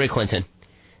about Hillary Clinton.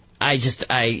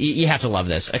 You have to love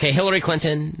this. Okay, Hillary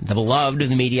Clinton, the beloved of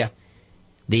the media,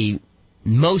 the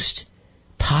most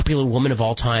popular woman of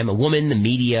all time, a woman the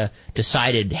media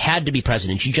decided had to be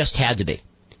president. She just had to be.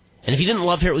 And if you didn't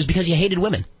love her, it was because you hated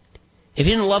women. If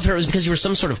you didn't love her, it was because you were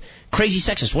some sort of crazy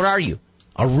sexist. What are you?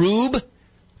 A rube?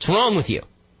 What's wrong with you?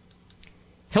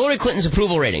 Hillary Clinton's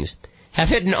approval ratings have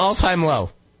hit an all-time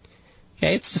low.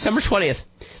 Okay, it's December 20th.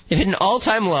 They've hit an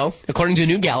all-time low, according to a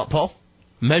new Gallup poll,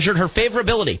 measured her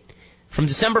favorability from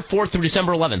December 4th through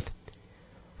December 11th.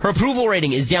 Her approval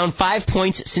rating is down 5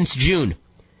 points since June.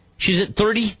 She's at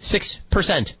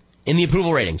 36% in the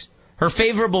approval ratings. Her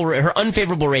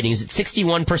unfavorable rating is at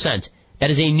 61%. That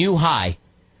is a new high.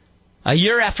 A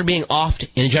year after being offed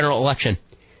in a general election,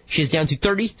 she is down to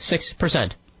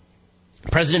 36%.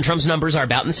 President Trump's numbers are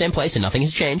about in the same place and nothing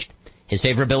has changed. His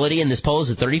favorability in this poll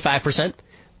is at 35%.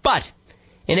 But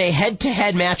in a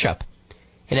head-to-head matchup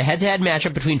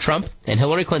between Trump and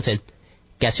Hillary Clinton,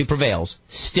 guess who prevails?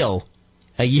 Still,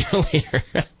 a year later.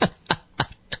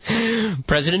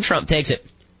 President Trump takes it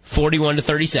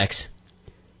 41-36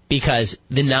 because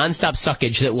the nonstop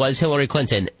suckage that was Hillary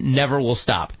Clinton never will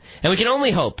stop. And we can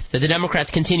only hope that the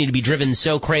Democrats continue to be driven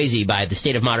so crazy by the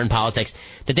state of modern politics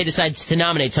that they decide to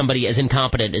nominate somebody as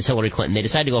incompetent as Hillary Clinton. They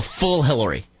decide to go full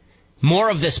Hillary. More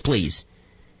of this, please.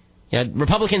 You know,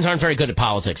 Republicans aren't very good at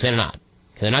politics. They're not.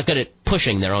 They're not good at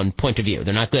pushing their own point of view.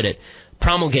 They're not good at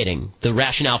promulgating the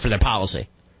rationale for their policy.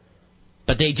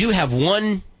 But they do have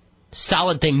one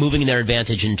solid thing moving in their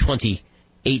advantage in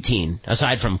 2018,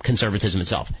 aside from conservatism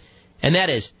itself. And that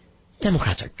is,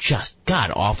 Democrats are just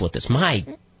god-awful at this. My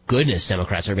goodness,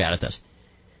 Democrats are bad at this.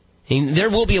 I mean, there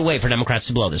will be a way for Democrats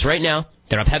to blow this. Right now,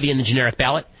 they're up heavy in the generic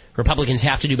ballot. Republicans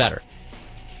have to do better.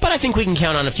 But I think we can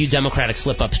count on a few Democratic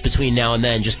slip-ups between now and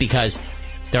then just because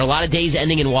there are a lot of days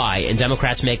ending in Y, and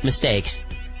Democrats make mistakes,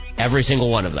 every single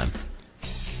one of them.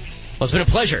 Well, it's been a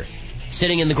pleasure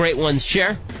sitting in the Great One's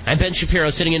chair. I'm Ben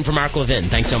Shapiro sitting in for Mark Levin.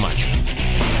 Thanks so much.